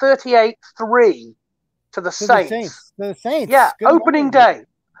like 38-3 to the Saints. To the Saints. Yeah, Good opening day,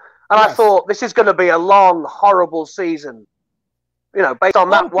 and I thought this is going to be a long, horrible season. You know, based on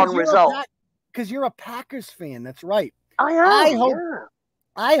that one result. Because you're a Packers fan. That's right. I am.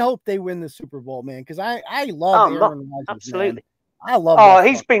 I hope they win the Super Bowl, man, because I love Aaron Rodgers. Absolutely. Man. I love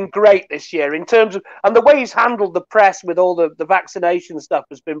he's been great this year in terms of, and the way he's handled the press with all the vaccination stuff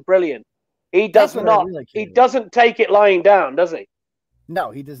has been brilliant. He doesn't take it lying down, does he? No,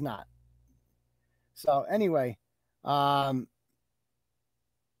 he does not. So anyway,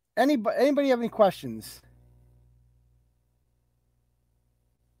 anybody have any questions?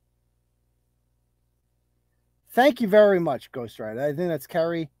 Thank you very much, Ghost Rider. I think that's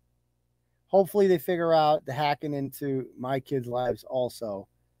Kerry. Hopefully they figure out the hacking into my kids' lives also.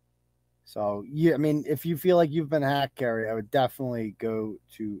 So, yeah, I mean, if you feel like you've been hacked, Kerry, I would definitely go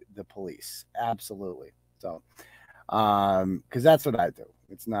to the police. Absolutely. So, because that's what I do.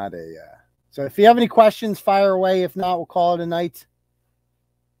 It's not a... So if you have any questions, fire away. If not, we'll call it a night.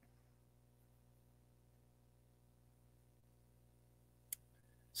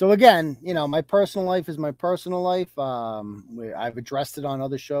 So again, you know, my personal life is my personal life. I've addressed it on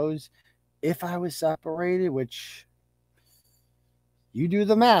other shows. If I was separated, which you do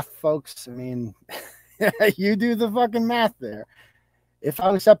the math, folks. I mean, you do the fucking math there. If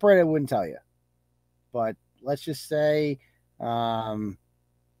I was separated, I wouldn't tell you. But let's just say,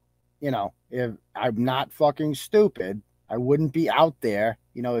 you know, if I'm not fucking stupid, I wouldn't be out there.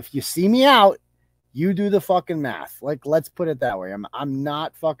 You know, if you see me out, you do the fucking math. Like, let's put it that way. I'm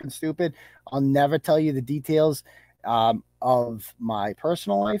not fucking stupid. I'll never tell you the details of my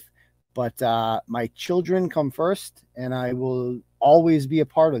personal life, but my children come first, and I will always be a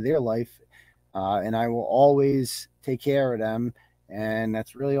part of their life, and I will always take care of them. And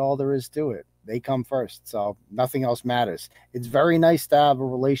that's really all there is to it. They come first, so nothing else matters. It's very nice to have a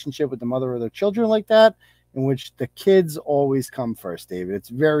relationship with the mother of their children like that, in which the kids always come first, David. It's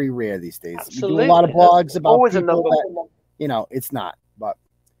very rare these days. Absolutely. We do a lot of blogs about always people that, you know, it's not. But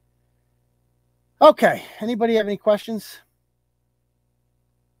okay, anybody have any questions?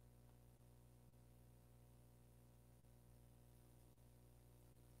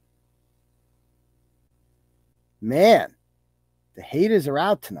 Man, the haters are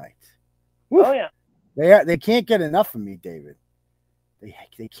out tonight. Woo. Oh yeah, they can't get enough of me, David.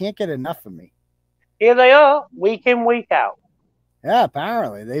 They can't get enough of me. Here they are, week in, week out. Yeah,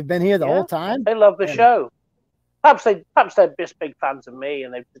 apparently they've been here the whole time. They love the show. Perhaps they're just big fans of me,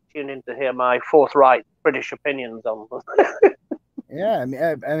 and they've tuned in to hear my forthright British opinions on them. Yeah, I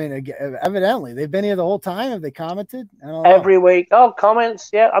mean, evidently they've been here the whole time. Have they commented? I don't know. Every week. Oh, comments.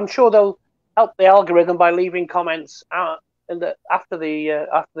 Yeah, I'm sure they'll help the algorithm by leaving comments out after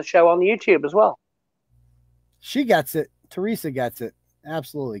the show on YouTube as well. She gets it. Teresa gets it.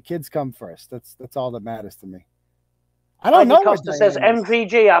 Absolutely. Kids come first. That's all that matters to me. I don't know. Costa says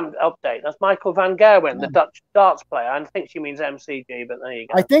MVG update. That's Michael van Gerwen, the Dutch darts player. I think she means MCG, but there you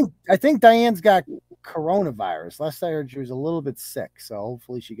go. I think Diane's got coronavirus. Last I heard, she was a little bit sick, so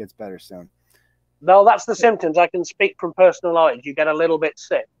hopefully she gets better soon. No, that's the symptoms. I can speak from personal knowledge. You get a little bit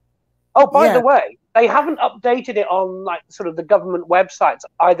sick. Oh, by the way, they haven't updated it on like sort of the government websites,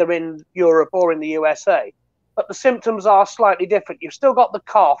 either in Europe or in the USA. But the symptoms are slightly different. You've still got the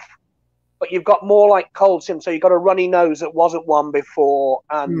cough, but you've got more like cold symptoms. So you've got a runny nose that wasn't one before,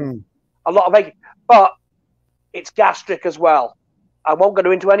 and a lot of aching. But it's gastric as well. I won't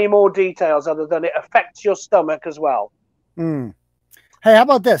go into any more details other than it affects your stomach as well. Hey, how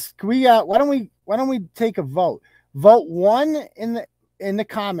about this? Can we? Why don't we take a vote? Vote 1 in the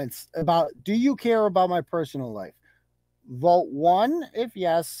comments about, do you care about my personal life? Vote 1 if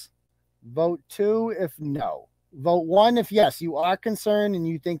yes. Vote 2 if no. Vote 1 if yes, you are concerned and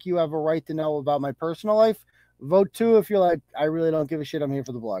you think you have a right to know about my personal life. Vote 2 if you're like, I really don't give a shit. I'm here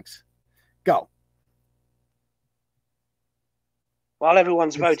for the blogs. Go. While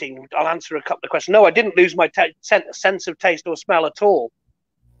everyone's voting, I'll answer a couple of questions. No, I didn't lose my sense of taste or smell at all.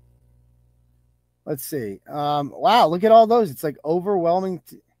 Let's see. Wow, look at all those. It's like overwhelming.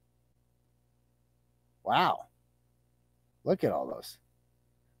 Wow. Look at all those.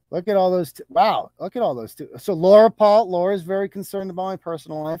 Look at all those. Wow. Look at all those too. So Laura's very concerned about my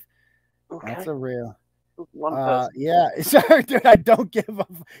personal life. Okay. That's a real one person. Yeah. Sorry, dude, I don't give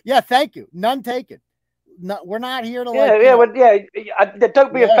up. Yeah, thank you. None taken. No, we're not here to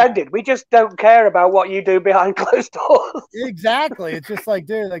don't be offended. We just don't care about what you do behind closed doors. Exactly. It's just like,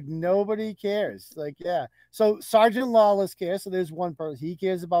 dude, like nobody cares. Like, yeah. So Sergeant Lawless cares. So there's one person. He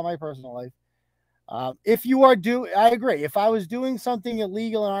cares about my personal life. If you are I agree. If I was doing something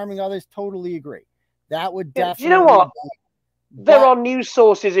illegal and harming others, totally agree. That would definitely. You know what? There are news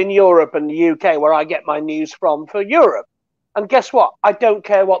sources in Europe and the UK where I get my news from for Europe. And guess what? I don't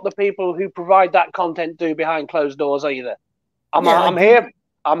care what the people who provide that content do behind closed doors either. I'm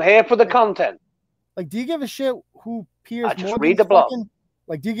here for the content. Like, do you give a shit who Piers? I just read the blog.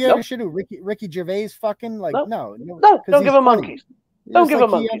 Like, do you give a shit who Ricky Gervais fucking? Like, no, don't give a monkeys. Don't give a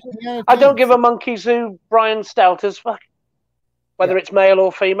monkeys. I don't give a monkeys who Brian Stelter's fucking. Whether it's male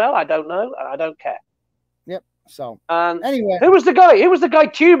or female, I don't know. I don't care. Yep. So anyway, who was the guy? Who was the guy?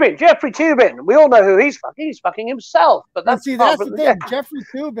 Tubin, Jeffrey Tubin. We all know who he's fucking. He's fucking himself. But that's the thing. Yeah. Jeffrey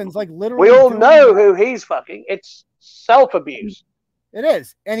Tubin's like literally. We all know who he's fucking. It's self-abuse. It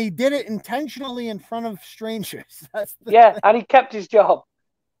is, and he did it intentionally in front of strangers. That's thing. And he kept his job.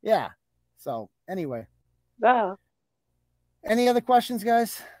 Yeah. So anyway. Yeah. Any other questions,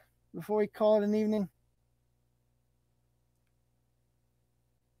 guys, before we call it an evening?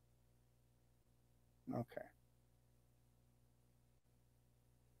 Okay.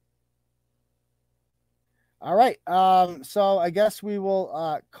 All right. So I guess we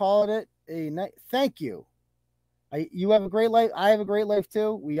will call it a night. Thank you. You have a great life. I have a great life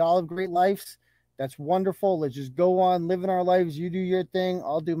too. We all have great lives. That's wonderful. Let's just go on living our lives. You do your thing.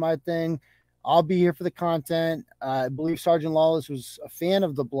 I'll do my thing. I'll be here for the content. I believe Sergeant Lawless was a fan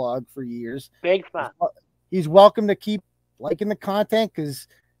of the blog for years. Big fan. He's welcome to keep liking the content because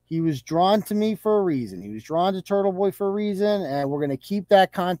He was drawn to me for a reason. He was drawn to Turtle Boy for a reason, and we're going to keep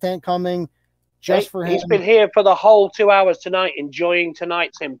that content coming just for him. He's been here for the whole 2 hours tonight, enjoying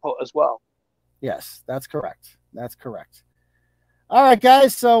tonight's input as well. Yes, that's correct. That's correct. All right,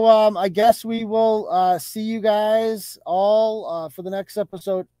 guys. So I guess we will see you guys all for the next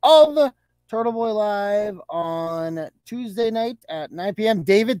episode of Turtle Boy Live on Tuesday night at 9 p.m.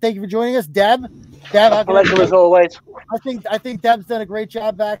 David, thank you for joining us. Deb, a pleasure as always. I think Deb's done a great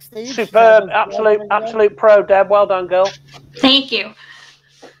job backstage. Superb, absolute pro, Deb. Well done, girl. Thank you.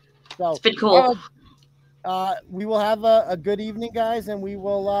 So, it's been cool. We will have a good evening, guys, and we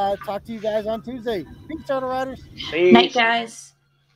will talk to you guys on Tuesday. Peace, Turtle Riders. Night, guys.